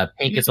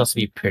Pink is supposed to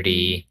be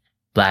pretty.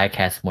 Black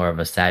has more of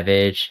a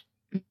savage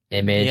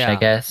image, I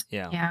guess.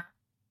 Yeah.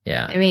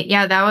 I mean,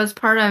 yeah, that was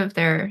part of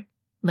their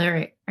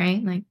lyric,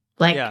 right? Like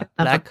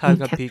Black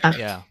Pink.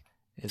 Yeah,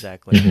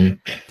 exactly.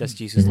 That's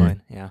Jesus'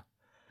 line. Yeah.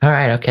 All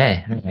right.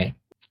 Okay.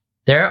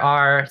 There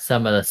are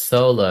some of the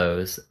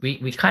solos.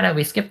 We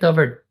skipped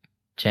over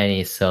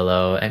Jenny's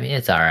solo. I mean,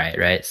 it's all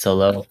right?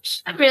 Solo.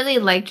 I really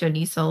like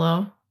Jenny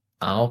solo.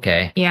 Oh,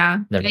 okay.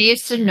 Yeah, I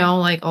used to know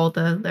like all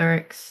the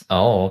lyrics.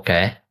 Oh,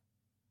 okay.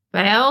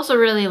 But I also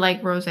really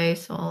like Rose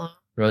solo.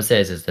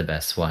 Rose's is the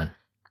best one.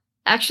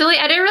 Actually,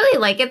 I didn't really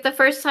like it the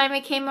first time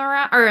it came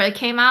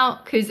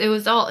out because it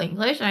was all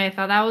English, and I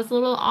thought that was a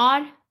little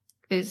odd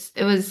because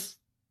it was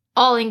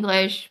all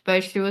English,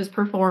 but she was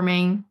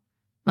performing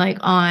like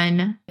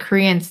on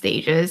Korean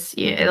stages.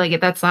 Yeah, like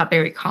that's not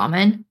very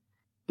common,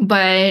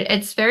 but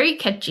it's very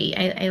catchy.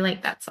 I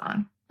like that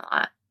song a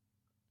lot,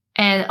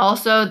 and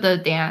also the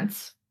dance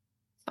is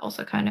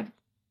also kind of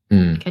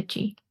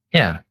catchy.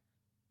 Yeah,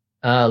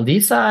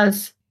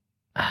 Lisa's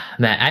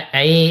man.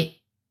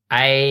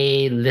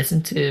 I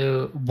listened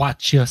to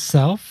Watch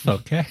Yourself.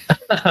 Okay.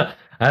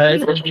 I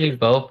listened to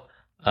both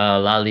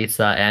La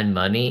Lisa and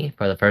Money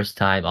for the first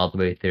time all the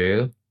way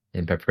through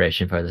in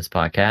preparation for this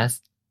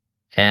podcast,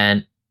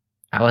 and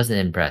I wasn't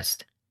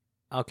impressed.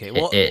 Okay,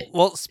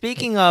 well,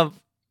 speaking of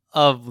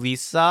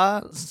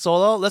Lisa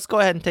solo, let's go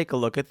ahead and take a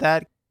look at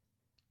that.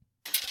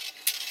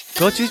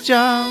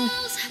 Gochujang,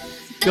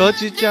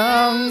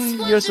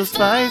 you're so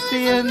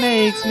spicy, it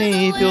makes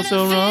me feel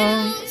so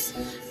wrong.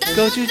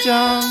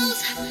 Gochujang,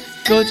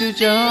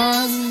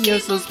 you're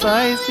so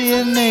spicy,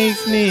 it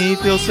makes me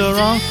feel so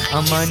wrong.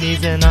 On my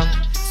knees and I'm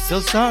so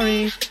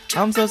sorry.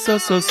 I'm so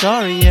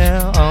sorry,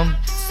 yeah. I'm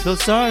so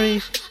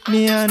sorry.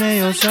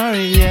 미안해요,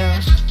 sorry,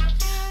 yeah.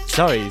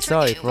 Sorry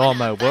for all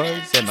my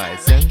words and my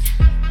sins.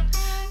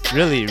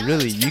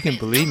 Really, you can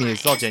believe me,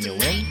 it's all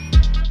genuine.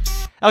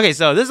 Okay,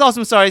 so this is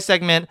Awesome Sorry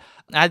segment.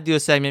 I had to do a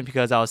segment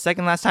because I was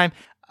second last time.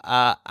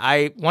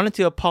 I wanted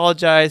to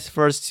apologize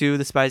first to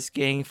the Spice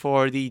Gang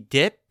for the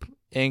dip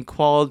in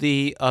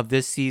quality of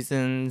this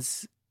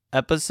season's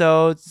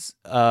episodes,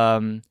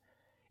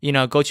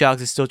 Gochu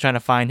Alex is still trying to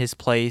find his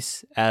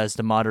place as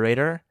the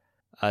moderator.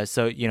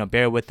 So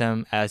bear with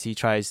him as he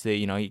tries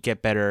to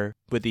get better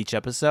with each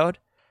episode.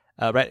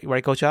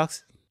 Right, Coach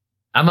Alex?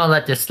 I'm gonna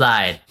let this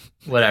slide.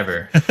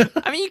 Whatever.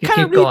 I mean, you You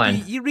kind of keep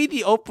going. you read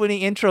the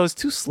opening intros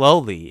too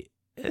slowly.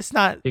 It's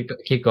not,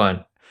 Keep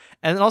going.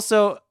 and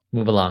also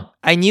Move along.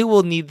 I knew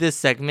we'll need this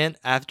segment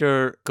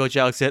after Coach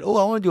Alex said, "Oh,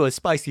 I want to do a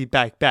spicy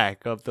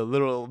back of the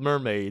Little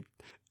Mermaid."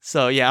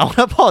 So yeah, I want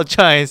to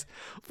apologize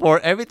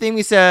for everything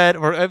we said,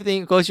 or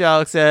everything Coach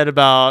Alex said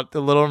about the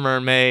Little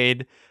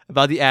Mermaid,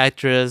 about the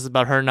actress,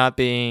 about her not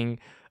being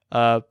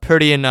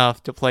pretty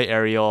enough to play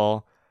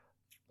Ariel.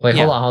 Wait,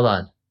 Yeah. hold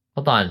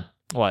on.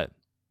 What?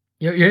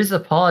 You're just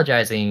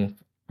apologizing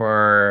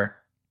for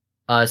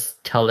us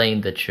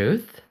telling the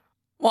truth?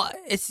 Well,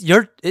 it's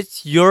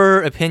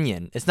your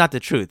opinion. It's not the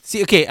truth.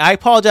 See, okay, I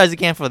apologize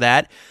again for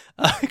that.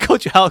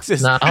 Coach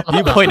Alex's No, hold on,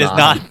 viewpoint is hold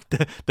not on.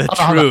 the Hold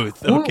on. truth.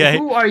 Who- Okay.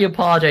 Who are you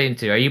apologizing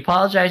to? Are you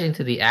apologizing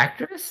to the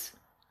actress?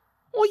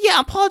 Well, yeah,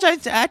 I'm apologizing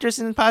to the actress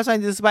and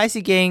apologizing to the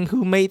Spicy Gang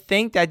who may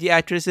think that the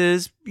actress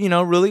is,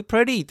 really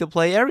pretty to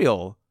play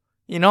Ariel.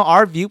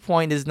 Our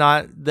viewpoint is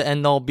not the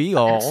end all be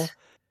all. Yes.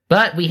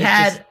 But we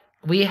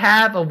It's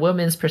have a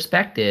woman's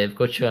perspective,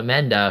 Gochu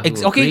Amanda, who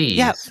Okay, agrees.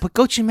 yeah, but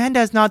Gochu Manda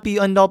is not the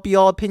end all be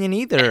all opinion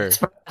either. As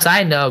far as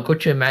I know,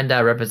 Gochu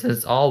Amanda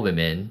represents all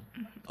women.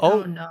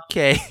 Oh, no.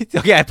 okay.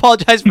 Okay, I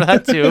apologize for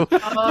that too.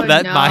 Oh, for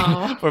that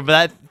no. for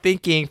that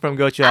thinking from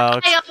Gochu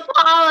Alex. I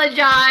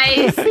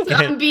apologize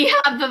Okay. on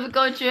behalf of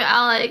Gochu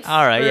Alex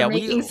All right, for yeah,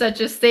 making such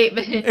a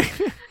statement.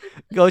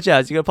 Gochu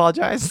Alex, you gonna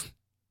apologize?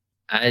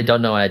 I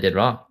don't know what I did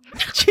wrong.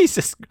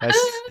 Jesus Christ.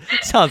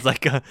 Sounds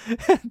like a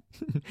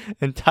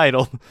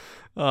entitled.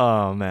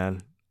 Oh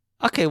man.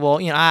 Okay, well,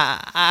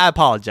 I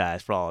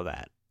apologize for all of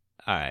that.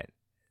 All right.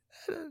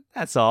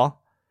 That's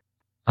all.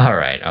 All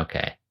right,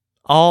 okay.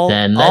 All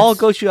Then all let's-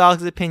 Gochu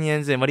Alex's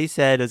opinions and what he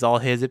said is all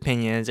his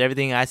opinions.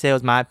 Everything I said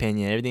was my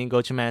opinion. Everything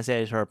Gochu Man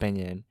said is her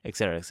opinion,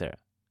 etc., etc.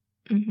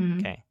 Mhm.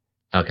 Okay.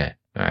 Okay,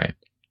 all right.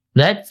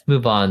 Let's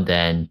move on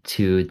then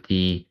to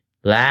the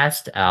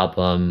last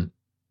album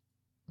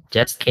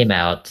just came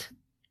out,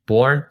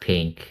 Born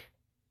Pink.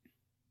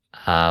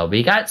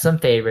 We got some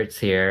favorites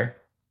here.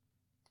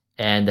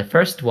 And the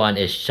first one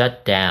is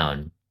Shut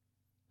Down,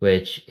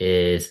 which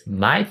is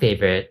my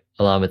favorite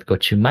along with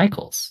Gochu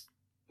Michael's.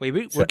 Wait,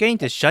 we're So- getting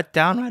to shut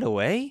down right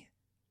away?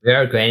 We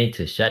are going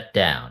to shut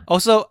down.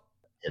 Also,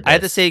 I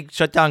have to this. say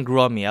shut down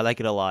grew on me. I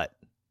like it a lot.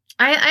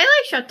 I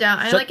like Shutdown.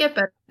 I Shut- like it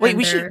better. Wait, than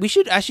we their-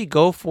 should actually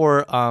go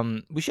for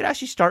we should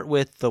actually start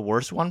with the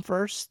worst one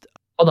first.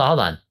 Hold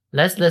on.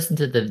 Let's listen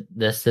to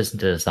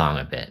the song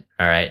a bit.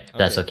 All right, if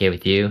that's Okay. okay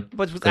with you.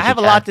 But Could I you have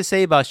a chat? lot to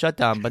say about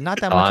Shutdown, but not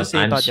that much to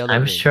say about the other.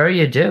 I'm thing. sure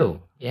you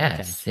do.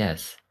 Yes,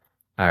 yes.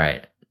 All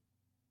right.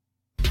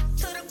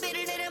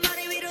 초록빛을 내려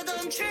머리 위로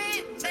don't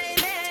trip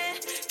baby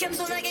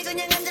겸손하게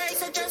그냥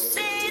앉아있어 just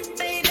sit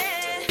baby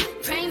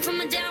praying for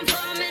my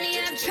downfall many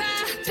have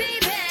tried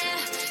baby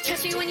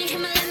catch me when you hit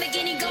my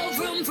Lamborghini go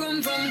vroom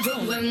vroom vroom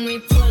vroom when we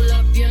pull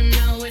up you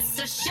know it's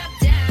a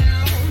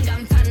shutdown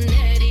간판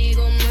내리고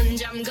문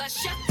잠가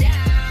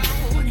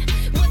shutdown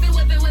whip it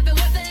whip it whip it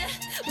whip it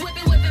whip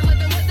it whip it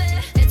whip it whip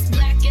it it's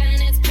black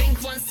and it's pink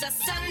once the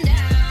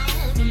sundown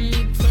when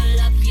we pull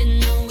up you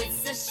know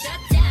it's a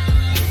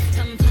shutdown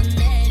간판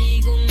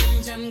내리고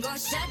문 잠궈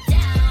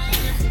shutdown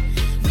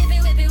whip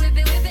it whip it whip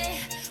it whip it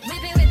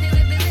whip it whip it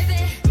whip it whip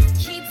it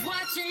keep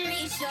watching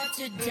me shut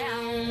it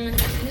down.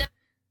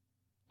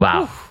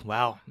 Wow. Whew,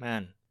 wow,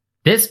 man.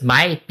 This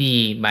might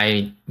be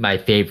my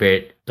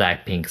favorite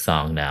Blackpink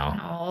song now.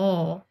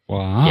 Oh.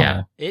 Wow.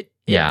 Yeah. It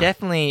Yeah.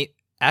 definitely,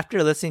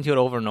 after listening to it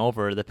over and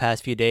over the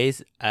past few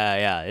days,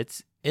 yeah,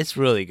 it's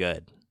really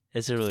good.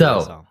 It's a really So-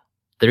 good song.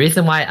 The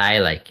reason why I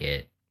like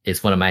it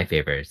is one of my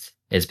favorites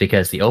is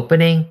because the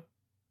opening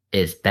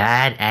is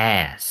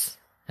badass.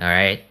 All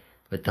right,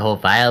 with the whole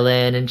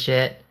violin and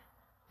shit.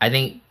 I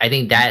think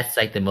that's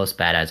like the most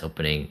badass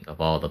opening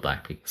of all the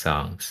Blackpink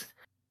songs.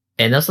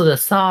 And also the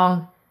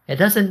song, it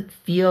doesn't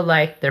feel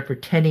like they're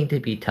pretending to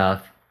be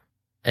tough.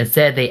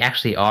 Instead, they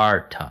actually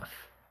are tough.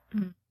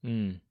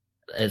 Mm.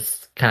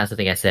 It's kind of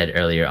something I said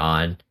earlier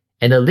on.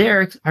 And the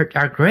lyrics are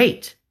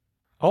great.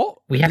 Oh,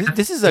 We have-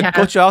 this is we a have-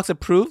 Coach Alex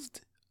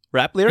approved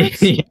rap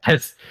lyrics.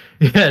 yes.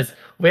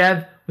 We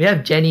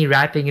have Jenny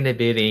rapping in the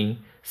beginning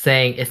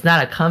saying it's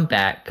not a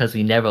comeback because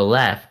we never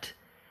left,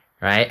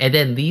 right? And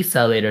then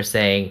Lisa later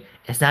saying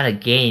it's not a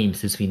game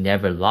since we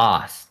never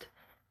lost.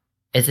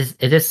 It's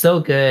just so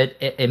good.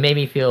 It made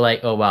me feel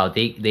like, oh wow,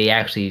 they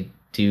actually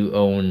do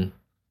own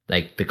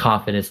like the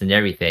confidence and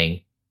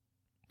everything.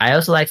 I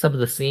also like some of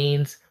the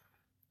scenes.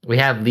 We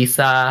have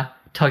Lisa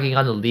tugging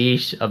on the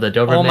leash of the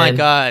Doberman. Oh my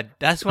god,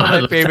 that's one I of my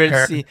looked at favorite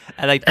her. scenes.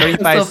 At like That's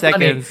 35 so funny.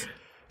 seconds,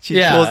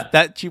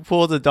 she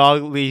pulls the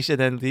dog leash and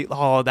then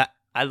that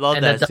I love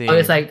And that the scene. dog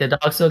is like the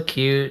dog's so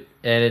cute,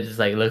 and it just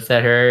like looks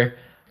at her,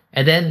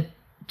 and then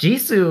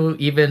Jisoo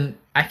even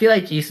I feel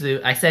like Jisoo.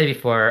 I said it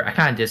before, I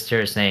kind of dissed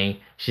her saying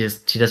she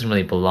doesn't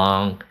really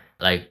belong,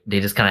 like they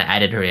just kind of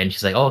added her in.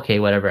 She's like, oh, okay,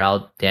 whatever.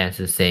 I'll dance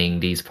and sing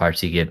these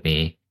parts you give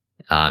me.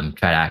 Try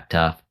to act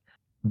tough.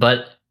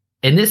 But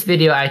in this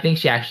video, I think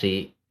she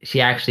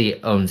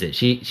actually owns it.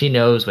 She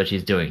knows what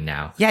she's doing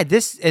now. Yeah,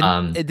 this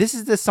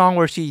is the song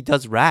where she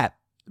does rap,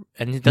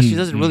 and she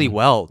does it really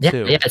well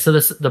too. Yeah. So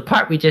the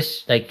part we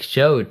just like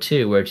showed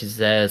too, where she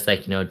says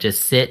like,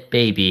 just sit,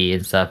 baby,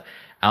 and stuff.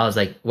 I was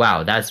like,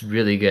 wow, that's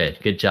really good.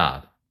 Good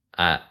job.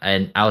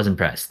 And I was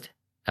impressed.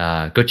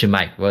 Go to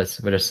Mike.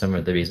 What are some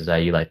of the reasons why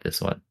you like this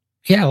one?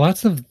 Yeah,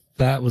 lots of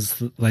that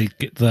was like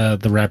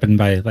the rapping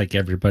by like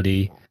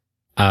everybody.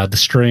 The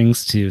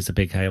strings too is a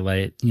big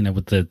highlight.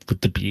 With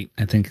the beat,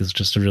 I think is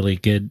just a really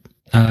good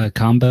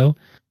combo.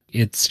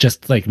 It's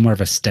just like more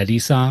of a steady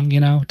song.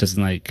 It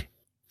doesn't like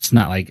it's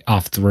not like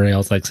off the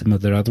rails like some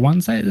of their other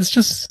ones.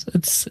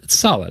 It's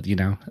solid.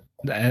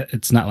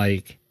 It's not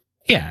like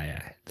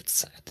yeah.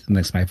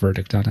 That's my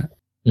verdict on it.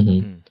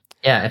 Mm-hmm.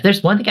 Yeah, if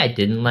there's one thing I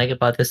didn't like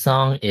about this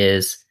song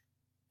is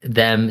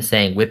them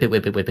saying whip it,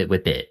 whip it, whip it,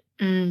 whip it.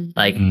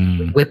 Like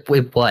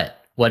whip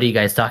what? What are you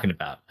guys talking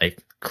about?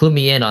 Like clue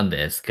me in on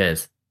this,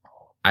 because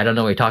I don't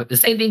know what you're talking. The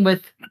same thing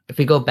with if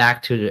we go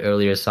back to the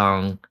earlier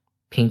song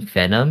Pink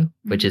Venom,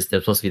 which is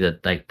supposed to be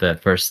the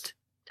first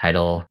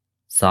title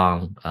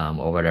song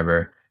or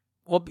whatever.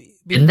 Well,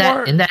 in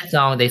that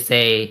song they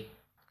say,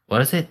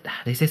 what is it?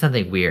 They say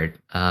something weird.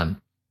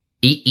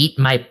 Eat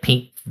my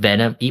pink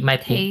venom. Eat my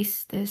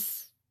Taste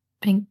this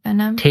pink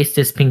venom. Taste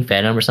this pink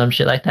venom or some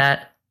shit like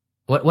that.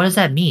 What does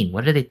that mean?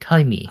 What are they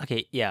telling me?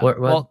 Okay, yeah. What?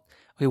 Well,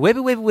 okay,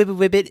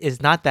 whip it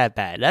is not that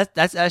bad.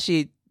 That's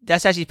actually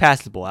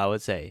passable, I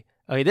would say.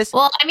 Okay, this.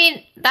 Well, I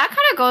mean, that kind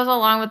of goes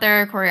along with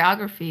their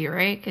choreography,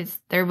 right? Because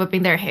they're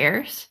whipping their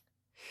hairs.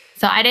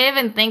 So I didn't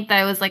even think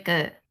that it was like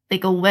a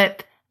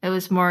whip. It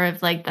was more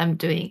of like them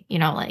doing,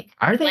 like.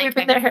 Are they like,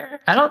 whipping their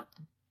hair? I don't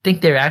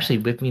think they're actually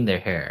whipping their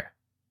hair.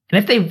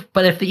 And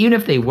even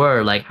if they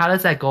were, like, how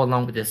does that go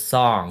along with this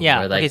song? Yeah.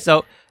 Where, like, okay,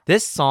 so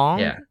this song.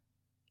 Yeah.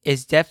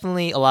 Is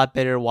definitely a lot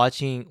better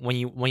watching when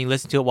you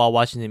listen to it while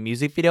watching the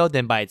music video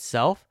than by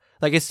itself.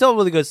 Like it's still a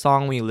really good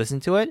song when you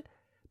listen to it,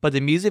 but the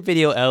music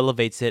video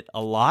elevates it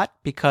a lot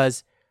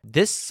because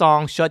this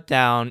song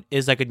Shutdown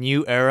is like a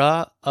new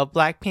era of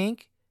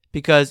Blackpink.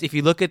 Because if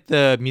you look at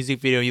the music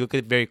video, you look at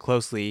it very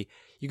closely,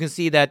 you can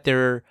see that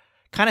they're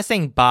kind of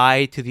saying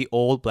bye to the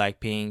old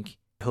Blackpink,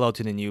 hello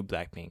to the new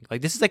Blackpink.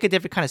 Like this is like a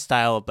different kind of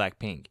style of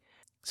Blackpink.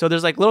 So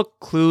there's like little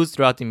clues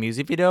throughout the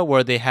music video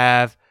where they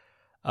have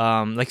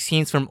like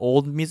scenes from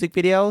old music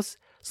videos.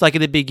 So like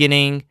at the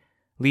beginning,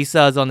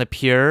 Lisa is on the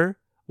pier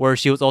where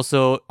she was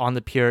also on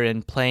the pier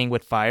in Playing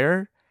with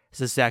Fire. It's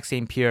the exact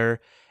same pier.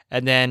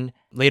 And then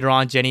later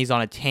on, Jennie's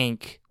on a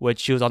tank, which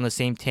she was on the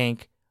same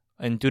tank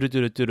in Doo Doo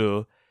Doo Doo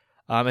Doo.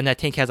 And that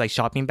tank has like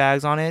shopping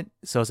bags on it.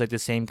 So it's like the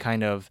same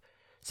kind of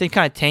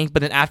tank.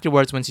 But then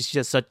afterwards, when she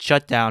just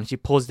shut down, she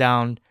pulls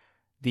down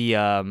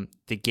the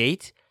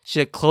gate.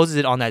 She closes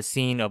it on that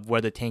scene of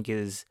where the tank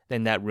is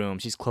in that room.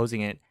 She's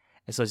closing it.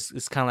 And so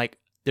it's kind of like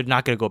they're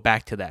not going to go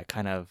back to that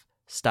kind of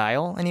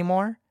style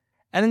anymore.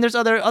 And then there's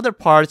other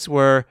parts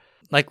where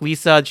like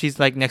Lisa, she's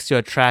like next to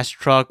a trash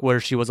truck where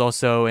she was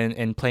also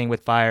in Playing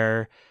with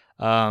Fire.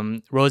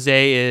 Rose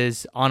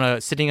is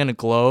sitting on a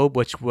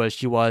globe,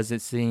 she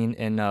was sitting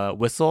in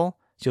Whistle.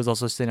 She was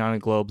also sitting on a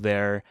globe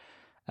there.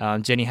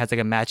 Jennie has like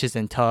a matches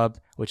and tub,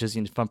 which is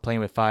from Playing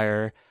with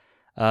Fire.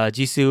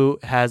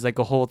 Jisoo has like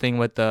a whole thing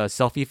with the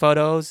selfie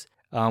photos,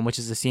 which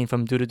is a scene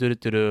from Doo Doo Doo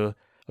Doo Doo.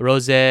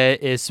 Rose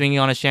is swinging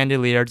on a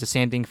chandelier, the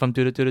same thing from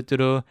Doo Doo Doo Doo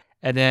Doo.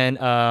 And then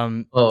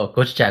go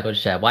to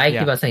chat. Why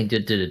keep on saying do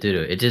do do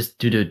do? It's just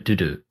do do do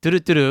do. Doo Doo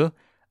Doo Doo.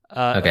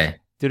 Okay.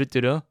 Doo Doo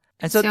Doo Doo.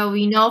 And so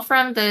we know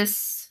from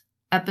this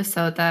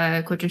episode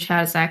that Kocho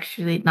Chat is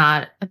actually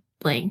not a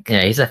blink.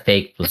 Yeah, he's a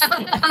fake. Doo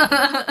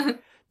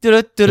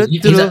Doo Doo Doo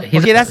Doo.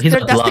 Okay, that's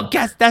the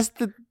guess. That's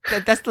the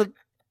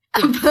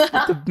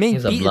main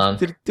he's a beat. Blanc.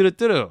 Doo Doo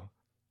Doo Doo.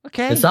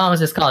 Okay. The song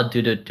is just called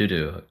do do do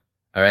do.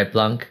 All right,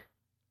 Blanc.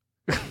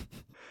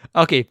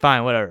 Okay,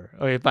 fine, whatever.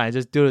 Okay, fine,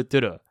 just do it.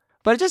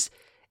 But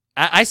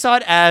I saw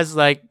it as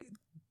like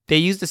they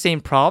use the same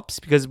props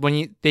because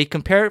when they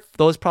compare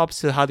those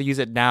props to how they use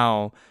it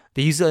now,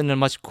 they use it in a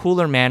much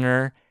cooler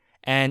manner,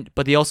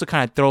 but they also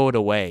kind of throw it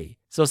away.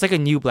 So it's like a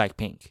new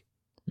Blackpink.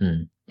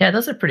 Yeah,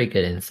 those are pretty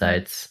good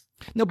insights.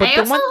 No, but I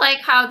also like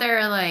how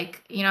they're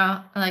like,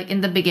 like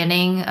in the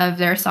beginning of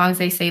their songs,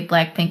 they say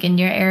Blackpink in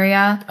your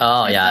area.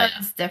 Oh, yeah.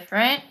 It's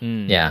different.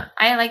 Yeah.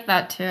 I like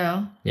that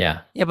too.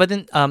 Yeah. Yeah, but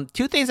then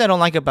two things I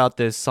don't like about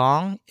this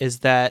song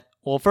is that,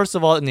 well, first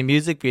of all, in the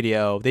music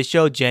video, they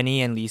show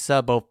Jennie and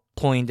Lisa both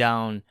pulling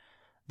down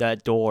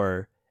that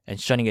door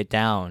and shutting it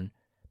down.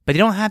 But they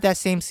don't have that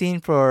same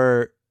scene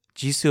for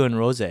Jisoo and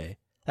Rose.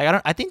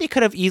 Like I think they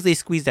could have easily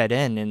squeezed that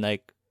in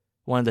like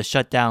one of the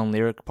shutdown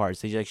lyric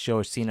parts. They like show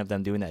a scene of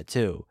them doing that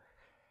too.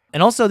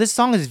 And also, this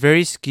song is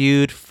very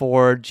skewed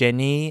for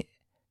Jennie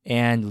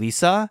and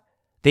Lisa.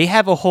 They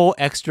have a whole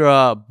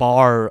extra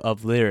bar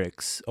of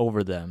lyrics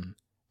over them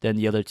than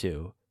the other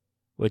two,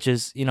 which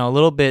is, a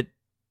little bit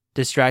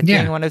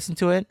distracting when I listen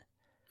to it.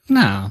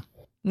 No.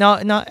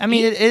 No. I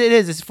mean, it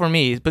is. It's for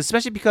me, but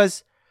especially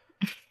because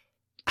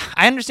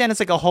I understand it's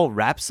like a whole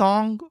rap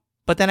song,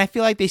 but then I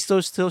feel like they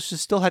still should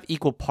still have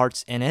equal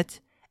parts in it.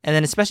 And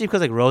then especially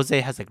because like Rose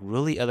has like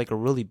really like a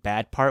really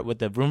bad part with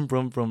the vroom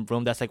vroom vroom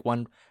vroom. That's like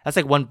one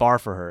bar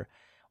for her.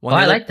 Oh,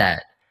 I like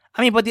that.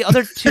 I mean, but the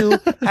other two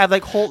have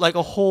like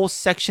a whole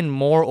section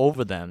more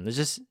over them. It's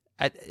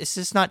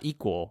just not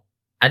equal.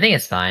 I think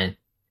it's fine.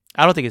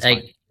 I don't think it's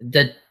Like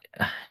the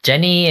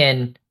Jenny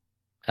and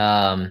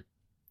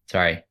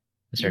sorry,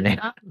 what's her name?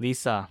 fine.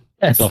 Lisa.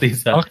 That's The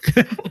Lisa.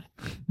 fuck?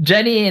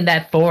 Jenny and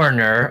that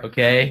foreigner.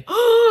 Okay,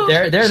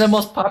 they're the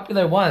most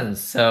popular ones.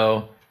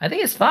 So I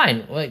think it's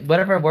fine. Like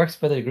whatever works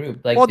for the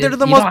group. Like Well, they're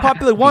the you most don't have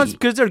popular to ones be-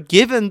 because they're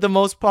given the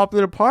most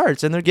popular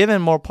parts, and they're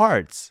given more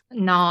parts.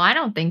 No, I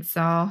don't think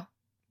so.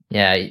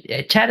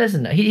 Yeah, Chad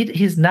doesn't.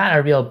 He's not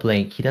a real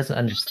Blink. He doesn't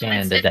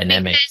understand the It's because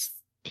dynamics.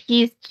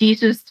 He's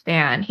Jesus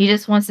fan. He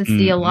just wants to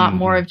see a lot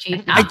more of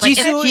Jesus.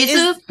 Jisoo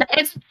is-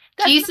 It's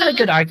That's Jesus. not a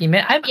good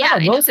argument. I'm Yeah,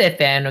 a Rose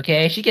fan.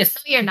 Okay, she gets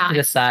No, you're not. to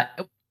the side.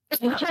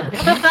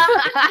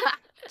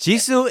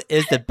 Jisoo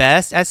is the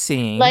best at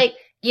singing. Like,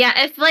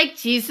 yeah, if like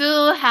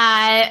Jisoo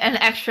had an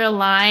extra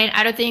line,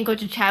 I don't think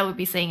Gochu Chad would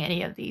be saying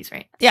any of these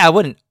right yeah, I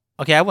wouldn't.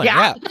 Okay, I wouldn't.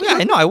 Yeah.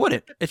 Yeah, no, I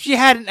wouldn't. If she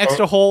had an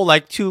extra whole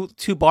like two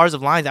bars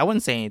of lines, I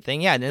wouldn't say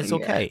anything. Yeah, then it's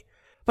okay.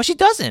 But she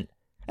doesn't,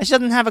 and she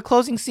doesn't have a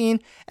closing scene.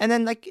 And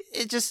then like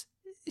it just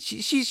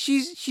she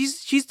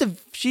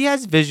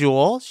has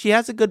visual. She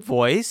has a good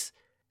voice.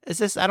 It's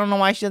just I don't know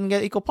why she doesn't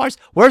get equal parts.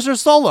 Where's her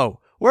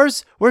solo?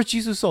 Where's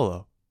Jisoo's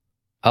solo?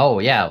 Oh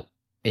yeah,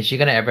 is she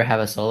gonna ever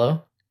have a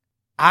solo?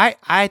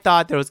 I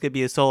thought there was gonna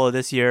be a solo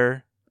this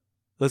year.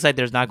 Looks like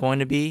there's not going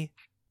to be.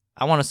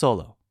 I want a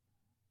solo.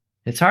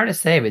 It's hard to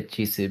say with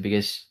Jisoo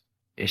because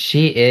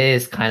she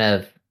is kind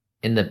of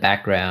in the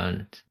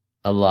background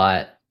a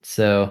lot.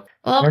 So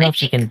I Well, don't know I if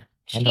she can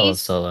handle a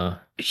she's- solo.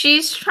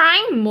 She's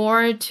trying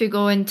more to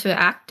go into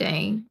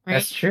acting, right?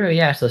 That's true.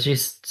 Yeah. So she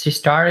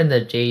starred in the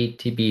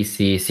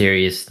JTBC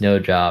series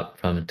Snowdrop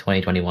from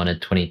 2021 to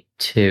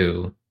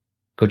 22.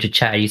 Go to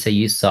chat. You say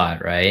you saw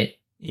it, right?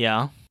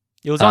 Yeah,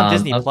 it was on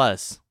Disney of-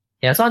 Plus.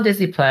 Yeah, it's on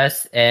Disney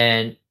Plus,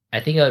 and I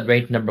think it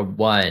ranked number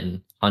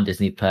 1 on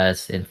Disney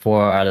Plus in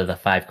 4 out of the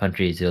 5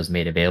 countries it was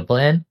made available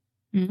in.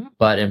 Mhm.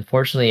 But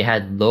unfortunately, it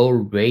had low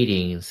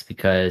ratings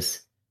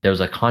because there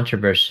was a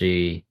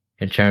controversy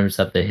in terms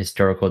of the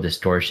historical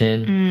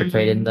distortion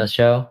portrayed in the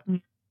show.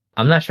 Mhm.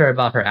 I'm not sure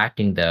about her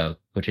acting though,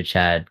 which is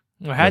Chad.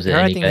 Her Was it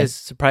any acting good? is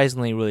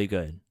surprisingly really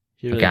good.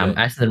 She's Okay, really I'm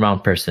asking the wrong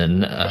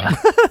person.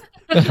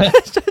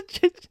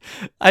 good.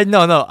 I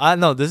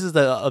no. This is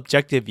the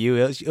objective view.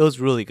 It was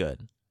really good.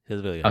 It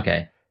was really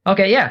good.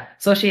 Okay, yeah.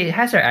 So she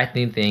has her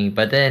acting thing,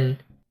 but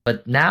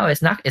now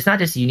it's not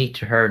just unique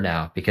to her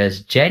now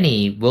because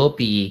Jenny will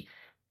be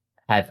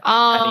having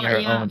her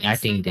own I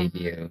acting see that.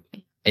 debut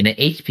in an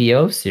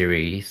HBO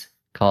series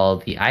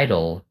called The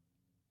Idol,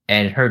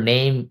 and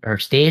her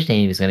stage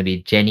name is going to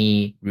be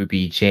Jenny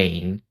Ruby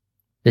Jane.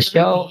 The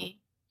show, Ruby.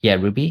 yeah,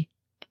 Ruby,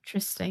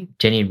 Interesting.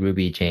 Jenny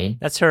Ruby Jane.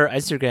 That's her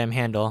Instagram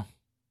handle.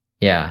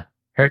 Yeah,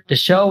 the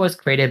show was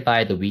created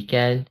by The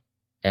Weeknd,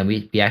 and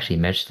we actually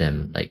mentioned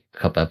him like a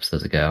couple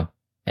episodes ago,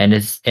 and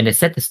it's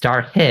set to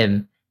star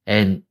him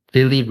and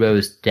Lily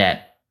Rose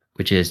Depp,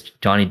 which is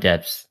Johnny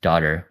Depp's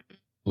daughter,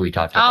 who we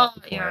talked Oh, about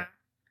before. yeah.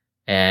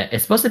 And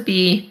it's supposed to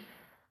be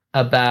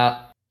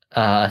about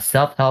a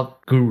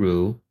self-help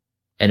guru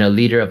and a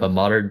leader of a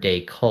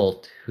modern-day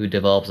cult who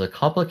develops a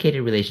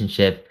complicated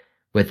relationship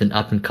with an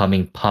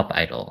up-and-coming pop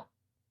idol.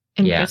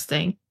 Yeah.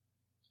 Interesting.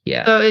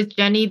 Yeah. So is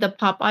Jenny the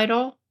pop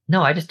idol?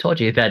 No, I just told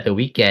you that The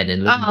Weeknd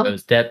and Lily Oh.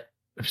 Rose Depp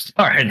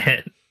star in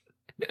it.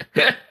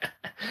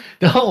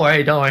 Don't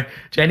worry.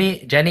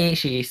 Jenny,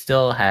 she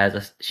still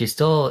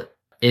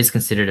is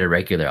considered a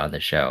regular on the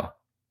show.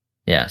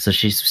 Yeah, so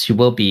she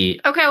will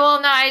be. Okay,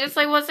 well, no, I just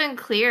like wasn't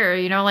clear.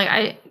 You know,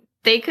 like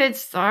they could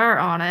star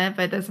on it,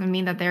 but it doesn't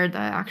mean that they're the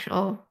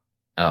actual,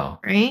 Oh,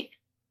 right?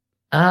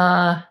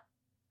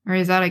 Or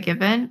is that a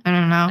given? I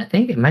don't I know.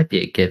 think it might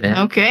be a given.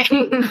 Okay.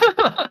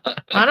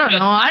 I don't know.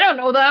 I don't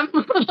know them.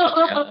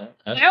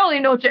 I only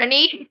know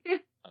Jenny.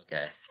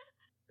 Okay,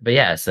 but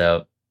yeah,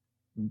 so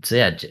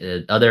yeah,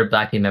 other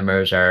Blackpink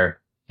members are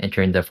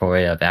entering the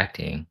foray of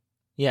acting.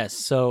 Yes.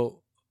 So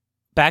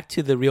back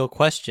to the real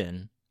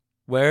question: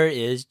 where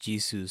is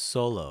Jisoo's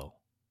solo?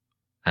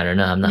 I don't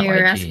know. I'm not. You're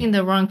YG. asking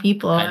the wrong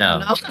people. I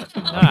know. don't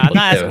No, I'm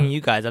not Too. asking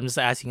you guys. I'm just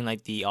asking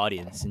like the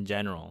audience in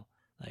general.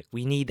 Like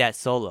we need that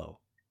solo.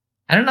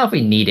 I don't know if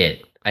we need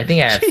it. I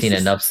think I've seen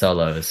Jesus. enough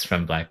solos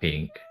from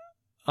Blackpink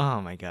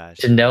Oh my gosh.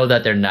 to know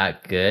that they're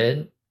not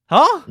good.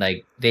 Huh?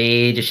 Like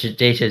they should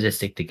just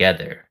stick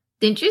together.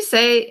 Didn't you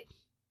say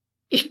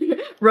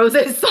Rose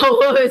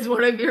Solo is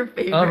one of your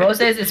favorites? Oh,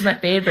 Rose is my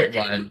favorite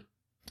one,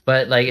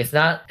 but like it's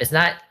not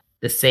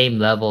the same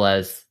level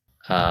as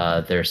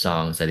their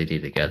songs that they do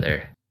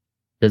together.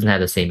 Doesn't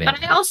have the same But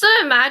energy. I also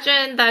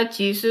imagine that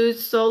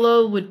Jisoo's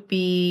solo would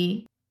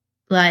be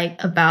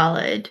like a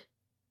ballad.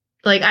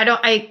 Like I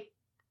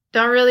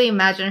don't really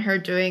imagine her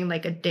doing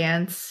like a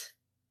dance.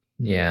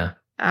 Yeah.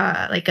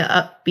 like a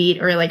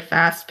upbeat or like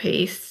fast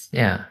paced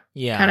Yeah.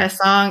 Yeah. kind of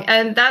song,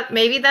 and that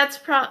maybe that's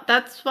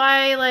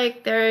why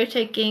like they're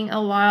taking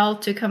a while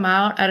to come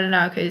out. I don't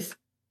know, because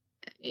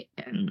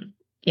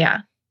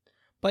yeah.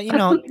 But you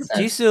know,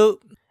 Jisoo,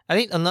 I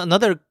think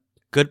another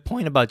good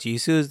point about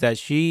Jisoo is that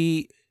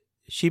she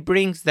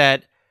brings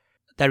that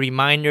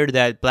reminder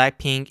that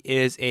Blackpink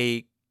is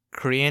a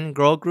Korean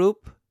girl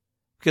group,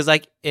 because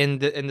like in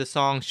the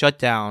song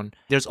Shutdown,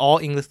 there's all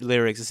English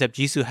lyrics except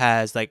Jisoo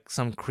has like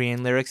some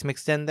Korean lyrics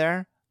mixed in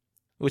there,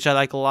 which I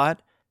like a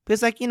lot.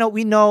 Because like, you know,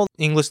 we know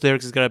English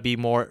lyrics is gonna be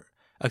more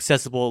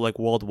accessible like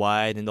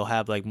worldwide, and they'll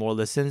have like more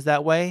listens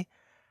that way.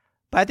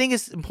 But I think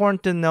it's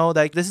important to know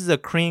that this is a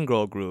Korean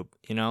girl group,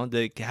 you know,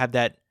 they have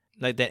that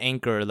like that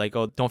anchor, like,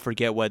 oh, don't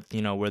forget what,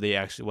 you know, what they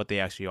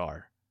actually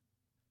are.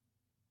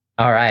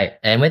 All right.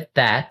 And with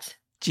that,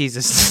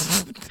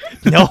 Jesus.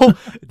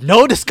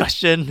 no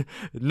discussion,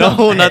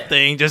 no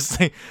nothing, just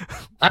like,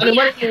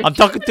 I'm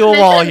talking to a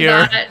wall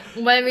here.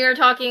 When we were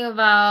talking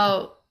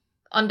about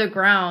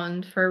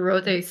Underground for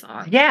Rose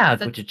song. yeah,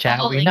 That's Gochu Chan,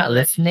 all were you not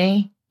English.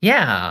 listening?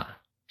 Yeah.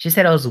 She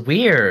said it was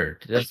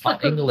weird. That's all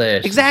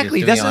English.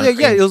 Exactly. Just That's doing what, on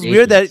yeah. It was Korean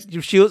weird stages.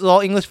 that she was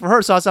all English for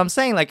her. So that's what I'm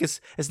saying. Like it's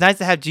nice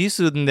to have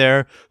Jisoo in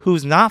there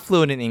who's not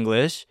fluent in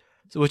English,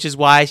 so, which is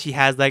why she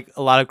has like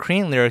a lot of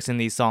Korean lyrics in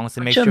these songs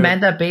to make But sure.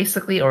 Amanda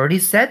basically already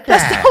said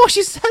That's that. not what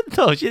she said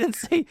though. She didn't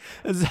say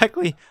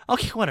exactly.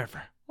 Okay,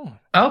 whatever. Oh.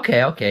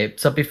 Okay.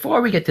 So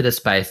before we get to the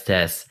spice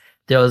test,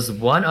 there was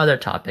one other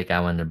topic I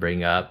wanted to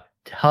bring up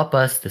to help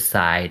us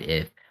decide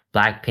if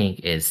Blackpink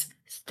is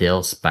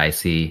still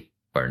spicy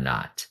or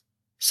not.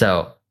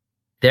 So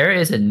there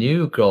is a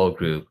new girl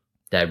group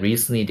that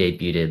recently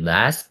debuted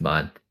last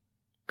month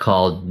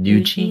called New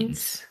New Jeans.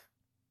 Jeans?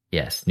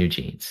 Yes, New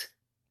Jeans.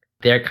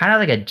 They're kind of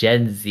like a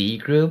Gen Z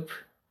group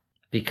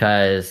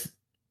because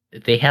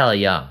they hella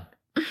young.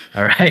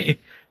 All right.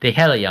 They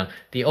hella young.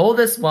 The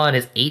oldest one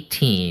is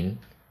 18.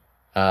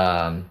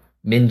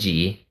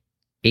 Minji,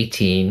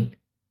 18.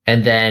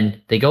 And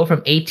then they go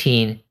from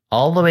 18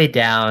 all the way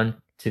down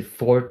to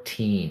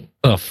 14.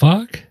 The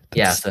fuck?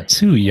 Yeah, That's so-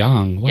 too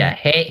young. What? Yeah,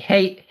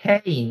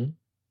 Hein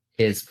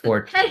is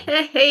 14.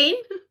 Hey,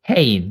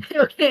 Hein.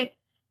 okay.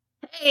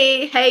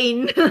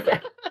 Hey.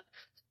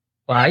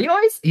 Wow, you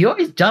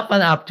always jump on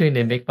the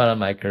opportunity to make fun of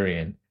my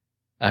Korean.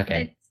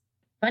 Okay.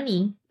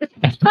 Funny.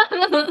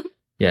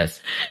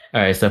 Yes.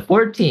 All right. So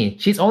 14.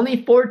 She's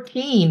only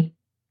 14,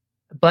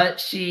 but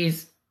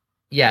she's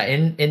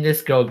in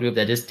this girl group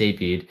that just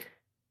debuted.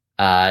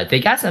 They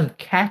got some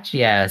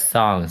catchy ass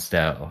songs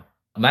though.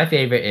 My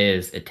favorite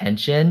is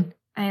Attention.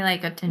 I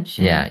like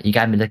Attention. Yeah, you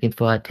got me looking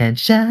for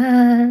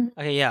attention.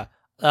 Okay, yeah.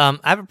 I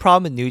have a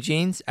problem with New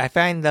Jeans. I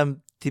find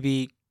them to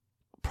be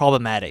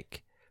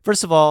problematic.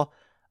 First of all,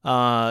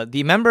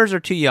 the members are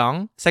too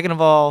young. Second of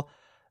all,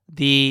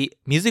 the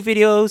music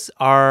videos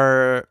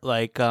are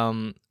like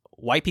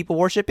white people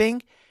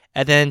worshiping.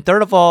 And then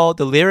third of all,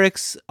 the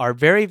lyrics are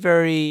very,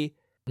 very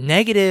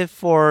negative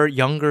for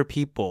younger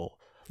people.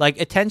 Like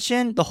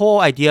Attention, the whole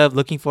idea of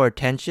looking for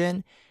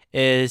attention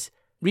is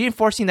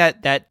reinforcing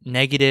that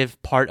negative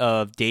part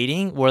of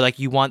dating where like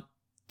you want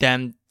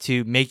them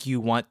to make you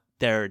want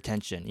their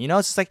attention. You know,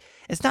 it's just like,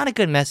 it's not a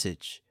good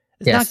message.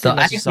 It's Yeah, not so good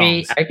I message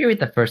agree. songs. I agree with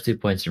the first 2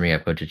 points you bring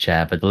up, Coach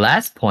Chat, but the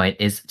last point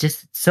is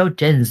just so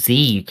Gen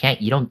Z.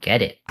 You don't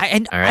get it. All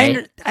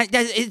right.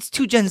 It's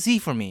too Gen Z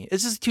for me.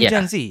 It's just too Yeah.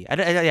 Gen Z.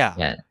 Yeah.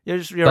 Yeah. You're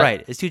But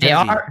right. It's too They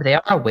Gen Z.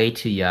 are way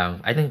too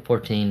young. I think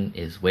 14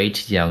 is way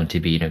too young to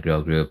be in a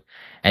girl group.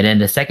 And then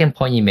the second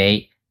point you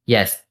made,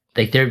 yes,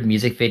 like their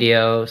music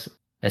videos,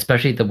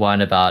 especially the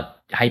one about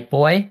Hype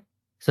Boy.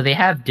 So they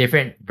have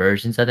different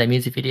versions of that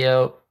music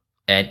video,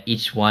 and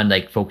each one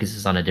like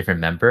focuses on a different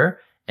member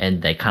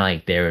and like kind of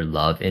like their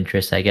love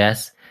interest, I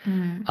guess.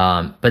 Mm.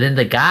 But then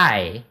the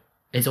guy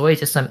is always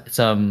just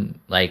some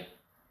like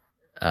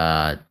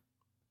not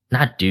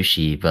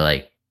douchey, but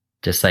like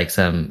just like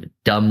some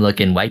dumb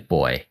looking white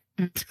boy.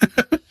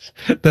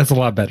 That's a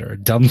lot better.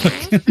 Dumb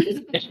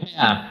looking.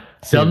 Yeah,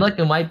 dumb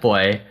looking white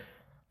boy.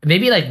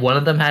 Maybe like one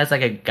of them has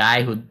like a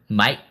guy who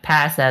might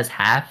pass as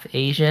half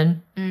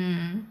Asian,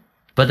 Mm.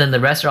 but then the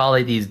rest are all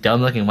like these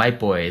dumb looking white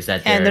boys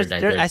that And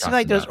they're. I feel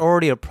like there's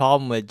already a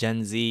problem with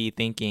Gen Z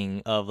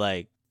thinking of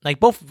like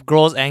both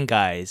girls and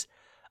guys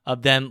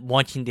of them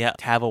wanting to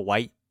have a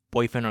white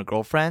boyfriend or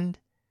girlfriend.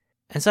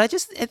 And so I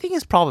think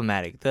it's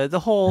problematic. The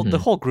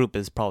whole group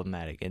is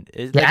problematic. And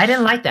I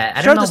didn't like that.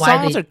 I sure, don't know the why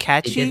songs they are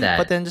catchy, did that.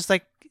 but then just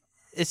like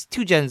it's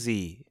too Gen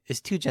Z. It's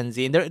too Gen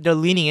Z, and they're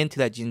leaning into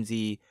that Gen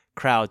Z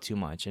crowd too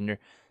much, and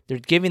they're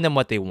giving them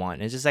what they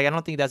want. It's just like I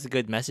don't think that's a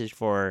good message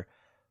for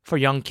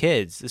young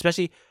kids,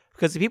 especially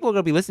because the people who are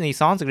gonna be listening to these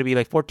songs are gonna be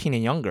like 14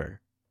 and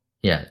younger.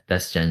 Yeah,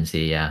 that's Gen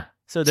Z. Yeah.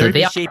 So they're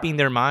they just are- shaping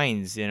their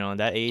minds, you know,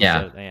 that age.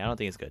 Yeah. So, I don't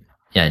think it's good.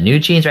 Yeah, New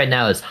Jeans right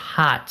now is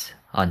hot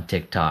on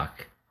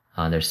TikTok.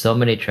 There's so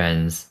many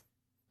trends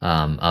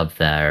of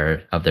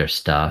their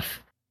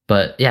stuff.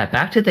 But yeah,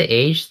 back to the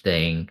age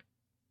thing.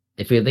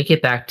 If we link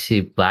it back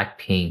to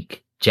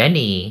Blackpink,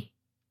 Jennie,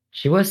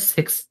 she was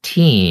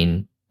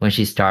 16 when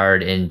she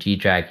starred in G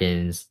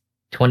Dragon's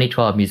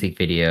 2012 music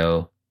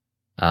video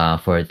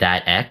for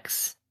That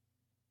X.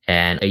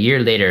 And a year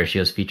later, she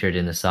was featured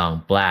in the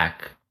song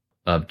Black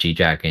of G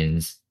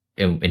Dragons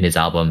in his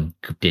album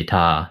Coup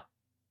d'etat.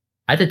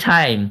 At the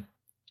time,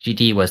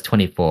 GD was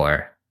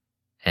 24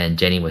 and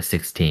Jenny was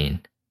 16.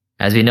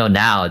 As we know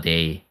now,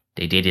 they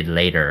dated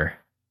later.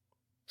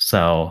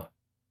 So,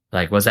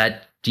 like, was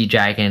that G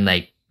Dragon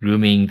like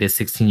grooming this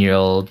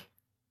 16-year-old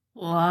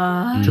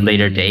What? to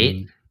later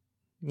date?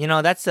 You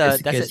know, that's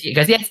Because he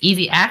has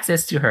easy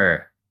access to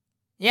her.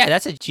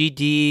 that's a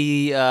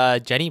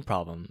GD Jenny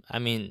problem. I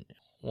mean,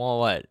 well,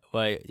 what?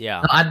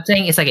 Yeah. No, I'm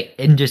saying it's like an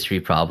industry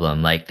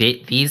problem. Like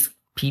these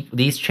people,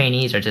 these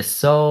trainees are just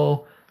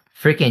so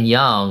freaking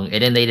young,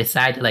 and then they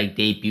decide to like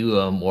debut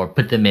them or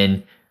put them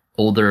in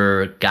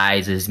older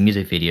guys'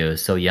 music videos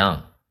so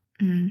young.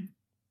 Mm.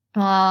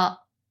 Well,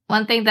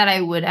 one thing that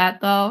I would add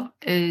though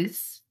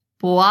is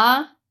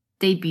Boa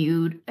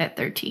debuted at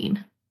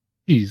 13.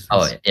 Jesus.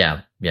 Oh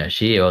yeah.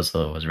 She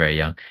also was very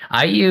young.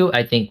 IU,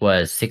 I think,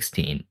 was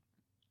 16,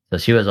 so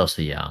she was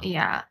also young.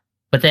 Yeah.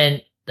 But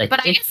then, like,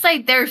 But I guess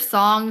like their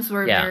songs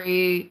were Yeah.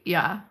 very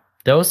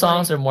those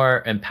songs are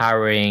more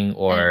empowering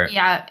or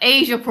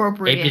age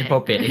appropriate. age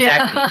appropriate,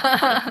 exactly.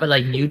 Yeah. But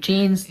like New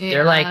Jeans,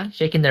 they're Yeah. like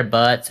shaking their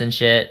butts and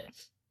shit,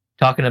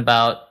 talking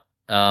about,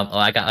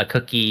 I got a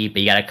cookie,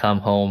 but you gotta come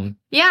home.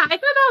 Yeah, I thought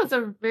that was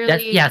a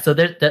really So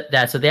there's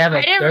that. So they have a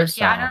I third don't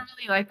song,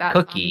 really like that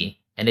Cookie,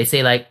 and they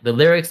say like the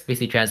lyrics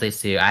basically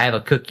translates to "I have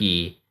a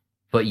cookie,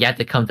 but you have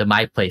to come to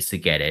my place to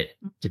get it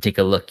to take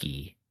a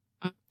lookie."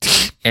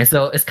 And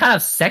so it's kind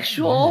of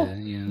sexual.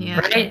 Yeah.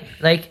 Right?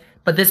 Like,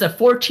 but there's a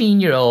 14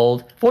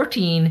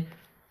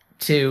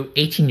 to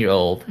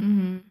 18-year-old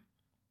hmm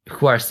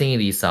who are singing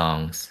these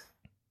songs,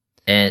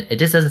 and it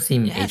just doesn't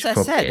seem Yeah, age as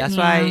I said, appropriate. that's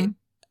why.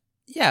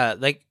 Yeah,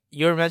 like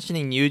you're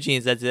mentioning New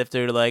Jeans as if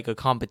they're like a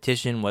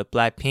competition with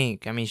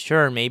Blackpink. I mean,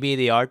 sure, maybe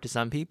they are to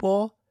some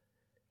people.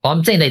 Well,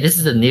 I'm saying like this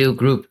is a new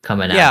group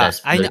coming out. Yeah,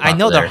 That's really I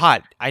know they're popular.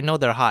 hot. I know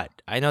they're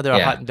hot. I know they're a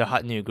Yeah.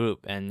 hot new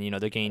group, and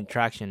they're gaining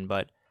traction.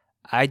 But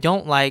I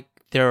don't like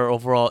their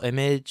overall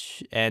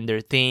image and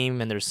their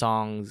theme and their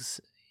songs.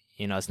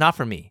 It's not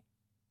for me.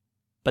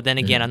 But then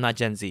again, Mhm. I'm not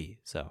Gen Z,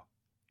 so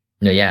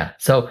No, yeah.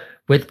 So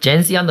with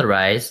Gen Z on the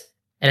rise,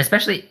 and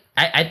especially,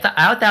 I thought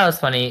it was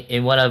funny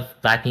in one of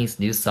Blackpink's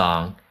new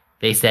song.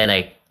 They said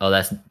like, "Oh,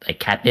 that's like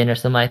Capin" or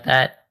something like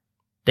that.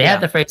 They Yeah.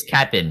 have the phrase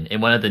 "Capin"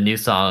 in one of the new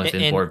songs in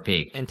In- Ford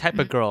Peak. and Type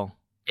of Girl.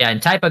 Yeah,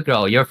 and Type of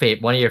Girl,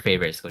 one of your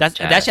favorites. That's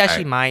Chad. that's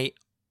actually Alright. my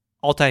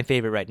all-time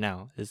favorite right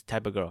now. Is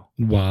Type of Girl.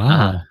 Wow.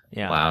 Uh-huh.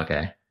 Yeah. Wow.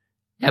 Okay.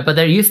 Yeah, but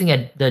they're using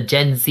the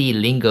Gen Z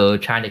lingo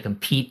trying to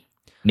compete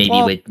maybe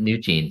Well, with New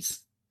Jeans.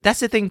 That's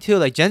the thing too.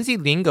 Like Gen Z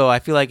lingo, I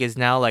feel like is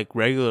now like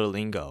regular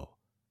lingo.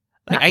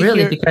 Like Not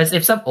really, because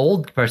if some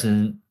old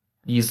person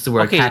used the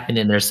word Okay. "Capin"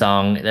 in their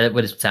song, that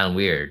would sound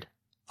weird.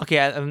 Okay,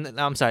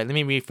 I'm sorry. Let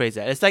me rephrase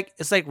that.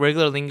 It's like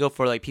regular lingo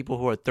for like people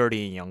who are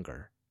 30 and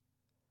younger.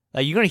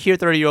 Like you're gonna hear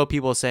 30-year-old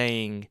people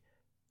saying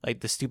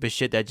like the stupid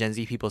shit that Gen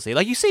Z people say.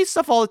 Like you say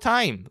stuff all the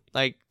time,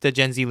 like the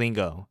Gen Z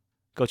lingo.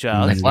 Go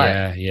Charles. Like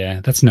what?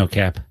 Yeah. That's no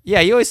cap. Yeah,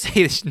 you always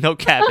say this no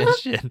cap and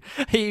shit.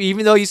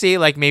 Even though you say it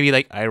like maybe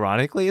like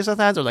ironically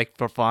sometimes or like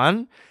for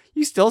fun,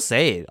 you still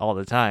say it all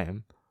the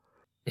time.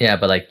 Yeah,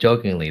 but like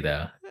jokingly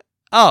though.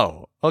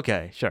 Oh,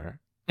 okay, sure.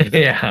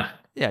 Yeah.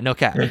 Yeah, no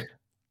cap.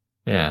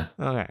 Yeah.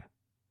 Okay.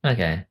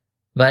 Okay.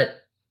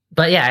 But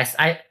yeah,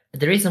 I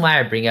the reason why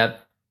I bring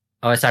up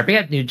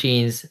New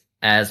Jeans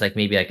as like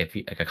maybe like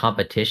a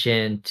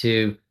competition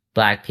to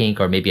Blackpink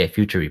or maybe a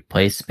future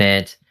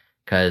replacement,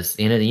 because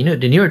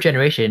the newer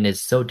generation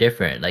is so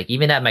different. Like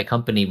even at my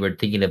company, we're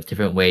thinking of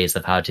different ways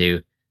of how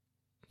to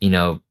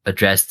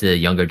address the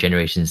younger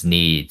generation's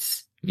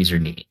needs, user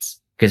needs,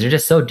 because they're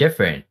just so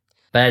different.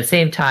 But at the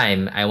same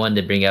time, I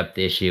wanted to bring up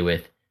the issue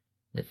with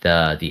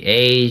the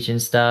age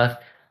and stuff.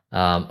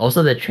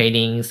 Also the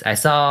trainings. I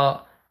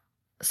saw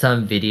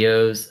some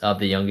videos of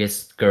the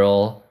youngest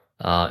girl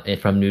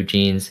from New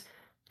Jeans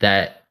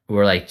that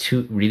were like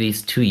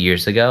released 2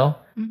 years ago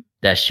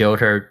that showed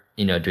her,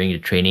 doing the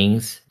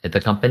trainings at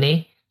the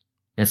company.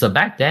 And so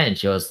back then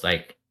she was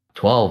like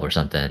 12 or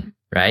something,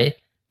 right?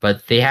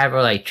 But they have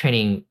her like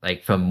training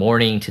like from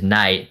morning to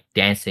night,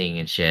 dancing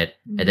and shit,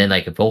 and then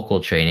like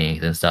vocal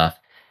trainings and stuff.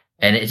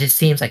 And it just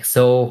seems like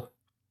so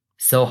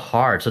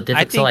hard, so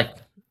difficult. So think- like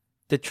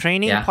The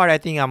training Yeah. part, I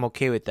think I'm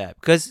okay with that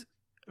because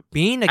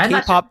being a I'm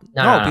not K-pop, sure-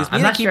 no, because I'm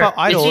being a not sure. K-pop It's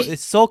idol just-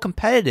 is so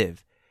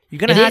competitive. You're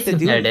gonna it have is to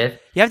competitive.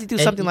 you have to do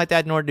And something like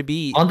that in order to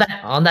be. On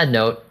that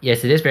note,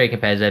 yes, it is very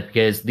competitive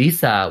because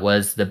Lisa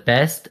was the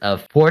best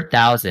of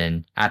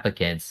 4,000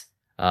 applicants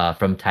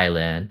from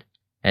Thailand,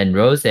 and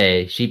Rose,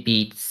 she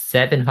beat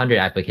 700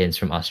 applicants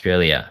from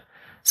Australia.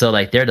 So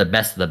like they're the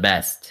best of the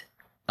best.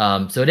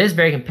 So it is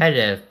very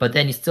competitive, but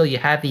then you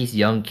have these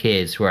young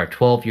kids who are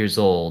 12 years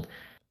old,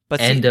 But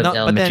end of but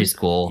elementary then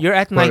school. You're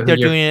acting who- like who they're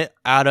you're- doing it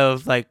out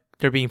of like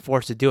they're being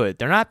forced to do it.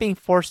 They're not being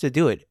forced to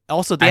do it.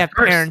 Also, they At have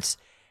first- parents.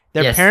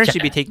 Their Yes, parents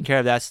should be Jack. taking care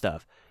of that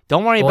stuff.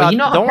 Don't worry Well,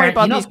 about don't worry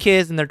about you know- these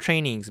kids and their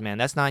trainings, man.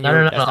 That's not No, your.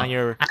 no, no, that's no. not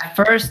your. At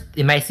first,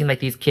 it might seem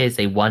like these kids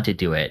they want to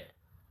do it,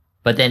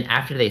 but then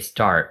after they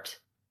start,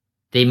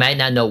 they might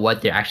not know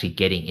what they're actually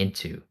getting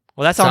into.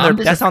 Well, that's So on I'm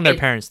their just on their afraid-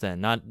 parents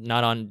then, not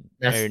on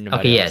That's everybody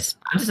okay. else. Yes,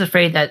 I'm just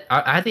afraid that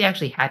are they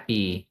actually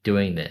happy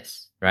doing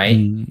this? Right?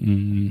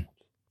 Mm-mm.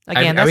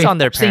 Again, Are that's we on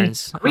their forcing-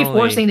 parents. Are we Only-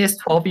 forcing this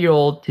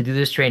 12-year-old to do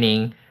this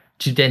training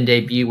to then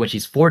debut when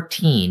she's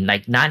 14?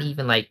 Like, not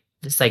even like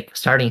just like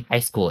starting high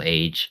school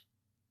age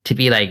to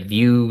be like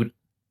viewed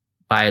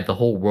by the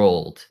whole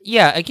world.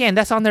 Yeah, again,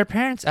 that's on their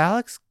parents,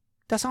 Alex.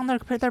 That's on their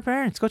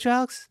parents. Go to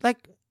Alex.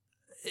 Like,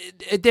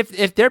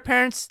 if their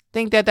parents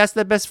think that that's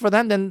the best for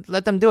them, then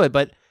let them do it.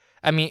 But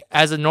I mean,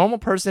 as a normal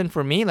person,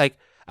 for me, like,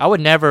 I would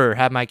never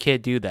have my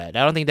kid do that.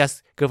 I don't think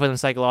that's good for them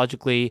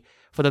psychologically.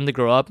 For them to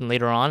grow up and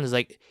later on, is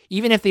like,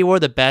 even if they were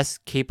the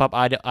best K-pop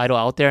idol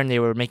out there and they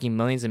were making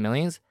millions and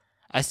millions,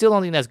 I still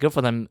don't think that's good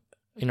for them,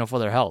 for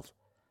their health.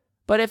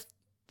 But if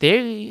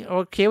they're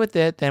okay with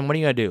it, then what are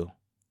you gonna do?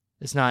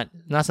 It's not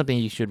something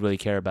you should really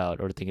care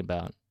about or think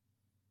about.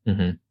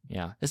 Mm-hmm.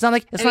 Yeah, it's not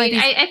like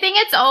I think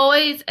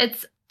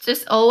it's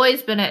just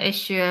always been an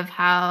issue of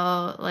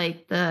how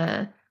like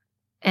the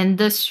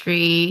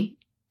industry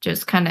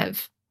just kind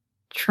of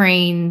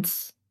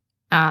trains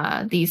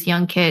these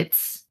young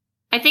kids.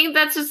 I think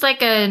that's just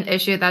like an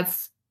issue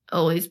that's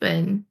always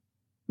been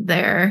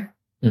there.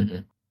 Mm-hmm.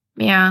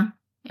 Yeah.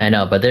 I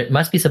know, but there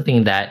must be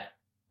something that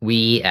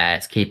we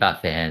as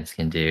K-pop fans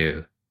can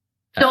do.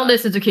 Don't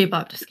listen to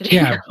K-pop. Just kidding.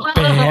 Yeah,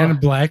 ban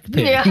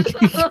Blackpink.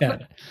 Yeah.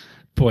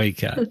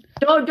 Boycott.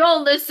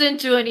 Don't listen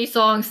to any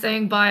songs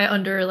sang by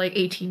under like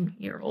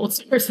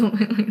 18-year-olds or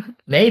something like that.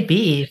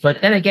 Maybe,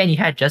 but then again, you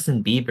had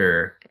Justin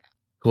Bieber,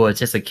 who was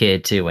just a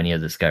kid too when he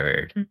was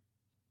discovered. Mm.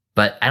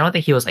 But I don't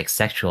think he was like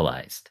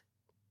sexualized.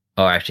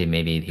 Or actually,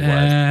 maybe he was.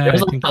 I There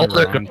was think like, you're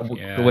older wrong,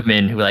 yeah.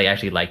 women who like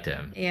actually liked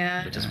him,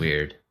 Yeah. which is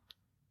weird.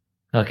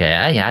 Okay,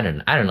 I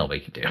don't know what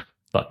you can do.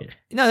 Fuck it.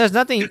 No, there's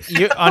nothing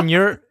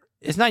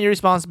it's not your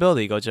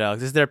responsibility, Coach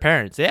Alex. It's their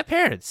parents. They have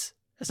parents.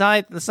 It's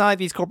not like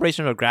these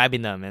corporations are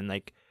grabbing them and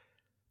like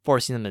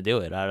forcing them to do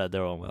it out of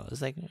their own will.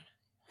 It's like,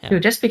 yeah.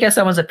 Dude, just because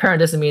someone's a parent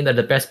doesn't mean they're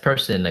the best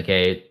person.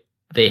 Okay,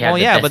 they have. well,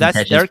 the yeah, best but that's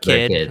intentions their for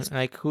their kid. kids.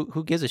 Like,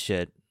 who gives a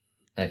shit?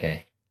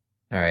 Okay,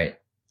 all right.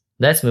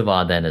 Let's move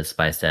on then to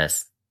Spice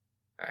Test.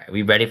 All right,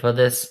 we ready for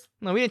this?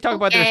 No, we didn't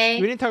talk Okay.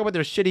 about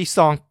their shitty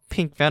song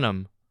Pink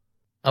Venom.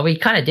 Oh, we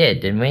kind of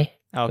did, didn't we?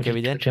 Oh, okay, we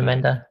did.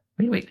 Tremenda.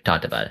 We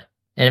talked about it.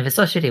 And if it's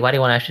so shitty, why do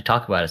you want to actually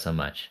talk about it so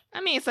much?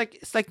 I mean, it's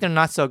like they're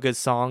not so good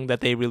song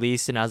that they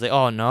released, and I was like,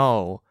 oh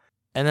no.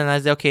 And then I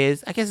was like, okay,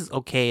 I guess it's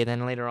okay. And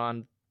then later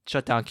on,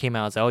 Shutdown came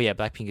out. I was like, oh yeah,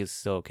 Blackpink is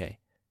still okay.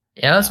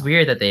 Yeah, it was Yeah.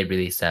 weird that they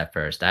released that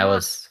first. I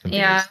was confused.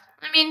 Yeah.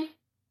 I mean,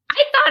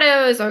 I thought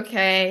it was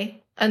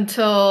okay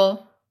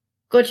until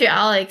Gochi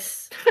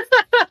Alex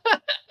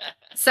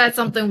said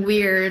something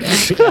weird.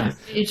 And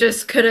you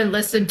just couldn't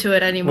listen to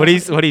it anymore.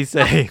 What do you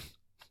say?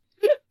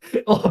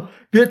 Oh,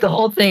 dude, the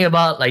whole thing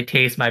about like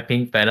taste my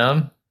pink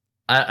venom.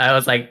 I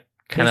was like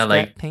kind Taste of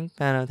like that Pink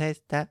Venom,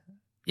 taste that.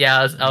 yeah,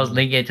 I was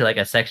linking it to like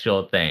a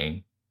sexual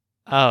thing.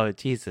 Oh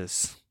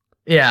Jesus!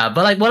 Yeah,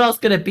 but like what else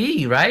could it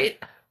be,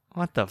 right?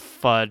 What the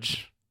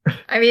fudge?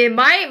 I mean,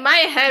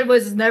 my head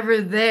was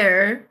never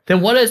there.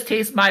 Then what is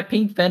taste my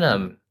pink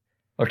venom?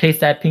 Or taste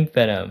that pink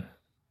venom?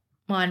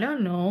 Well, I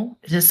don't know.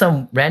 Is this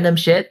some random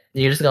shit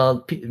you're just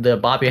gonna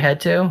bob your head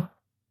to?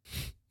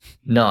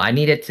 No, I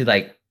need it to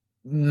like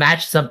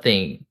match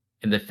something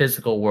in the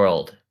physical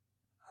world.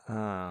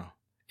 Oh.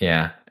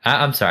 Yeah,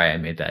 I'm sorry I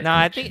made that. No,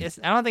 I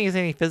connection. don't think it's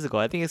anything physical.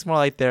 I think it's more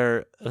like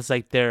their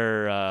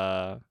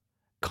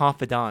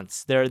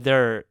confidants,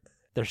 their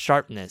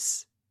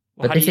sharpness.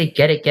 Well, But how they do you- say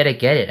get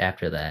it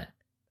after that.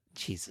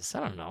 Jesus,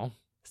 I don't know.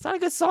 It's not a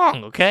good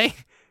song, okay?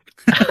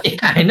 Yeah,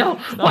 I know.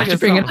 not Why'd a you good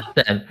bring it song. up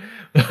then?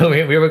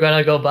 we were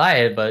gonna go buy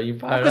it, but you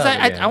brought Because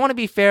it up. I want to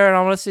be fair and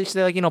I want to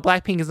say like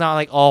Blackpink is not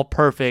like all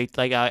perfect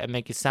like I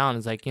make it sound.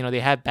 It's like they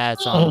have bad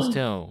songs too.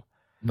 Oh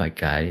my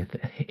god!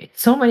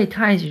 So many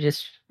times you're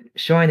just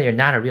showing that you're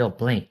not a real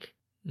Blink.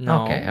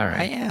 No, Okay, all right.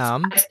 I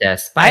am. Spice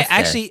Test, I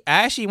Spice Test.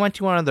 actually went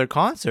to one of their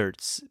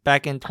concerts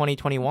back in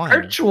 2021.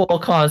 Virtual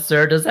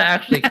concert, does that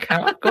actually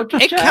count? Go to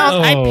It church.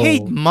 counts. I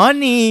paid Oh.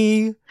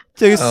 money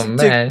to Oh,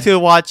 man. to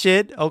watch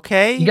it.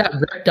 Okay, You got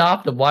ripped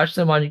off to watch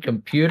them on your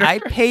computer. I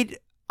paid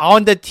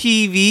on the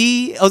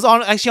TV. It was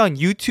actually on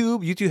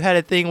YouTube. YouTube had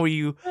a thing where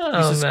you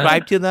Oh,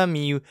 subscribe to them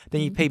and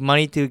then you pay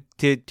money to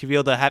be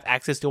able to have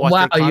access to watch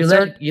Wow, their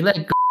concert. you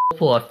let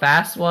pull a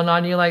fast one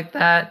on you like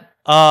that?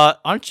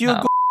 Aren't you a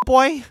Oh. good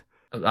boy?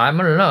 I don't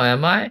know.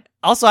 Am I?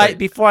 Also, Wait.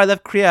 before I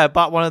left Korea, I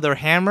bought one of their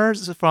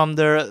hammers from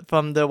the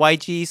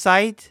YG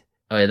site.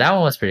 Oh yeah, that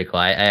one was pretty cool.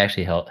 I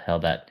actually held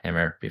that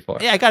hammer before.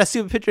 Yeah, I got a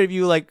super picture of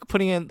you like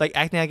putting in like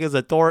acting like it was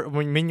a Thor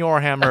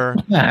Mjolnir hammer,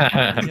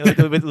 like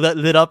a bit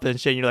lit up and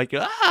shit. And you're like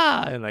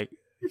and like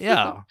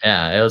yeah,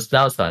 Yeah, that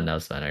was fun. That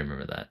was fun. I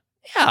remember that.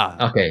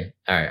 yeah. Okay.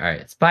 All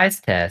right. Spice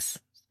test.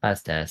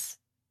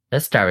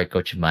 Let's start with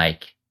Coach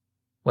Mike.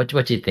 What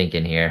you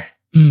thinking here?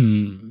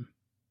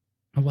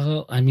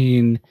 Well, I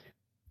mean,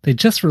 they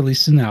just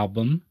released an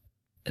album.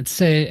 I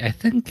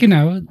think,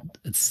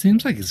 it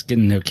seems like it's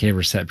getting okay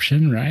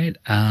reception, right?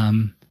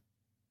 And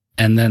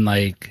then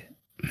like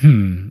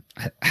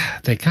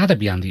They gotta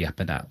be on the up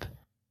and up.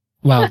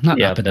 Well, not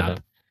Yeah, up and up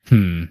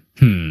and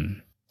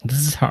up. This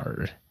is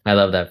hard. I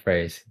love that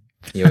phrase.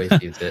 You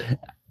always use it.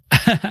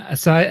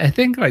 So I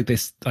think like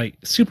this like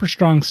super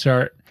strong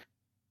start,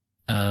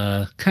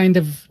 kind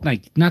of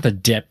like not a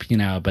dip,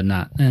 but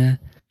not.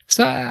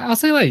 So I'll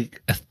say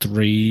like a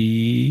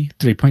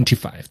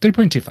 3.25.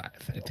 3.25,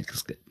 I think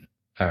is good.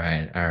 All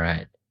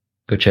right.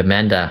 Go to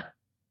Amanda.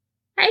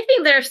 I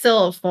think they're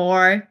still a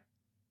 4.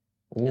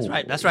 That's Ooh,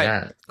 right. That's right.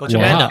 yeah. Go to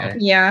Wow. Amanda. Okay.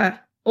 Yeah.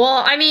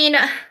 Well, I mean,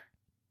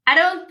 I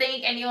don't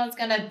think anyone's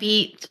gonna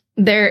beat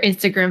their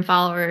Instagram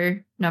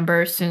follower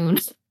number soon.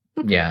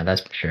 Yeah,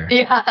 that's for sure.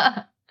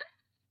 Yeah.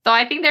 So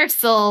I think they're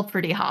still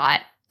pretty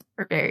hot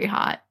or very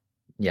hot.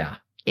 Yeah.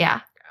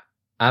 Yeah.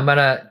 I'm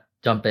gonna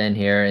jump in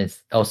here and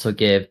also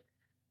give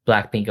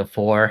Blackpink a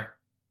 4.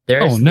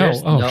 There's no.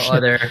 there's Oh, no shit.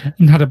 other.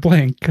 Not a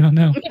blank. Oh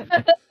no.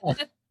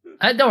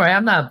 Don't worry,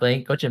 I'm not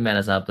Blink. Coach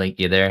Amanda's not Blink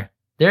either.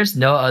 There's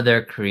no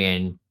other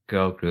Korean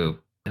girl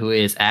group who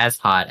is as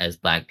hot as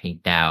Blackpink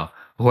now,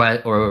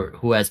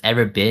 who has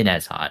ever been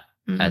as hot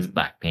as Mhm.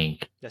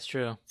 Blackpink. That's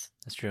true.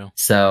 That's true.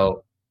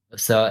 So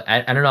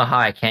I don't know how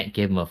I can't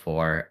give them a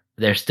 4.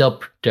 They're still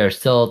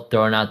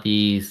throwing out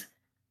these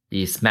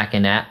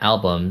smacking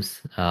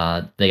albums.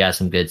 They got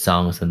some good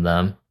songs in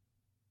them.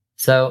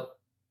 So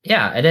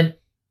yeah, and then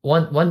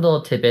one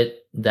little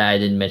tidbit that I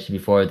didn't mention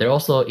before, they're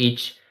also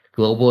each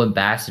global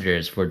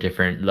ambassadors for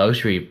different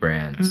luxury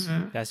brands.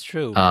 Mhm. That's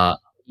true.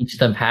 Each of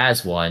them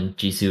has one.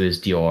 Jisoo is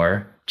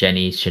Dior,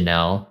 Jenny's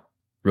Chanel,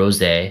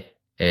 Rose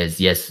is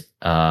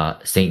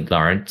Saint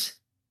Laurent,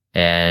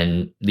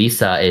 and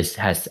Lisa has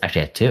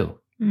actually had 2,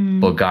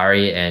 Mm.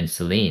 Bulgari and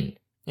Celine.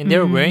 And they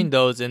were Mhm. wearing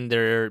those in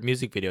their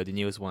music video, the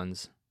newest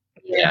ones.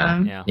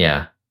 Yeah. Yeah.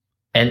 Yeah.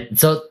 And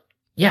so,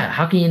 yeah,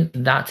 how can you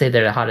not say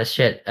they're the hottest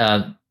shit?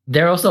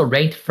 They're also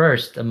ranked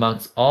first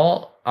amongst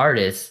all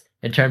artists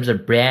in terms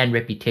of brand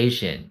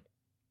reputation.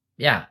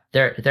 Yeah,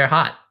 they're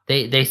hot.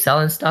 They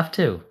selling stuff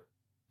too,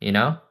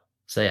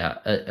 So yeah,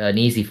 an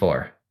easy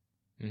 4.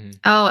 Mhm.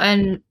 Oh,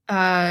 and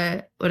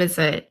what is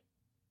it?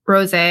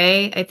 Rose.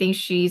 I think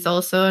she's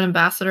also an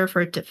ambassador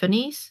for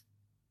Tiffany's.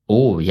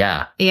 Oh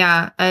yeah,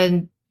 Yeah,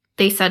 and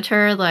they sent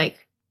her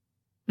like,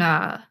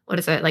 what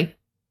is it? Like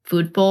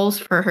food bowls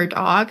for her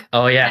dog.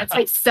 oh yeah, That's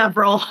like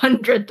several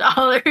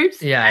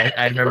 $100s. yeah.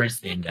 I remember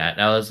seeing that.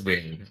 That was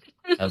weird.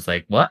 I was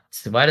like, what?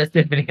 Why does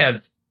Tiffany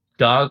have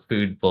dog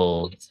food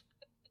bowls?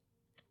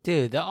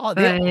 Dude,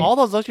 Right. all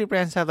those luxury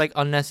brands have like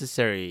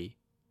unnecessary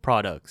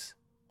products,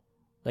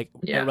 like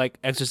Yeah. like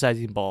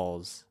exercising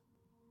balls.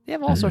 They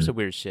have all sorts of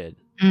weird shit.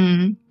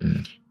 Mm.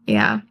 Mm.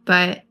 Yeah,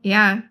 but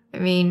yeah, I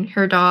mean,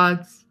 her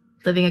dog's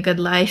living a good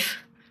life.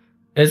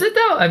 Is it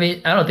though? I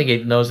mean, I don't think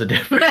it knows the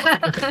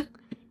difference.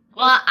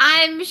 Well,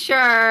 I'm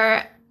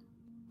sure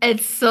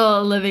it's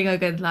still living a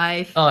good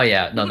life. Oh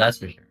yeah, no, that's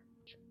for sure.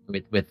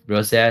 With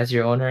Rose as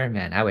your owner,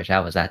 man, I wish I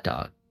was that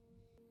dog.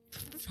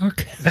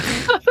 Fuck.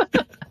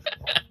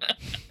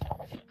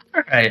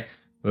 All right,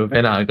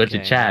 moving on. Go to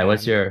Okay, Chad. yeah.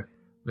 What's your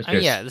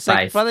Yeah, it's like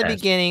spice from the test?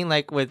 beginning,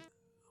 like with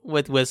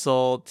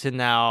Whistle to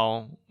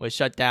now with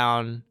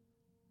Shutdown,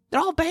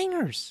 they're all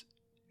bangers,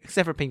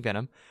 except for Pink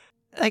Venom.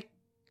 Like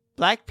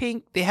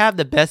Blackpink, they have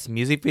the best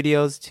music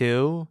videos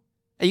too.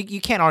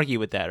 You can't argue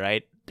with that,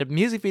 right? The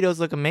music videos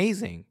look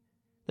amazing.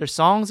 Their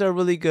songs are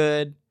really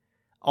good.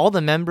 All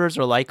the members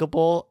are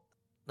likable.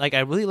 Like I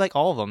really like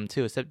all of them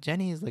too, except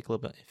Jenny is like a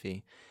little bit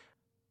iffy.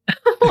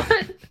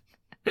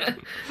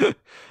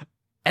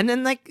 And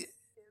then like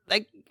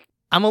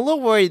I'm a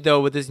little worried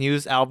though with this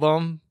news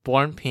album,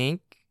 Born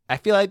Pink. I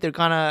feel like they're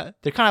kind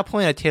of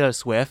pulling a Taylor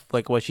Swift,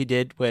 like what she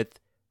did with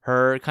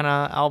her kind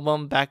of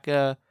album back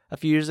a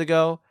few years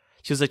ago.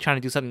 She was like trying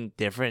to do something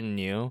different and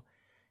new,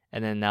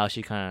 and then now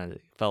she kind of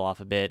fell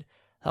off a bit.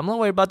 I'm not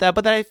worried about that,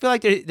 but I feel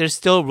like they're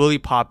still really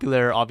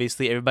popular.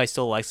 Obviously, everybody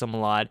still likes them a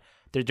lot.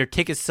 Their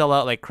tickets sell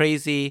out like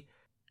crazy.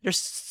 They're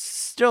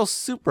still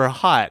super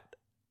hot,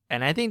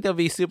 and I think they'll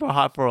be super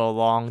hot for a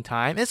long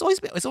time. It's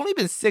only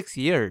been 6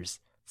 years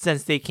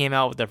since they came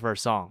out with their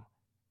first song,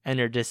 and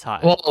they're this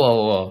hot.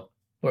 Whoa.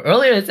 Well,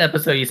 earlier in this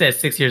episode, you said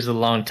 6 years is a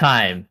long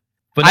time.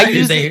 But now I you're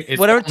use saying it it's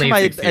whatever to only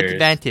my 6 years.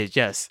 advantage.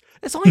 Yes,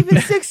 it's only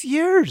been 6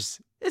 years.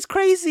 It's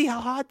crazy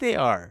how hot they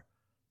are.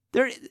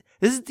 This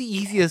is the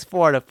easiest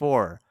 4 out of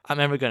 4 I'm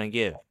ever gonna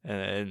give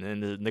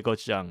in the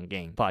Gochujang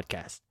Gang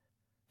podcast.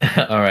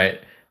 All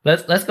right.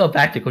 Let's go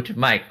back to Coach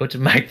Mike. Coach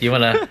Mike, do you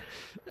want to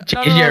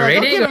change No, your don't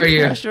rating, give or him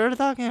you pressure?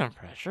 Don't give him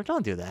pressure.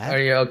 Don't do that.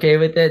 are you okay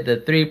with it? The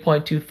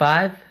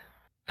 3.25.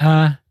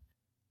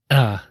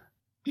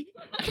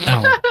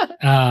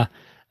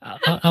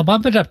 I'll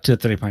bump it up to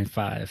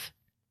 3.5.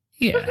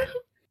 Yeah.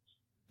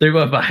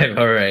 3.5.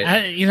 All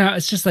right.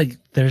 It's just like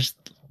there's,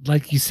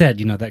 like you said,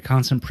 that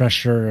constant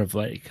pressure of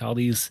like all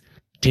these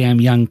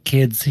damn young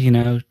kids,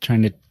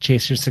 trying to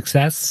chase your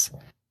success.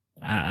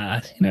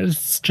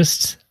 It's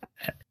just,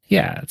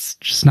 it's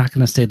just not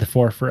going to stay the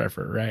 4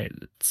 forever, right?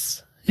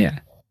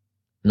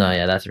 No,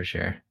 yeah, that's for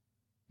sure.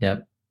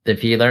 Yep.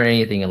 If you learn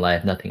anything in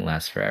life, nothing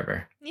lasts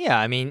forever. Yeah,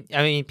 I mean,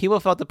 people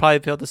probably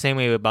felt the same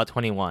way about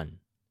 21,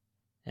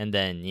 and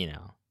then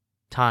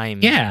time.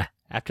 Yeah.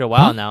 After a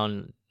while, Huh? now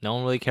no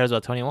one really cares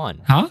about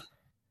 21. Huh?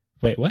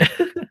 Wait, what?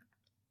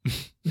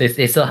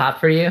 They still hot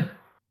for you?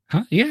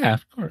 Huh? Yeah,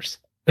 of course.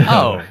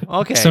 Oh,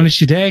 okay. Sony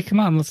Shide, come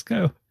on, let's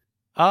go.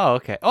 Oh,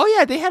 okay. Oh,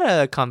 yeah, they had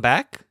a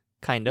comeback,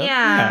 kind of.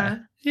 Yeah.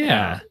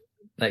 Yeah.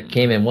 Like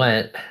came and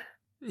went.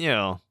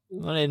 And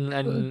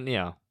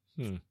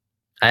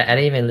I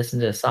didn't even listen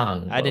to the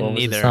song. I didn't What was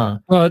the either.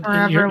 song? Well,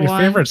 Forever your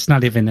One. favorite's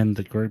not even in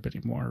the group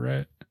anymore,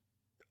 right?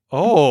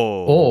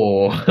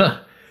 Oh,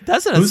 Oh,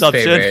 that's an whose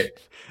assumption. favorite?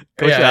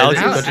 Coach Yeah, Alex.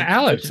 is it is- Coach-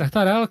 Alex, I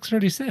thought Alex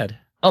already said.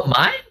 Oh,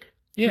 mine?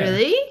 Yeah.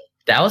 Really?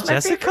 That was my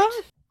Jessica?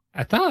 favorite?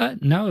 I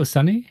thought no,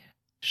 Sunny.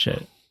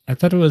 Shit. I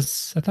thought it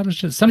was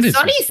just somebody's.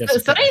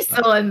 Sonny's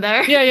still in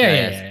there.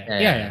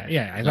 Yeah.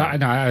 I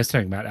know. I was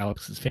talking about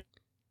Alex's favorite.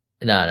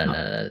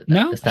 No.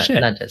 No? It's not,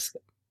 Shit. not Jessica.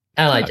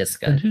 I like Then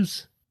Jessica.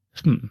 who's?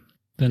 Then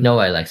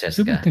Nobody likes who am I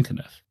Jessica. thinking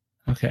of?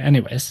 Okay.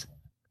 Anyways.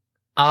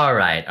 All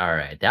right.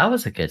 That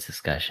was a good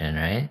discussion,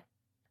 right?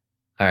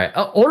 All right.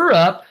 Oh, order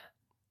up.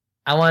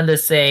 I wanted to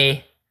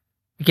say,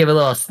 give a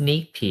little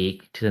sneak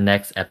peek to the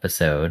next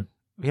episode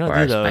We don't for do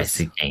our those.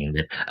 spicy gang.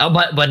 Oh,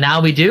 but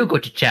now we do go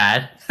to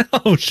Chad.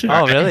 Oh shit.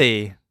 Oh,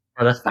 really?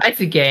 For the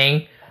spicy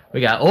gang,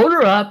 we got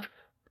order up,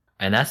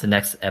 and that's the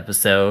next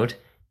episode.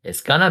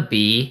 It's gonna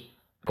be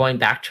going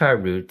back to our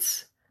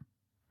roots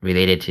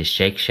related to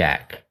Shake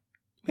Shack.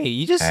 Wait,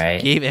 you just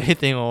Alright. gave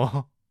everything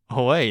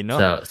away,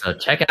 no? So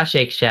check out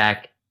Shake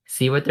Shack,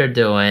 see what they're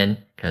doing,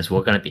 because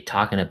we're gonna be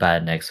talking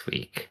about it next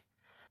week.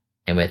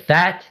 And with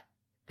that,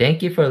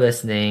 thank you for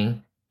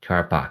listening to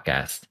our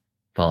podcast.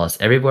 Follow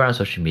us everywhere on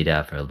social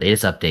media for the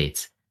latest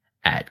updates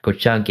at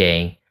Gochujang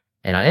Gang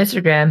and on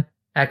Instagram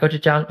at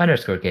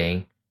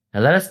Gochujang_gang.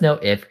 And let us know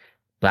if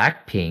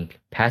Blackpink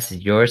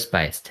passes your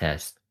spice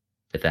test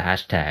with the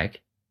hashtag.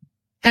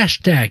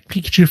 Hashtag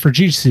Pikachu for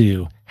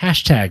Jisoo.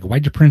 Hashtag why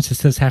do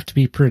princesses have to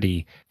be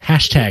pretty?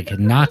 Hashtag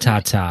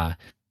Natata.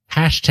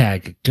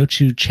 Hashtag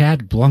Gochu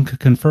Chad Blanca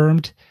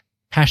confirmed.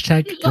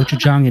 Hashtag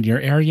Gochujang in your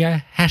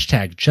area.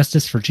 Hashtag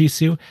justice for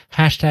Jisoo.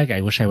 Hashtag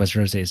I wish I was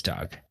Rose's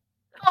dog.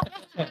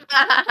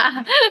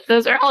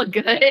 Those are all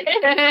good.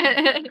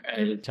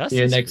 Justice See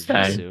you next for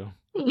time.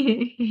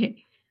 Jisoo.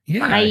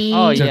 Yeah. Bye.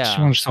 Oh, So, yeah.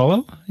 you want to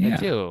solo? I Yeah.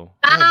 do.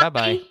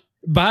 Bye-bye.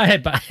 Bye.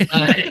 Bye.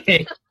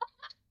 Bye.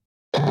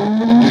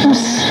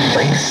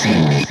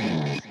 Spicy.